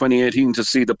Park in 2018 to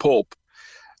see the Pope.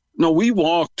 Now, we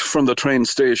walked from the train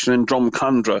station in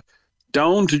Drumcondra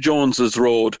down to Jones's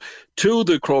Road to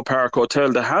the Croke Park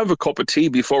Hotel to have a cup of tea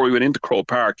before we went into Croke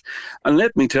Park. And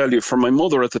let me tell you, for my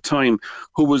mother at the time,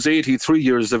 who was 83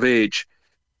 years of age,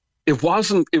 it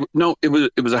was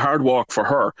a hard walk for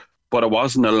her, but it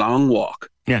wasn't a long walk.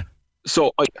 Yeah.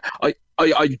 So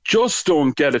I just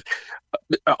don't get it.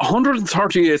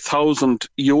 138,000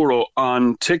 euro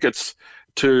on tickets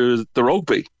to the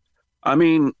rugby. I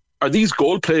mean, are these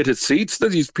gold-plated seats that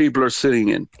these people are sitting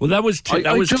in? Well, that was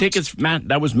tickets.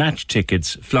 That was match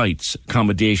tickets, flights,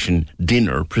 accommodation,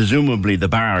 dinner. Presumably, the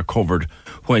bar covered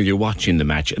while you're watching the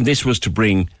match, and this was to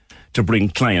bring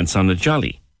clients on a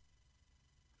jolly.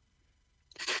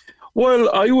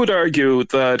 Well, I would argue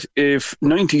that if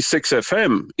 96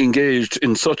 FM engaged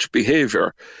in such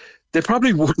behaviour, they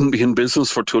probably wouldn't be in business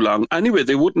for too long. Anyway,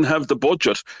 they wouldn't have the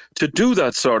budget to do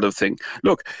that sort of thing.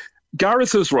 Look,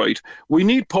 Gareth is right. We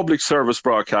need public service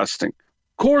broadcasting.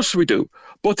 Of course we do.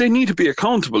 But they need to be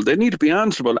accountable. They need to be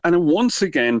answerable. And once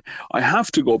again, I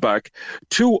have to go back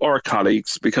to our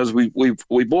colleagues, because we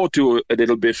both do a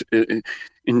little bit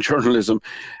in journalism.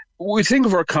 We think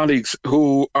of our colleagues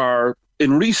who are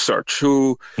in research,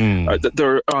 who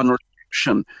they're on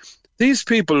reception. these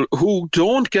people who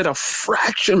don't get a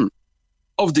fraction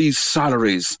of these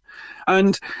salaries.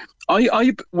 And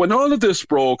I when all of this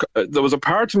broke, there was a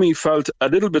part of me felt a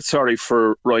little bit sorry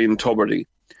for Ryan Tubridy.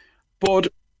 But,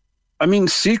 I mean,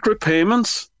 secret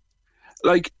payments,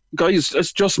 like, guys,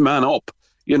 let's just man up.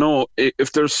 You know,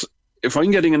 if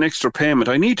I'm getting an extra payment,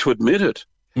 I need to admit it.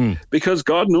 Because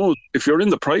God knows, if you're in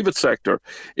the private sector,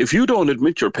 if you don't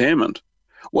admit your payment,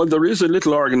 well, there is a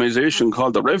little organisation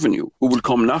called the Revenue who will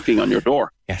come knocking on your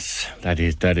door. Yes, that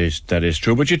is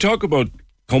true. But you talk about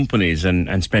companies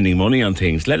and spending money on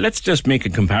things. Let's just make a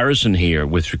comparison here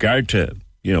with regard to,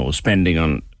 you know, spending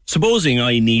on. Supposing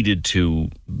I needed to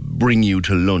bring you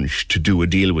to lunch to do a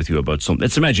deal with you about something.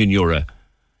 Let's imagine you're a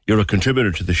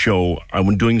contributor to the show.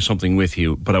 I'm doing something with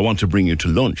you, but I want to bring you to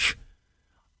lunch.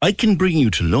 I can bring you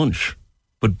to lunch,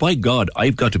 but by God,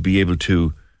 I've got to be able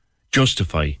to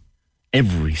justify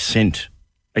every cent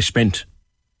I spent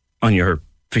on your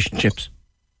fish and chips.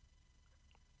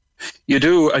 You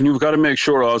do, and you've got to make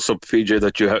sure also, PJ,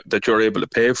 that you're able to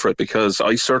pay for it, because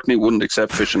I certainly wouldn't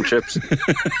accept fish and chips.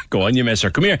 Go on, you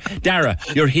messer. Come here. Dara,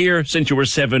 you're here since you were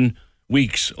 7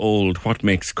 weeks old. What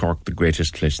makes Cork the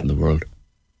greatest place in the world?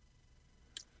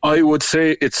 I would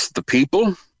say it's the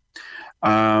people.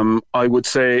 I would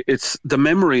say it's the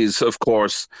memories, of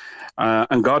course.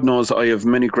 And God knows I have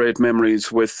many great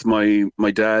memories with my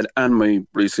dad and my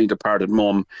recently departed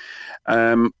mum.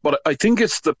 But I think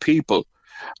it's the people.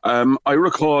 I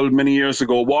recall many years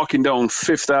ago walking down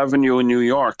Fifth Avenue in New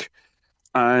York,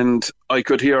 and I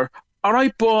could hear, "All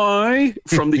right, boy,"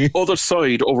 from the other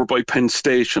side over by Penn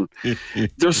Station.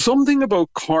 There's something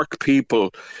about Cork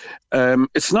people.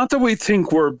 It's not that we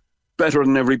think we're better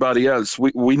than everybody else.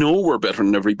 We know we're better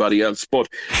than everybody else, but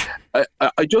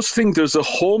I just think there's a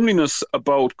homeliness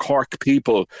about Cork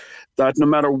people that no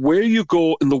matter where you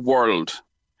go in the world,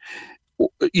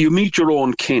 you meet your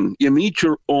own kin, you meet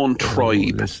your own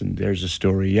tribe. Listen, there's a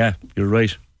story. Yeah, you're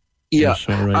right. Yeah,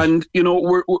 so right. And you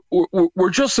know, we're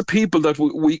just a people that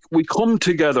we come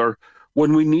together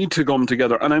when we need to come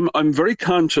together. And I'm very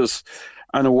conscious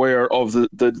and aware of the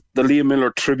Liam Miller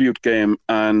tribute game,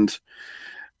 and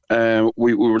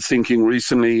we were thinking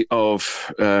recently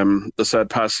of the sad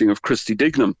passing of Christy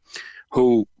Dignam,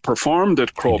 who performed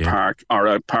at Crow Park or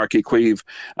at Park Equive,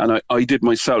 and I did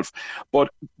myself. But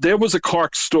there was a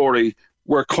Cork story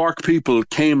where Cork people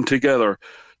came together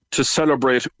to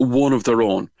celebrate one of their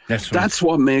own. That's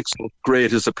what makes us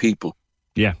great as a people.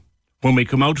 Yeah. When we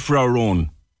come out for our own,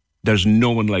 there's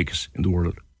no one like us in the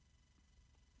world.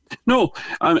 No,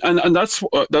 and that's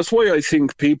why I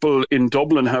think people in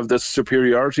Dublin have this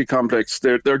superiority complex.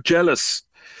 They're jealous.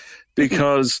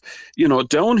 Because, you know,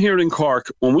 down here in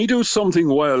Cork, when we do something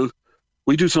well,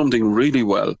 we do something really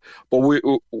well, but we're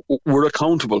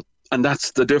accountable, and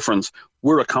that's the difference.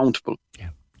 We're accountable. Yeah.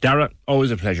 Dara, always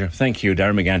a pleasure. Thank you,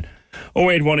 Dara McGann.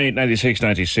 0818 96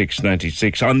 96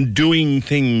 96 on doing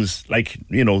things like,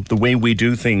 you know, the way we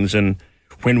do things, and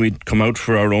when we come out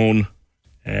for our own,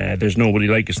 there's nobody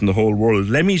like us in the whole world.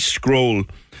 Let me scroll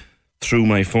through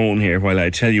my phone here while I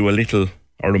tell you a little,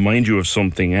 or remind you of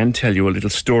something and tell you a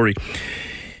little story.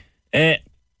 I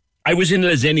was in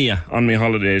Lasenia on my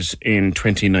holidays in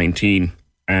 2019,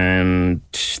 and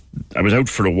I was out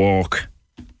for a walk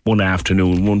one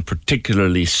afternoon, one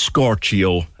particularly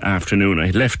scorchio afternoon. I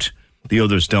left the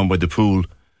others down by the pool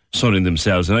sunning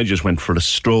themselves, and I just went for a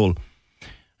stroll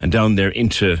and down there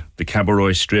into the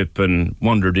Cabaret Strip and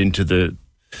wandered into the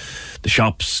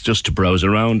shops just to browse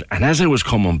around. And as I was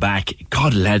coming back,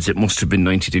 God lads, it must have been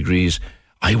 90 degrees.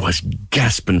 I was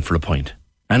gasping for a pint.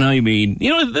 And I mean, you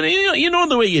know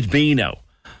the way you'd be now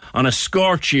on a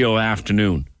scorchio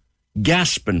afternoon,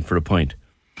 gasping for a pint.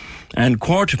 And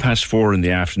 4:15 in the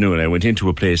afternoon, I went into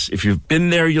a place, if you've been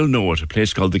there, you'll know it, a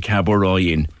place called the Cabaret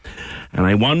Inn. And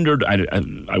I wandered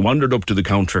up to the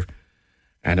counter,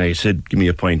 and I said, give me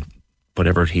a pint,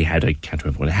 whatever he had. I can't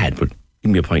remember what I had, but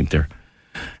give me a pint there.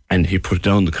 And he put it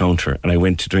down the counter, and I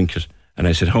went to drink it. And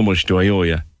I said, how much do I owe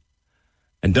you?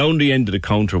 And down the end of the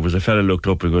counter was a fella looked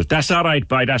up and goes, that's all right,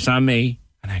 boy, that's on me.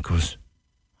 And I goes,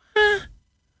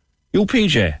 you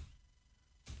PJ?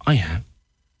 I am.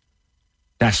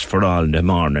 That's for all the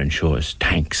morning shows,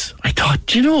 thanks. I thought,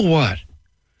 do you know what?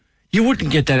 You wouldn't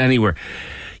get that anywhere.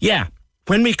 Yeah,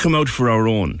 when we come out for our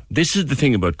own, this is the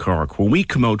thing about Cork, when we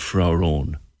come out for our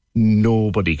own,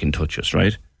 nobody can touch us,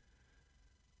 right?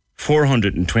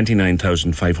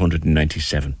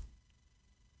 429,597.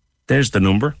 There's the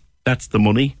number. That's the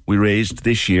money we raised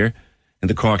this year in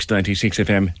the Cork's 96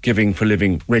 FM Giving for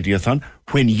Living Radiothon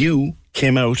when you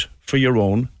came out for your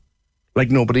own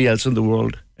like nobody else in the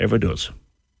world ever does.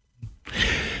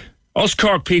 Us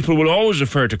Cork people will always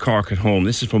refer to Cork at home.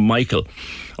 This is from Michael.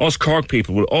 Us Cork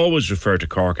people will always refer to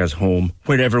Cork as home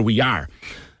wherever we are.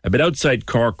 I've been outside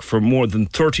Cork for more than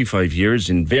 35 years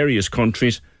in various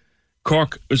countries.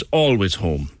 Cork was always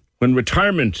home. When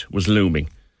retirement was looming,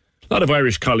 a lot of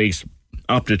Irish colleagues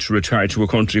opted to retire to a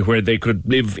country where they could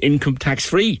live income tax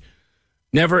free.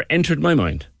 Never entered my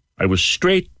mind. I was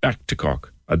straight back to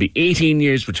Cork. I'll be 18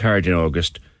 years retired in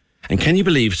August. And can you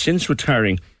believe, since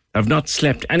retiring, I've not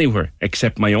slept anywhere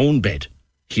except my own bed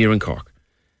here in Cork.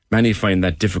 Many find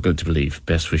that difficult to believe.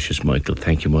 Best wishes, Michael.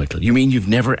 Thank you, Michael. You mean you've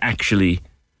never actually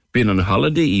been on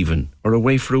holiday even, or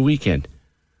away for a weekend?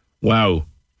 Wow.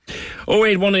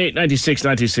 0818 96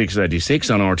 96 96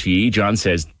 on RTE. John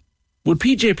says, would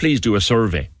PJ please do a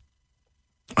survey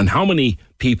on how many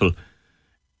people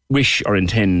wish or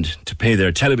intend to pay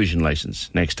their television licence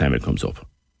next time it comes up?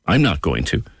 I'm not going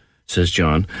to, says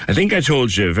John. I think I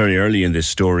told you very early in this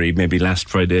story, maybe last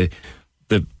Friday,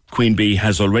 the Queen Bee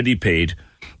has already paid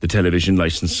the television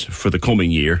licence for the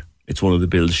coming year. It's one of the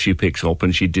bills she picks up,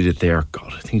 and she did it there,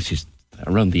 God, I think she's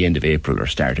around the end of April or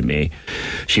start of May.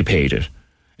 She paid it.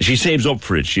 She saves up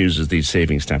for it. She uses these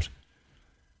savings stamps.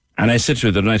 And I said to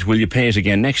her the night, will you pay it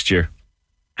again next year?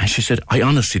 And she said, I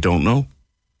honestly don't know.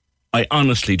 I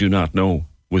honestly do not know,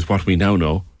 with what we now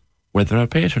know, whether I'll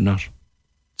pay it or not.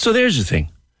 So there's the thing.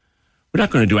 We're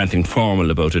not going to do anything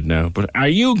formal about it now, but are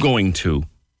you going to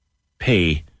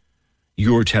pay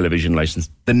your television licence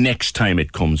the next time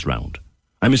it comes round?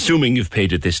 I'm assuming you've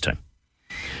paid it this time.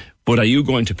 But are you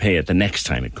going to pay it the next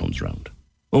time it comes round?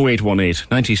 0818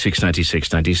 96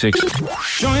 96 96.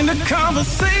 Join the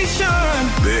conversation.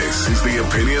 This is the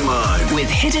Opinion Line. With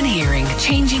Hidden Hearing,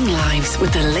 changing lives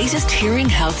with the latest hearing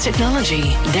health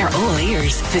technology. They're all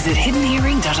ears. Visit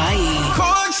hiddenhearing.ie.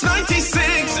 Cork's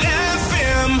 96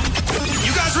 FM.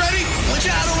 You guys ready? We're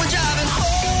driving.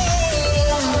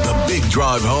 The Big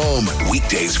Drive Home.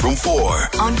 Weekdays from 4.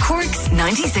 On Cork's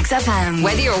 96 FM.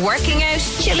 Whether you're working out,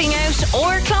 chilling out,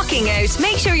 or clocking out,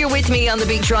 make sure you're with me on the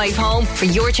Big Drive Home for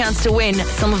your chance to win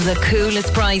some of the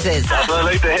coolest prizes. That's what I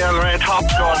like to hear around top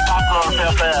score, popcorn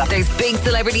stuff there. There's big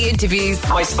celebrity interviews.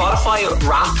 My Spotify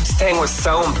Wrapped thing was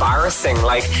so embarrassing.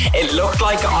 Like, it looked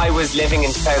like I was living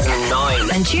in 2009.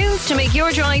 And tunes to make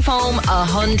your drive home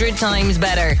 100 times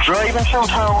better. Driving through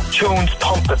town, tunes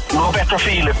pumping, no better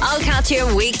feeling. I'll catch you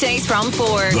weekdays from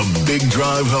 4. The Big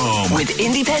Drive Home. With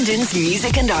Independence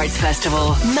Music and Arts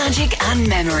Festival. Magic and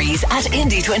memories at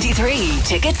Indy 23.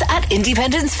 Tickets at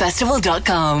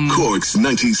independencefestival.com. Cork's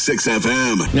 96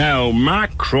 FM. Now,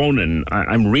 Mark Cronin,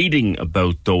 I'm reading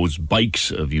about those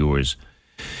bikes of yours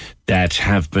that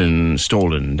have been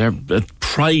stolen. They're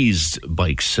prized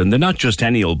bikes, and they're not just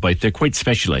any old bike, they're quite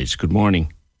specialised. Good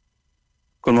morning.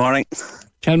 Good morning.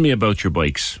 Tell me about your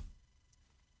bikes.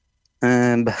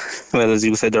 Well, as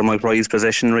you said, they're my prized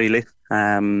possession, really.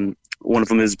 One of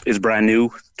them is brand new,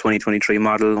 2023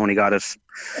 model. Only got it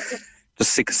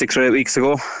just six or 8 weeks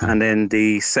ago. And then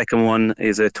the second one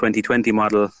is a 2020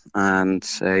 model, and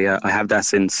I have that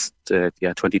since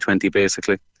 2020,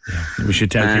 basically. Yeah. We should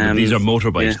tell people these are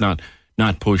motorbikes,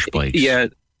 not push bikes. Yeah,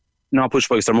 not push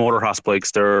bikes. They're motor house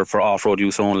bikes. They're for off-road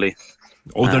use only.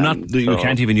 Oh, they're not. You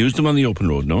can't even use them on the open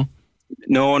road, no?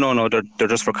 No. They're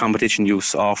just for competition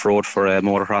use, off-road for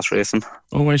motocross racing.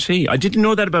 Oh, I see. I didn't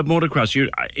know that about motocross.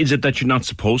 Is it that you're not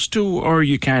supposed to, or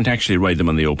you can't actually ride them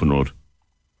on the open road?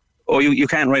 Oh, you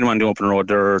can't ride them on the open road.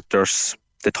 The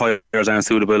tyres aren't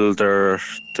suitable. They're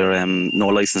no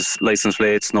license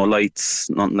plates, no lights,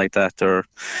 nothing like that. They're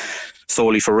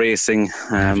solely for racing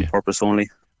purpose only.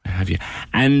 Have you?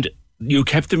 And you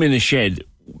kept them in a shed.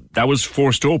 That was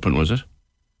forced open, was it?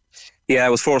 Yeah,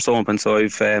 it was forced open. So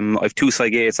I've two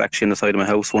side gates actually on the side of my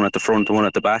house, one at the front and one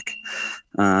at the back.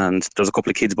 And there's a couple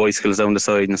of kids' bicycles down the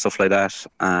side and stuff like that.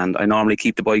 And I normally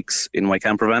keep the bikes in my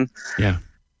camper van. Yeah.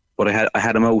 But I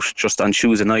had them out just on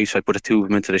Tuesday night. I put the two of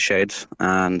them into the shed,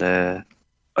 and I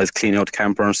was cleaning out the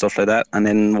camper and stuff like that. And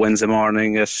then Wednesday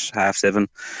morning at 7:30,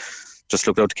 just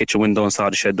looked out the kitchen window and saw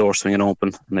the shed door swinging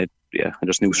open. And I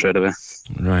just knew straight away.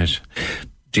 Right.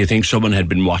 Do you think someone had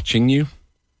been watching you?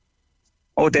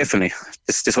 Oh, definitely.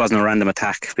 This wasn't a random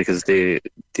attack, because they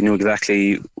knew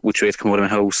exactly which way to come out of my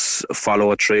house,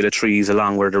 follow a trail of trees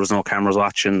along where there was no cameras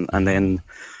watching, and then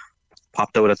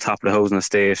popped out at the top of the housing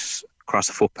estate, across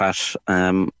a footpath,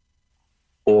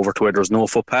 over to where there was no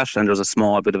footpath, and there's a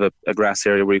small bit of a grass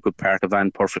area where you could park a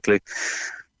van perfectly.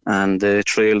 And the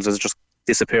trails has just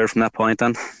disappeared from that point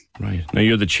on. Right. Now,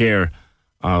 you're the chair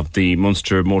of the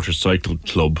Munster Motorcycle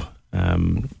Club.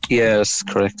 Yes,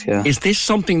 correct, yeah. Is this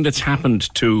something that's happened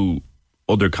to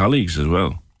other colleagues as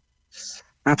well?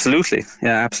 Absolutely,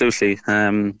 yeah, absolutely.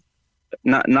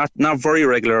 not very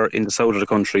regular in the south of the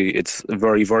country. It's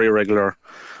very, very regular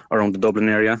around the Dublin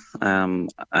area, and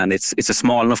it's a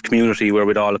small enough community where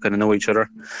we'd all kind of know each other.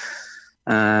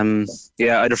 I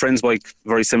had a friend's bike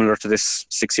very similar to this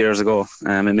 6 years ago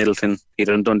in Middleton. He'd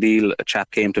done Dundee. A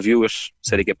chap came to view it,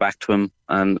 said he'd get back to him,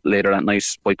 and later that night,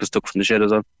 bike was took from the shed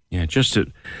as well. Yeah, just to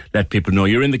let people know,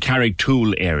 you're in the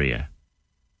Carricktool area.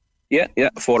 Yeah.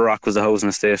 Fort Rock was the housing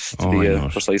estate, to be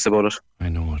precise about it. I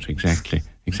know it, exactly.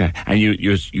 And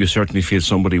you certainly feel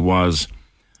somebody was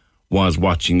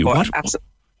watching you.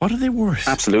 What are they worth?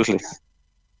 Absolutely.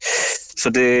 So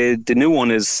the new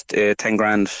one is 10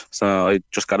 grand. So I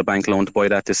just got a bank loan to buy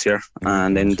that this year.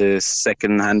 And then the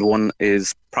second hand one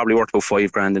is probably worth about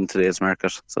 5 grand in today's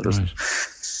market. So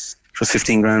there's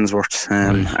 15 grand's worth.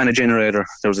 And a generator.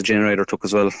 There was a generator took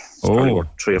as well. It's probably worth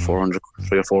 300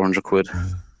 or 400 quid.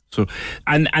 So,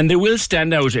 and they will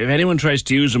stand out. If anyone tries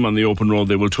to use them on the open road,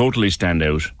 they will totally stand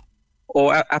out.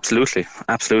 Oh, absolutely.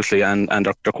 And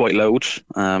they're quite loud.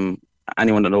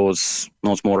 Anyone that knows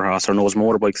motorhouse or knows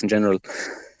motorbikes in general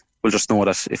will just know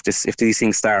that if these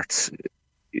things start,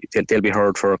 they'll be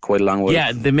heard for quite a long while.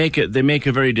 Yeah, they make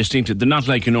a very distinctive. They're not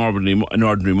like an ordinary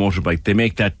motorbike. They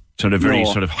make that sort of very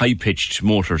sort of high pitched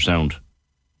motor sound.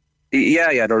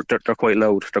 Yeah, they're quite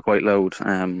loud. They're quite loud.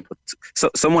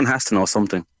 But someone has to know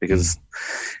something, because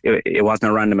it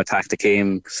wasn't a random attack that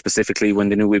came specifically when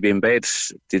they knew we'd be in bed.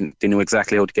 They knew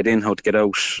exactly how to get in, how to get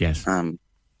out. Yes.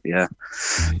 Yeah.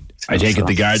 I take it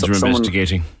the guards are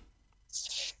investigating.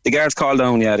 The guards called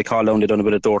down, yeah, they called down, they done a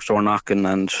bit of door-to-door knocking,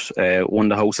 and one of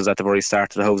the houses at the very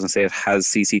start of the house and say it has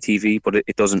CCTV, but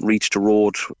it doesn't reach the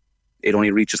road. It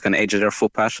only reaches kind of edge of their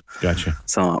footpath. Gotcha.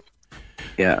 So,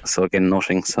 yeah, so again,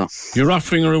 nothing. So you're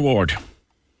offering a reward?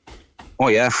 Oh,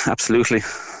 yeah, absolutely.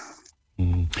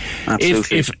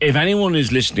 Absolutely. If anyone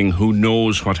is listening who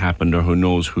knows what happened or who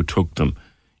knows who took them,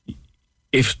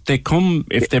 if they're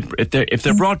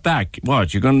brought back,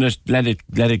 what, you're going to let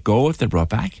it go if they're brought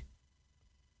back?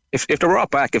 If they're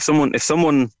brought back, if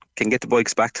someone can get the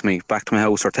bikes back to me, back to my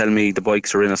house, or tell me the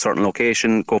bikes are in a certain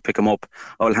location, go pick them up,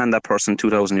 I'll hand that person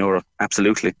 €2,000.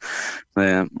 Absolutely.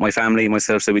 My family,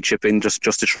 myself, said we'd chip in just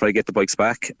to try to get the bikes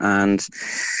back. And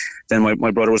then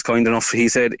my brother was kind enough. He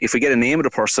said, if we get a name of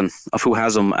the person of who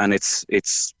has them, and it's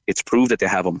proved that they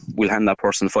have them, we'll hand that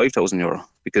person €5,000,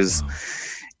 because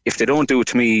if they don't do it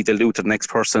to me, they'll do it to the next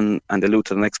person, and they'll do it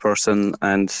to the next person.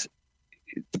 And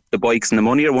the bikes and the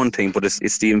money are one thing, but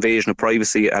it's the invasion of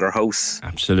privacy at our house.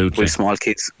 Absolutely. With small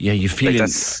kids. Yeah, you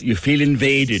feel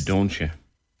invaded, don't you?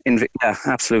 Yeah,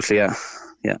 absolutely. Yeah.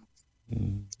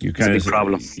 It's a big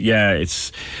problem. Yeah,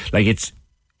 it's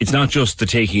not just the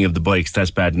taking of the bikes,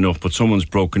 that's bad enough, but someone's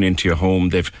broken into your home,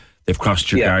 they've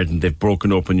crossed your garden, they've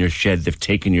broken open your shed, they've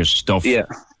taken your stuff. Yeah.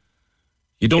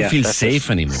 You don't feel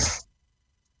safe anymore.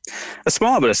 A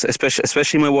small bit,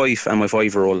 especially my wife and my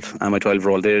 5-year-old and my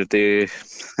 12-year-old.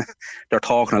 They're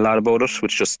talking a lot about it,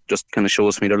 which just kind of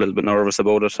shows me they're a little bit nervous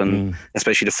about it, and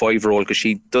especially the 5-year-old, because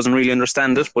she doesn't really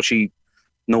understand it, but she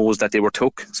knows that they were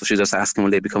took, so she's just asking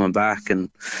will they be coming back, and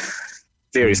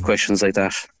various questions like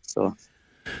that. So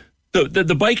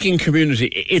the biking community,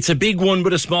 it's a big one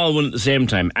but a small one at the same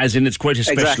time, as in it's quite a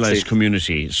specialised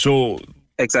community. So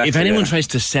if anyone tries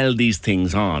to sell these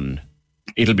things on,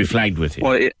 it'll be flagged with you.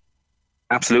 Well,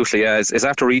 absolutely, yeah. It's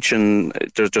after reaching.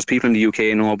 There's people in the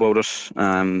UK know about it.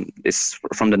 It's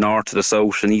from the north to the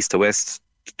south and east to west.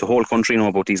 The whole country know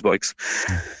about these bikes.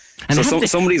 And so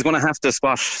somebody's going to have to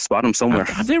spot them somewhere.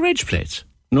 Have they reg plates?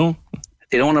 No.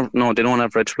 They don't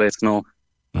have reg plates. No.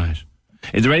 Right.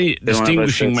 Is there any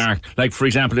distinguishing mark? Like, for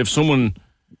example, if someone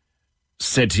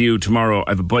said to you tomorrow,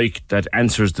 I have a bike that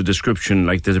answers the description,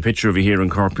 like there's a picture of you here in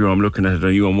Cork, I'm looking at it,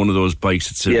 are you on one of those bikes?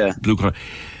 It's a blue car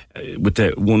with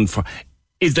the one for.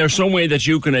 Is there some way that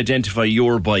you can identify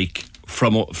your bike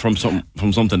from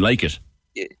something like it?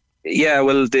 Yeah,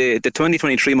 well, the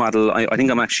 2023 model, I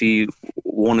think I'm actually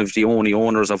one of the only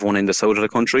owners of one in the south of the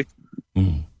country.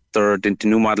 The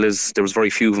new model there was very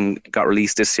few of them got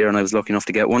released this year, and I was lucky enough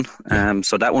to get one.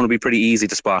 So that one would be pretty easy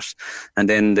to spot. And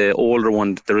then the older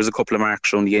one, there is a couple of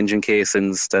marks on the engine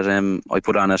casings that I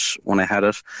put on it when I had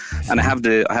it, and I have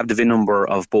the VIN number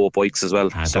of both bikes as well.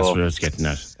 That's what I was getting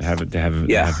at. They have it.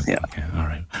 Okay, all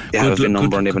right. They have a VIN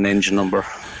number and they have an engine number.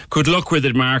 Good luck with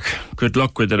it, Mark. Good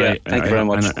luck with it. Yeah, thank you very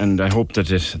much. And I hope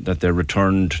that they're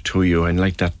returned to you. And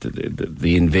like that,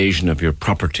 the invasion of your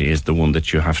property is the one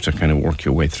that you have to kind of work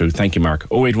your way through. Thank you, Mark.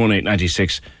 0818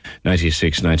 96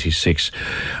 96 96.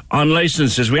 On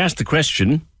licences, we asked the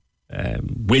question,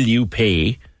 will you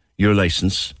pay your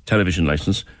licence, television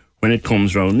licence, when it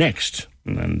comes round next?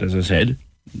 And as I said,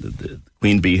 the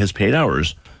Queen Bee has paid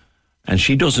ours. And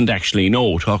she doesn't actually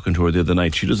know, talking to her the other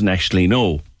night, she doesn't actually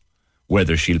know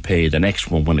whether she'll pay the next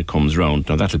one when it comes round.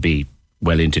 Now, that'll be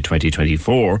well into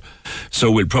 2024,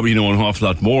 so we'll probably know an awful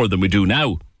lot more than we do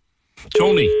now.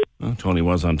 Tony. Oh, Tony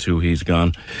was on too, he's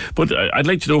gone. But I'd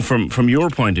like to know from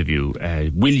your point of view,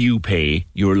 will you pay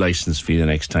your licence fee the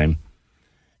next time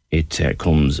it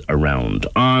comes around?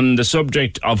 On the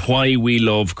subject of why we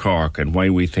love Cork and why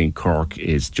we think Cork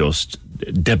is just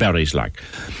the berries like.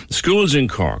 Schools in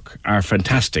Cork are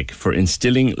fantastic for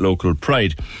instilling local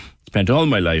pride. Spent all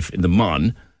my life in the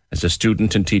Mon as a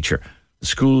student and teacher. The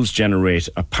schools generate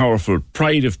a powerful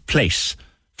pride of place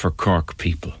for Cork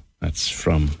people. That's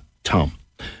from Tom,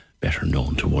 better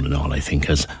known to one and all, I think,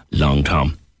 as Long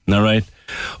Tom. All right?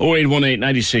 0818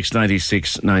 96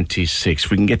 96 96.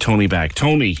 We can get Tony back.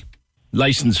 Tony,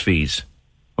 licence fees.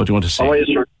 What do you want to say? Oh, yes,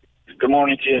 sir. Good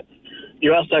morning to you.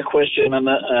 You asked that question, and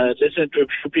listening to a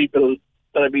few people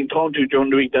that I've been talking to during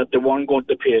the week that they weren't going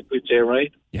to pay it, we'd say,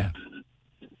 right? Yeah.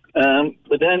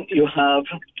 But then you have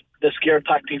the scare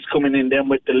tactics coming in then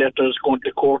with the letters going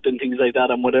to court and things like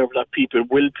that and whatever that people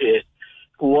will pay.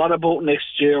 What about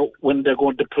next year when they're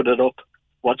going to put it up?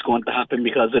 What's going to happen?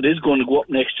 Because it is going to go up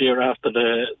next year after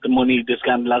the money, the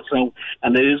scandal that's now,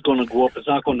 and it is going to go up. It's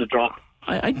not going to drop.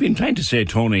 I've been trying to say,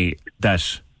 Tony,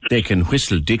 that they can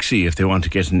whistle Dixie if they want to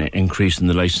get an increase in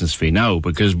the licence fee now,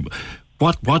 because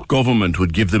what government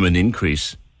would give them an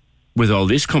increase with all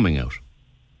this coming out?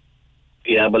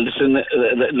 Yeah, but listen,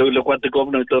 look what the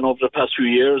government done over the past few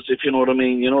years, if you know what I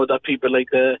mean. You know, that people like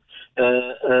that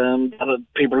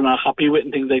people are not happy with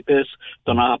and things like this.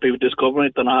 They're not happy with this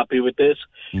government. They're not happy with this.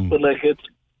 But like it's...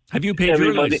 Have you paid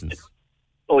your licence?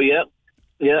 Oh, yeah.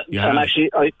 Yeah, You and have? actually,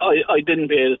 I didn't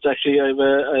pay it. It's actually, I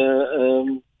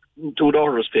have two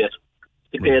daughters pay it.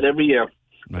 They pay it every year.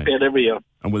 Right. They pay it every year.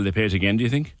 And will they pay it again, do you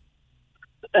think?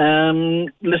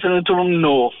 Listening to them,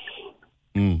 no.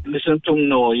 Listening to them,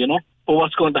 no, you know. But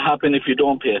what's going to happen if you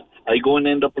don't pay it? Are you going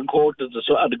to end up in court?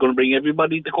 Are they going to bring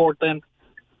everybody to court then?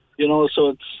 You know, so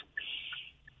it's...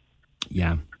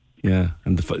 Yeah.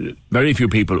 And very few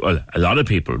people, well, a lot of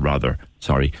people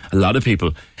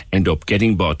end up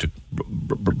getting brought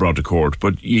to court,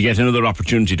 but you get another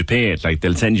opportunity to pay it. Like,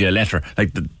 they'll send you a letter. Like,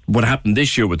 what happened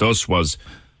this year with us was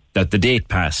that the date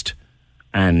passed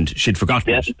and she'd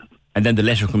forgotten it. And then the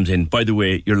letter comes in, by the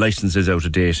way, your licence is out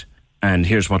of date and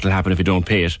here's what will happen if you don't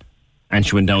pay it. And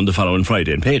she went down the following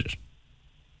Friday and paid it.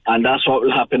 And that's what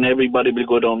will happen. Everybody will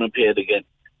go down and pay it again.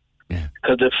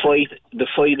 Because the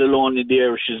fight alone in the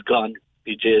Irish is gone,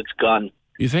 DJ. It's gone.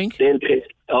 You think? They'll pay.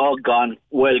 Oh, gone.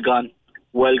 Well gone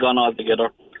altogether.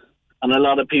 And a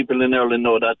lot of people in Ireland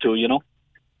know that too, you know.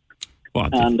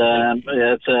 What? And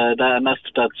that's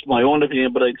my own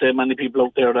opinion, but I'd say many people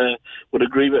out there would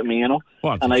agree with me, you know.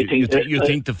 What? And I think you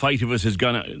think the fight has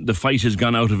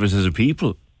gone out of us as a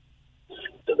people?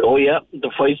 Oh yeah,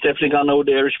 the fight's definitely gone out of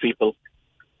the Irish people.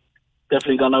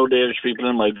 Definitely gone out of the Irish people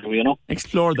in my view, you know.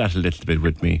 Explore that a little bit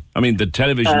with me. I mean, the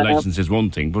television licence is one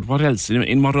thing, but what else?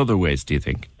 In what other ways do you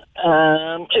think?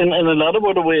 In a lot of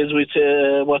other ways, we'd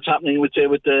say what's happening, we'd say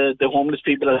with the homeless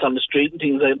people that's on the street and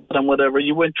things like that and whatever.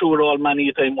 You went through it all many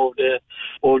a time over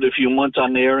the few months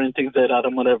on air and things like that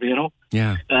and whatever, you know.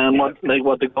 Yeah.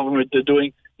 What the government is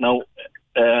doing now.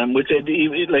 We said,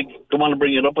 like, don't want to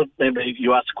bring it up, but maybe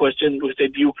you asked a question. We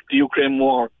said the Ukraine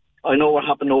war. I know what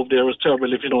happened over there was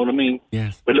terrible, if you know what I mean.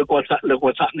 Yes. But look what's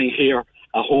happening here at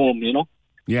home, you know.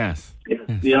 Yes.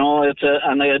 You know,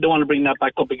 and I don't want to bring that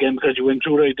back up again because you went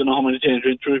through it. I don't know how many times you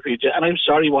went through it, and I'm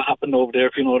sorry what happened over there,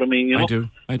 if you know what I mean. You know?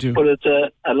 I do. But it's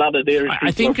a lot of Irish people.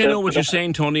 I think I know what you're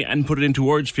saying, Tony, and put it into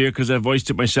words for you because I've voiced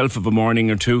it myself of a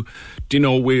morning or two. Do you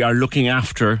know, we are looking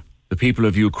after the people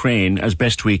of Ukraine as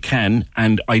best we can,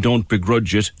 and I don't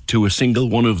begrudge it to a single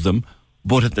one of them.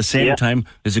 But at the same time,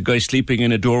 there's a guy sleeping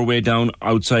in a doorway down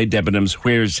outside Debenhams.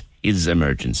 Where's his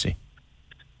emergency?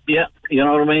 Yeah, you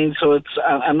know what I mean? So it's,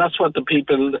 and that's what the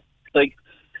people, like,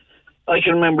 I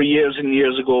can remember years and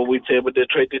years ago, we'd say, but they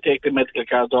tried to take the medical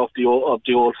cards off the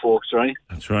old folks, right?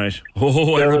 That's right.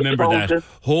 Oh, I remember that.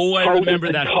 Oh, I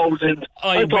remember that. Thousands.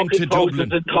 I went to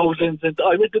Dublin. Thousands.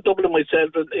 I went to Dublin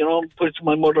myself, and, you know, put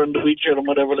my mother in the wheelchair and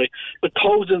whatever, like. But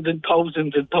thousands and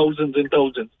thousands and thousands and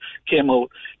thousands came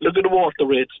out. Look at the water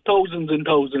rates. Thousands and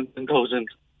thousands and thousands.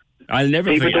 I'll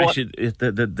never forget. Actually,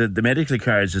 the medical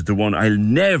cards is the one I'll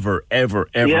never, ever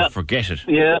forget it.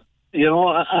 Yeah. You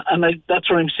know, and that's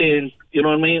what I'm saying. You know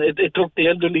what I mean? It took the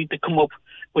elderly to come up,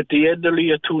 but the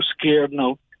elderly are too scared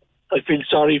now. I feel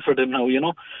sorry for them now, you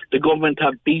know. The government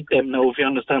have beat them now, if you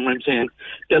understand what I'm saying.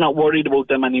 They're not worried about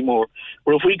them anymore.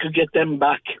 But if we could get them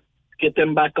back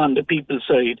on the people's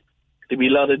side, there'd be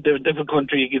a lot of different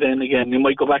country then again. You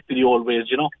might go back to the old ways,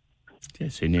 you know.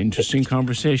 It's an interesting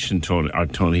conversation,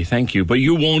 Tony. Thank you. But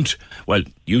you won't, well,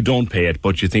 you don't pay it,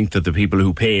 but you think that the people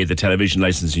who pay the television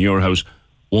licence in your house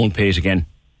won't pay it again?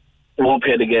 They won't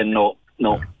pay it again, no.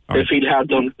 They feel hard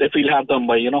done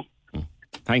by, you know.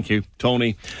 Thank you,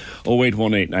 Tony.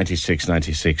 0818 96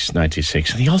 96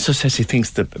 96. And he also says he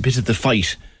thinks that a bit of the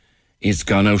fight is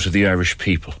gone out of the Irish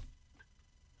people.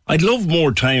 I'd love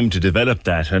more time to develop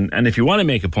that, and if you want to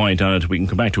make a point on it, we can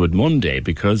come back to it Monday,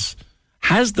 because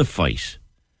has the fight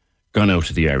gone out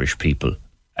of the Irish people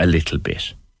a little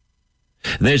bit?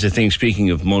 There's the thing, speaking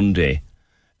of Monday,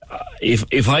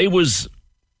 if I was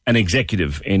an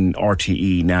executive in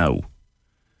RTE now,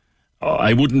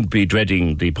 I wouldn't be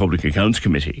dreading the Public Accounts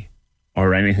Committee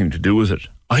or anything to do with it.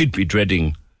 I'd be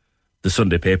dreading the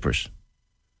Sunday papers.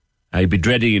 I'd be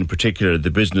dreading in particular the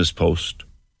Business Post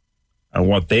and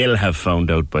what they'll have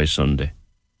found out by Sunday.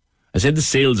 I said the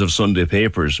sales of Sunday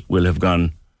papers will have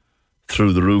gone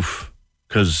through the roof,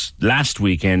 because last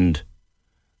weekend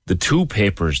the two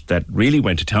papers that really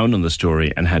went to town on the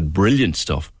story and had brilliant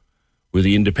stuff were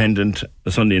the Independent,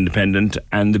 the Sunday Independent,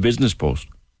 and the Business Post.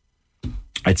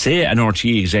 I'd say an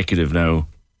RTE executive now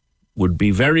would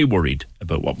be very worried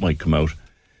about what might come out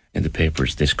in the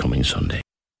papers this coming Sunday.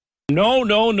 No,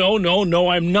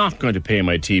 I'm not going to pay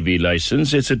my TV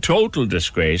licence. It's a total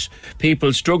disgrace.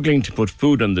 People struggling to put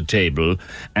food on the table,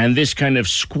 and this kind of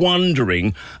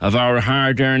squandering of our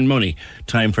hard-earned money.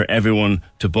 Time for everyone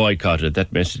to boycott it.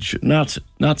 That message not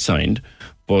signed,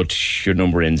 but your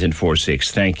number ends in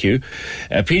 46. Thank you.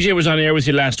 PJ was on air with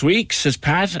you last week, says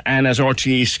Pat, and as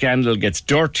RTE scandal gets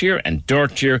dirtier and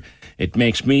dirtier, it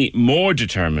makes me more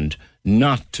determined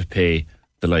not to pay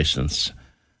the licence.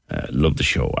 Love the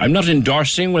show. I'm not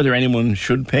endorsing whether anyone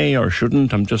should pay or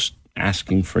shouldn't. I'm just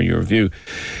asking for your view.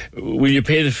 Will you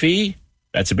pay the fee?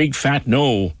 That's a big fat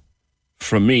no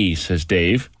from me, says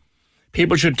Dave.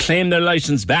 People should claim their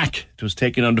licence back. It was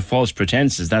taken under false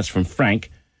pretences. That's from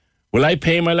Frank. Will I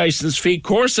pay my licence fee? Of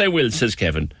course I will, says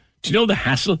Kevin. Do you know the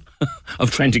hassle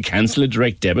of trying to cancel a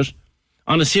direct debit?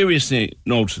 On a serious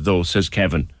note, though, says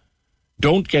Kevin,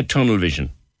 don't get tunnel vision.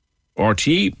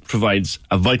 RTE provides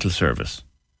a vital service.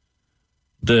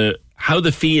 How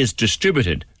the fee is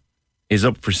distributed is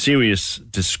up for serious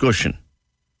discussion.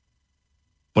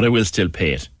 But I will still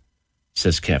pay it,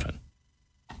 says Kevin.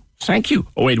 Thank you.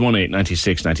 0818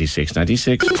 96 96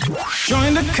 96.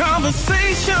 Join the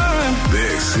conversation.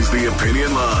 This is the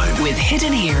Opinion Line. With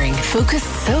Hidden Hearing,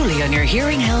 focused solely on your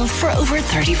hearing health for over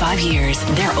 35 years.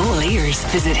 They're all ears.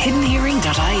 Visit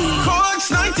hiddenhearing.ie.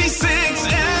 Cork's 96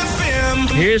 FM.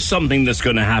 Here's something that's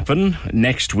going to happen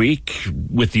next week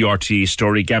with the RTE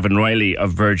story. Gavin Riley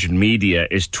of Virgin Media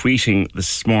is tweeting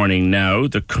this morning now.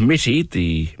 The committee,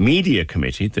 the media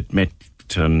committee that met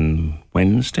on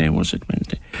Wednesday, was it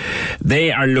Wednesday?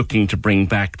 They are looking to bring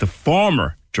back the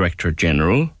former Director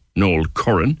General, Noel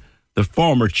Curran, the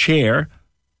former chair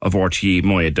of RTE,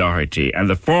 Moya Doherty, and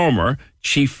the former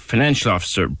Chief Financial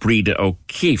Officer, Breda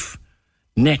O'Keefe,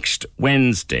 next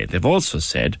Wednesday. They've also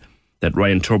said that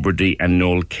Ryan Tubridy and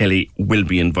Noel Kelly will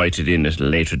be invited in at a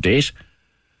later date,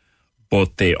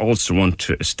 but they also want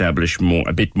to establish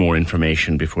a bit more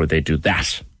information before they do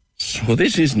that. So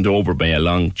this isn't over by a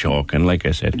long chalk, and like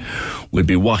I said, we'll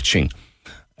be watching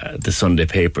the Sunday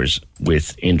papers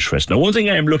with interest. Now, one thing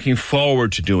I am looking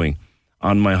forward to doing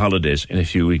on my holidays in a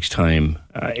few weeks' time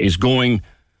is going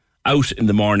out in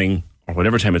the morning, or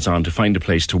whatever time it's on, to find a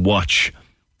place to watch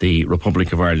the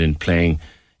Republic of Ireland playing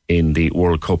in the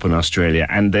World Cup in Australia.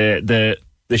 And the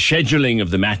scheduling of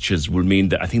the matches will mean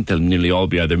that I think they'll nearly all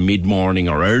be either mid-morning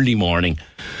or early morning.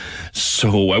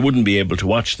 So I wouldn't be able to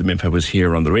watch them if I was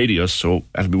here on the radio. So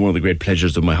that'll be one of the great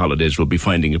pleasures of my holidays, will be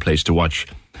finding a place to watch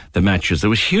the matches. There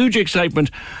was huge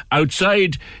excitement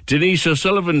outside Denise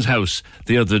O'Sullivan's house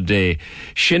the other day.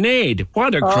 Sinead,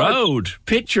 what a crowd.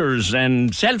 Pictures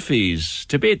and selfies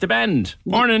to beat the band.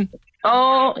 Morning.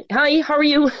 Oh, hi, how are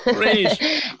you? Great.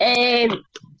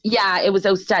 Yeah, it was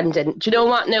outstanding. Do you know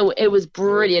what? No, it was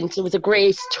brilliant. It was a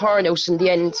great turnout in the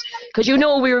end. Because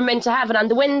we were meant to have it on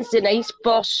the Wednesday night,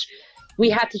 but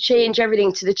we had to change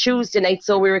everything to the Tuesday night.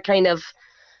 So we were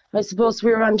I suppose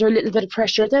we were under a little bit of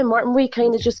pressure then, weren't we?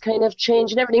 Just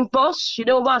changing everything. But you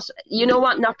know what?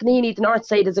 Knocknaheeny, the north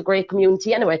side, is a great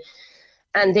community anyway.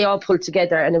 And they all pulled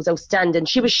together and it was outstanding.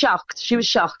 She was shocked.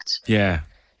 Yeah.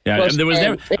 Yeah, but, and there was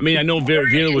I know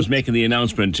Vera was making the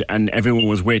announcement and everyone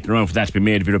was waiting around for that to be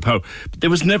made, Vera Power. But there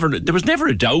was never a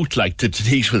doubt that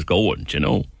Denise was going, you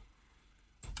know.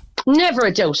 Never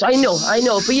a doubt. I know.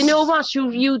 But you know what?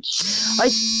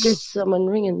 There's someone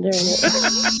ringing there now.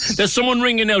 There's someone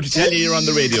ringing now to tell you you're on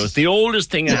the radio. It's the oldest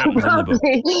thing that happens in the book.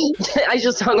 I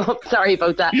just hung up. Sorry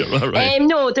about that. You're all right.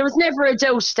 No, there was never a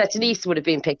doubt that Denise would have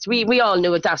been picked. We all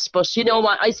knew that. But you know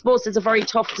what? I suppose it's a very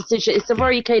tough decision. It's a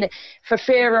very kind of, for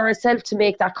Farah herself to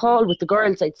make that call with the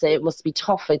girls, I'd say. It must be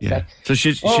tough, I'd say. So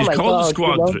she's called the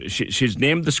squad. You know? She's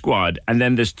named the squad. And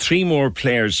then there's 3 more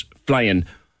players flying.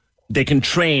 They can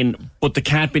train, but they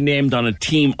can't be named on a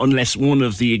team unless one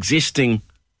of the existing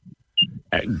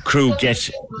crew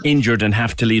gets injured and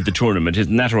have to leave the tournament.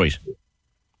 Isn't that right?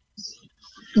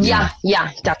 Yeah,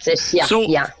 that's it. So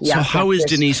how is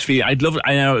Denise feeling? I'd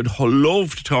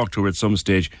love to talk to her at some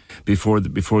stage before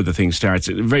the thing starts.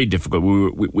 It's very difficult.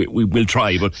 We will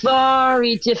try, but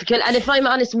very difficult. And if I'm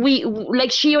honest,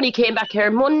 she only came back here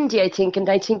Monday, I think, and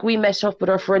I think we met up with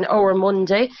her for an hour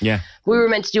Monday. Yeah, we were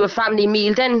meant to do a family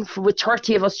meal then with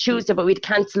 30 of us Tuesday, but we'd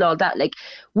cancel all that. Like,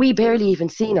 we barely even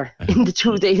seen her in the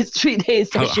 3 days.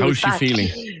 How's she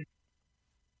feeling?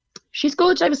 She's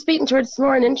good. I was speaking to her this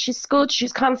morning. She's good.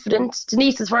 She's confident.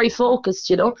 Denise is very focused,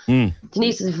 you know.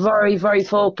 Denise is a very, very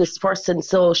focused person.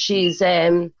 So she's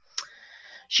ready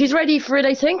for it,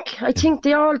 I think. I think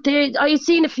I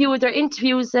seen a few of their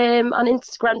interviews on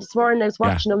Instagram this morning. I was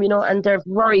watching them, you know, and they're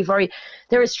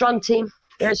they're a strong team.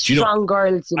 They're strong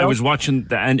girls, you know. I was watching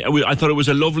and I thought it was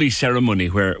a lovely ceremony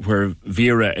where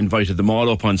Vera invited them all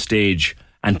up on stage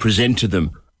and presented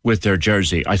them with their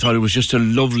jersey. I thought it was just a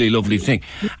lovely, lovely thing.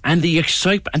 And the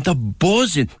excitement and the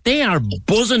buzzing. They are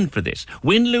buzzing for this.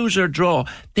 Win, lose or draw.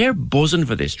 They're buzzing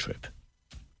for this trip.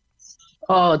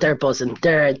 Oh, they're buzzing. I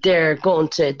think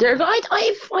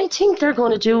they're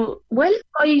going to do well.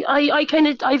 I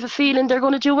have a feeling they're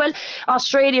going to do well.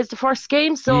 Australia's the first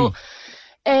game, so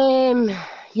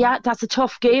that's a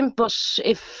tough game, but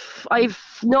I'm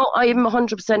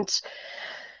 100%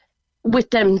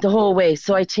 with them the whole way.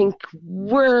 So I think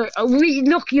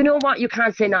look, you know what, you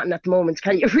can't say nothing at the moment,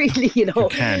 can you? Really, you know. You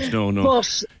can't, no.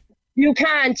 But you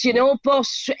can't, you know, but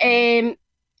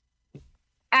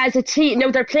as a team,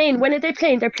 now they're playing, when are they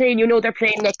playing? They're playing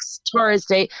next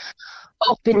Thursday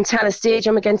up in Tallaght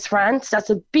Stadium against France.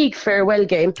 That's a big farewell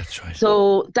game. That's right.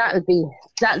 So that'll be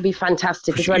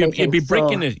fantastic as well. You'd be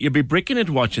bricking it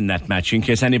watching that match in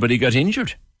case anybody got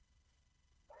injured.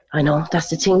 I know, that's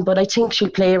the thing, but I think she'll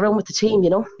play around with the team, you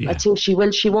know. Yeah. I think she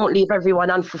will. She won't leave everyone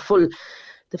on for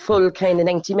the full kind of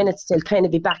 90 minutes. They'll kind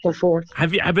of be back and forth.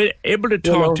 Have you been able to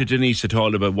talk to Denise at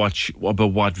all about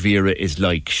what Vera is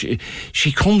like?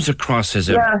 She comes across as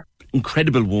an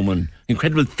incredible woman,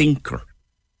 incredible thinker.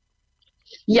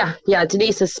 Yeah,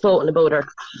 Denise has spoken about her.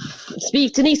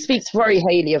 Denise speaks very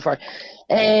highly of her.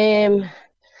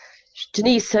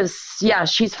 Denise says,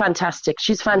 she's fantastic.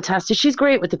 She's fantastic. She's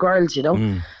great with the girls, you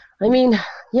know. I mean,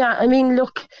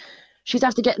 look, she's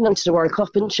after getting them to the World Cup,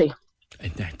 isn't she?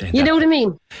 You know what I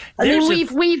mean?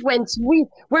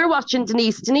 We're watching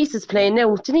Denise. Denise is playing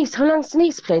now. Denise, how long's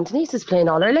Denise playing? Denise is playing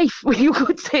all her life. You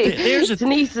could say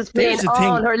Denise is playing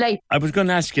all her life. I was going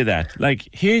to ask you that. Like,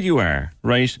 here you are,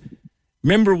 right?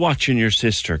 Remember watching your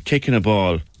sister kicking a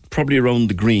ball probably around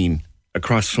the green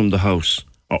across from the house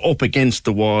or up against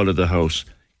the wall of the house,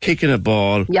 kicking a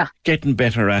ball, getting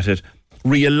better at it,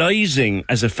 realising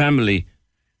as a family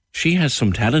she has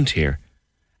some talent here.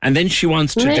 And then she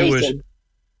wants to do it.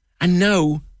 And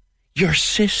now your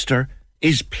sister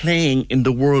is playing in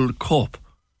the World Cup.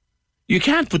 You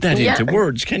can't put that into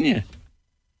words, can you?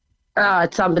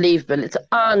 It's unbelievable. It's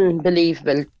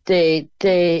unbelievable. I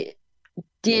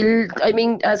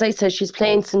mean, as I said, she's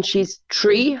playing since she's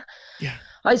 3. Yeah.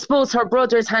 I suppose her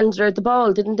brothers handed her the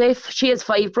ball, didn't they? She has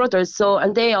 5 brothers, so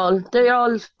and they all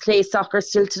play soccer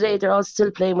still today. They're all still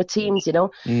playing with teams, you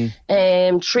know. 3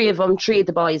 of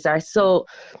the boys are. So,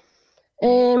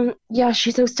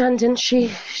 she's outstanding.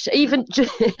 She even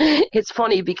it's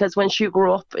funny because when she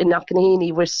grew up in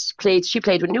Knocknaheeny, she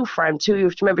played with New Farm too. You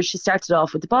have to remember she started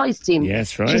off with the boys team.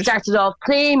 Yes, right. She started off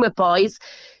playing with boys.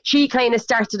 She kind of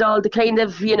started all the kind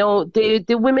of, you know, the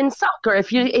women's soccer,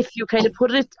 if you kind of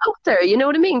put it out there, you know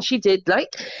what I mean? She did,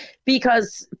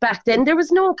 because back then there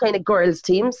was no kind of girls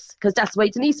teams, because that's why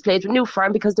Denise played with New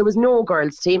Farm, because there was no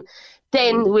girls team.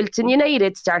 Then Wilton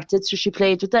United started, so she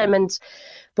played with them.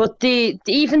 But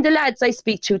even the lads I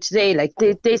speak to today,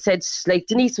 they said,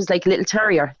 Denise was like a little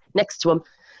terrier next to him.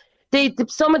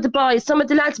 Some of the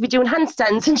lads be doing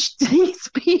handstands, and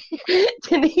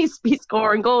Denise be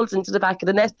scoring goals into the back of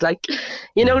the net,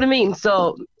 you know what I mean?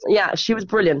 So she was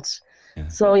brilliant.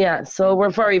 Yeah. So we're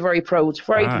very, very proud,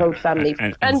 proud family,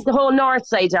 and the whole north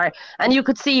side are. And you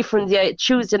could see from the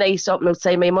Tuesday night up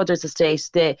outside my mother's estate,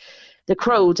 the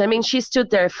crowd. I mean, she stood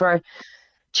there for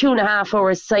 2.5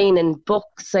 hours signing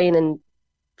books, signing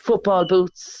football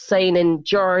boots, signing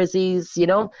jerseys, you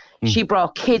know. She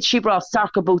brought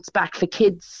soccer boots back for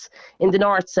kids in the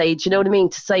north side, you know what I mean,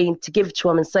 to give to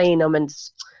them and sign them, and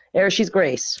she's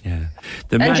great. Yeah.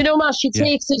 And you know what,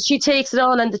 she takes it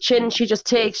all on the chin.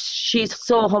 She's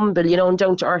so humble, you know, and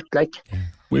down to earth, like. Yeah.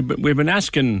 We've been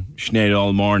asking Sinead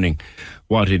all morning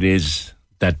what it is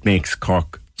that makes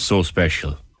Cork so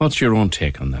special. What's your own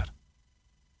take on that?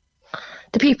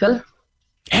 The people.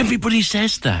 Everybody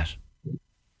says that.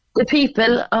 The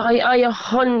people, I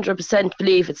 100%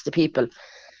 believe it's the people.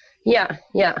 Yeah.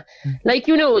 Like,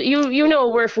 you know,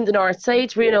 we're from the north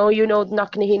side. You know,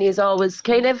 Knocknaheeny is always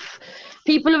kind of,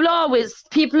 people will always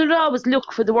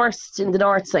look for the worst in the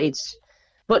north side,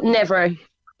 but never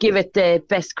give it the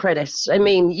best credit. I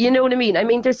mean, you know what I mean? I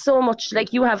mean, there's so much,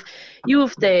 like you have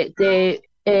the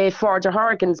Forder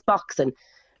Horgans boxing.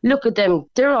 Look at them.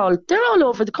 They're all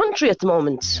over the country at the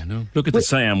moment. Yeah, no. Look at the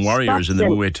Siam Warriors in the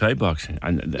Muay Thai boxing.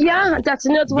 That's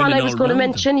another one I was going to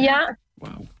mention. Yeah.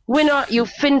 Wow. Winner, you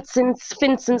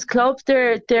Vincent's club.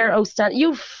 They're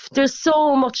outstanding. There's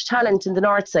so much talent in the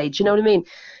north side. You know what I mean?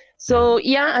 So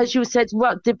yeah, as you said,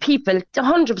 the people,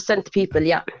 100% the people.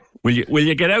 Yeah. Will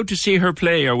you get out to see her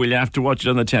play, or will you have to watch it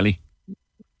on the telly?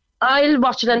 I'll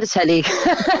watch it on the telly.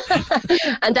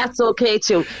 And that's okay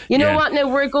too. You know what,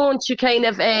 now we're going to kind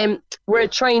of we're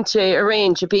trying to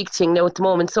arrange a big thing now at the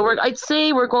moment. So we're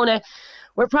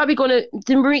probably gonna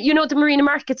the Marina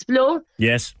Markets below.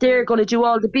 Yes. They're gonna do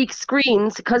all the big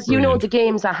screens, because you know the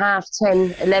game's at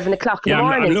 10:30, 11 o'clock in the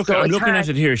morning. I'm looking at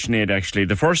it here, Sinead, actually.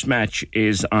 The first match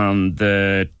is on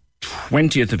the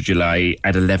 20th of July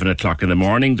at 11 o'clock in the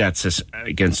morning. That's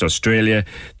against Australia.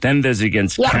 Then there's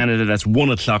against Canada. That's 1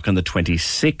 o'clock on the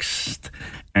 26th.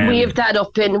 We have that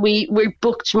up in, we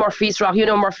booked Murphy's Rock,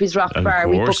 Murphy's Rock Bar.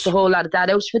 We booked a whole lot of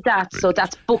that out for that. So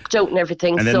that's booked out and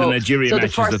everything. And then the Nigeria match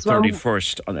is the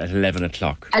 31st at 11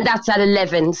 o'clock. And that's at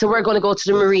 11. So we're going to go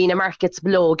to the Marina Markets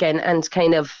below again and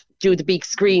kind of do the big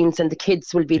screens, and the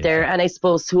kids will be there. And I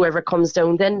suppose whoever comes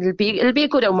down then, it'll be a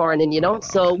good old morning, you know.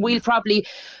 So we'll probably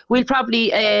put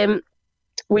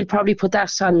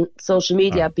that on social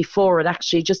media before it,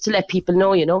 actually, just to let people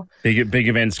know, you know. Big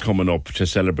events coming up to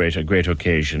celebrate a great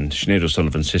occasion. Sinead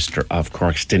O'Sullivan, sister of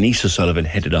Cork's Denise O'Sullivan,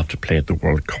 headed off to play at the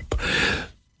World Cup.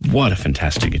 What a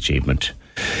fantastic achievement.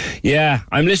 Yeah,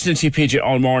 I'm listening to you, PJ,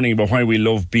 all morning about why we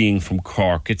love being from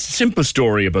Cork. It's a simple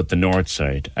story about the north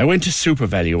side. I went to Super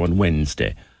Value on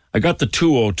Wednesday. I got the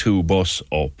 202 bus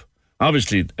up.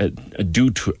 Obviously, there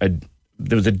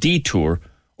was a detour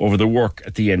over the work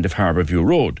at the end of Harbourview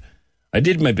Road. I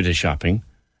did my bit of shopping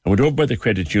and went over by the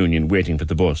credit union waiting for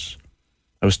the bus.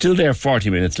 I was still there 40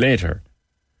 minutes later.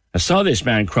 I saw this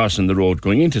man crossing the road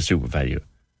going into Super Value.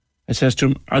 I says to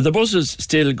him, "Are the buses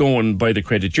still going by the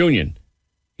credit union?"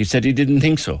 He said he didn't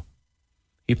think so.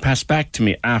 He passed back to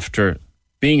me after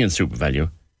being in Super Value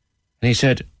and he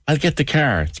said, "I'll get the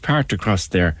car. It's parked across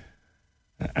there.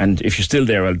 And if you're still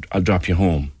there, I'll drop you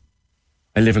home.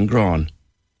 I live in Grawn."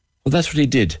 Well, that's what he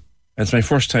did. It's my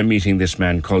first time meeting this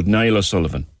man called Niall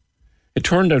O'Sullivan. It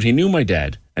turned out he knew my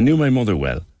dad and knew my mother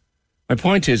well. My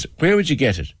point is, where would you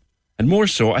get it? And more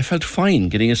so, I felt fine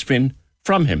getting a spin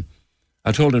from him.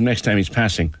 I told him next time he's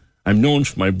passing, I'm known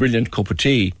for my brilliant cup of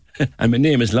tea, and my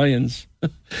name is Lyons.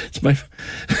 It's my...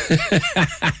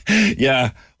 Yeah,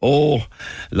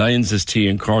 Lyons' tea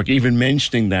in Cork, even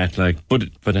mentioning that,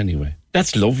 but anyway,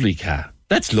 that's lovely, Ka.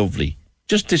 That's lovely.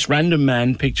 Just this random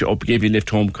man picked you up, gave you a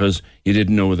lift home because you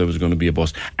didn't know there was going to be a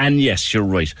bus. And yes, you're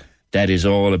right. That is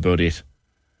all about it,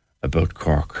 about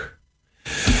Cork.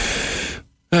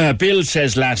 Bill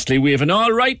says, lastly, we have an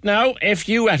all right now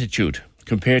FU attitude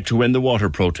compared to when the water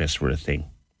protests were a thing.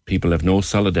 People have no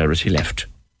solidarity left.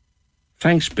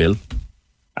 Thanks, Bill.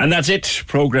 And that's it.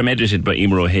 Programme edited by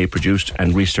Emer O'Hay, produced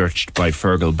and researched by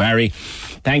Fergal Barry.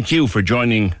 Thank you for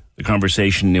joining the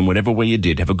conversation in whatever way you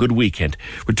did. Have a good weekend.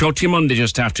 We'll talk to you Monday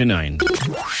just after 9.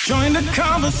 Join the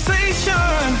conversation.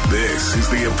 This is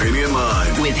the Opinion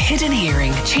Line. With Hidden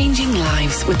Hearing, changing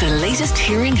lives with the latest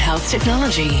hearing health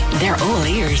technology. They're all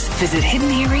ears. Visit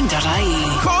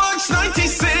hiddenhearing.ie. Cork's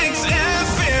 96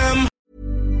 FM.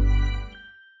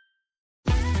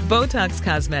 Botox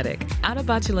Cosmetic, out of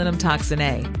botulinum toxin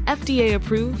A, FDA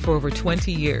approved for over 20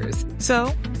 years.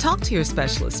 So, talk to your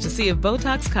specialist to see if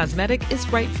Botox Cosmetic is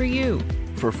right for you.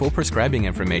 For full prescribing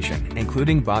information,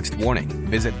 including boxed warning,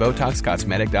 visit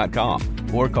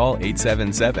BotoxCosmetic.com or call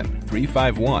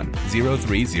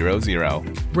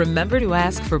 877-351-0300. Remember to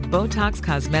ask for Botox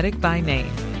Cosmetic by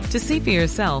name. To see for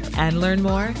yourself and learn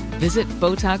more, visit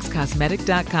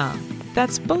BotoxCosmetic.com.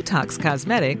 That's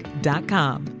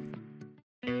BotoxCosmetic.com.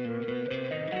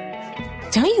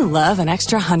 Don't you love an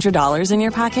extra $100 in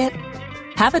your pocket?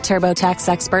 Have a TurboTax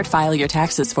expert file your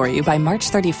taxes for you by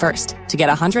March 31st to get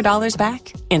 $100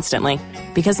 back instantly.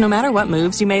 Because no matter what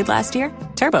moves you made last year,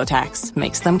 TurboTax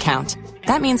makes them count.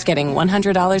 That means getting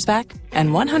 $100 back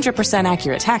and 100%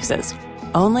 accurate taxes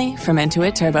only from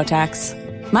Intuit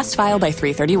TurboTax. Must file by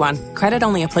 3/31. Credit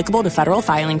only applicable to federal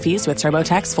filing fees with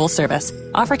TurboTax full service.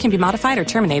 Offer can be modified or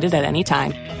terminated at any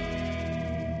time.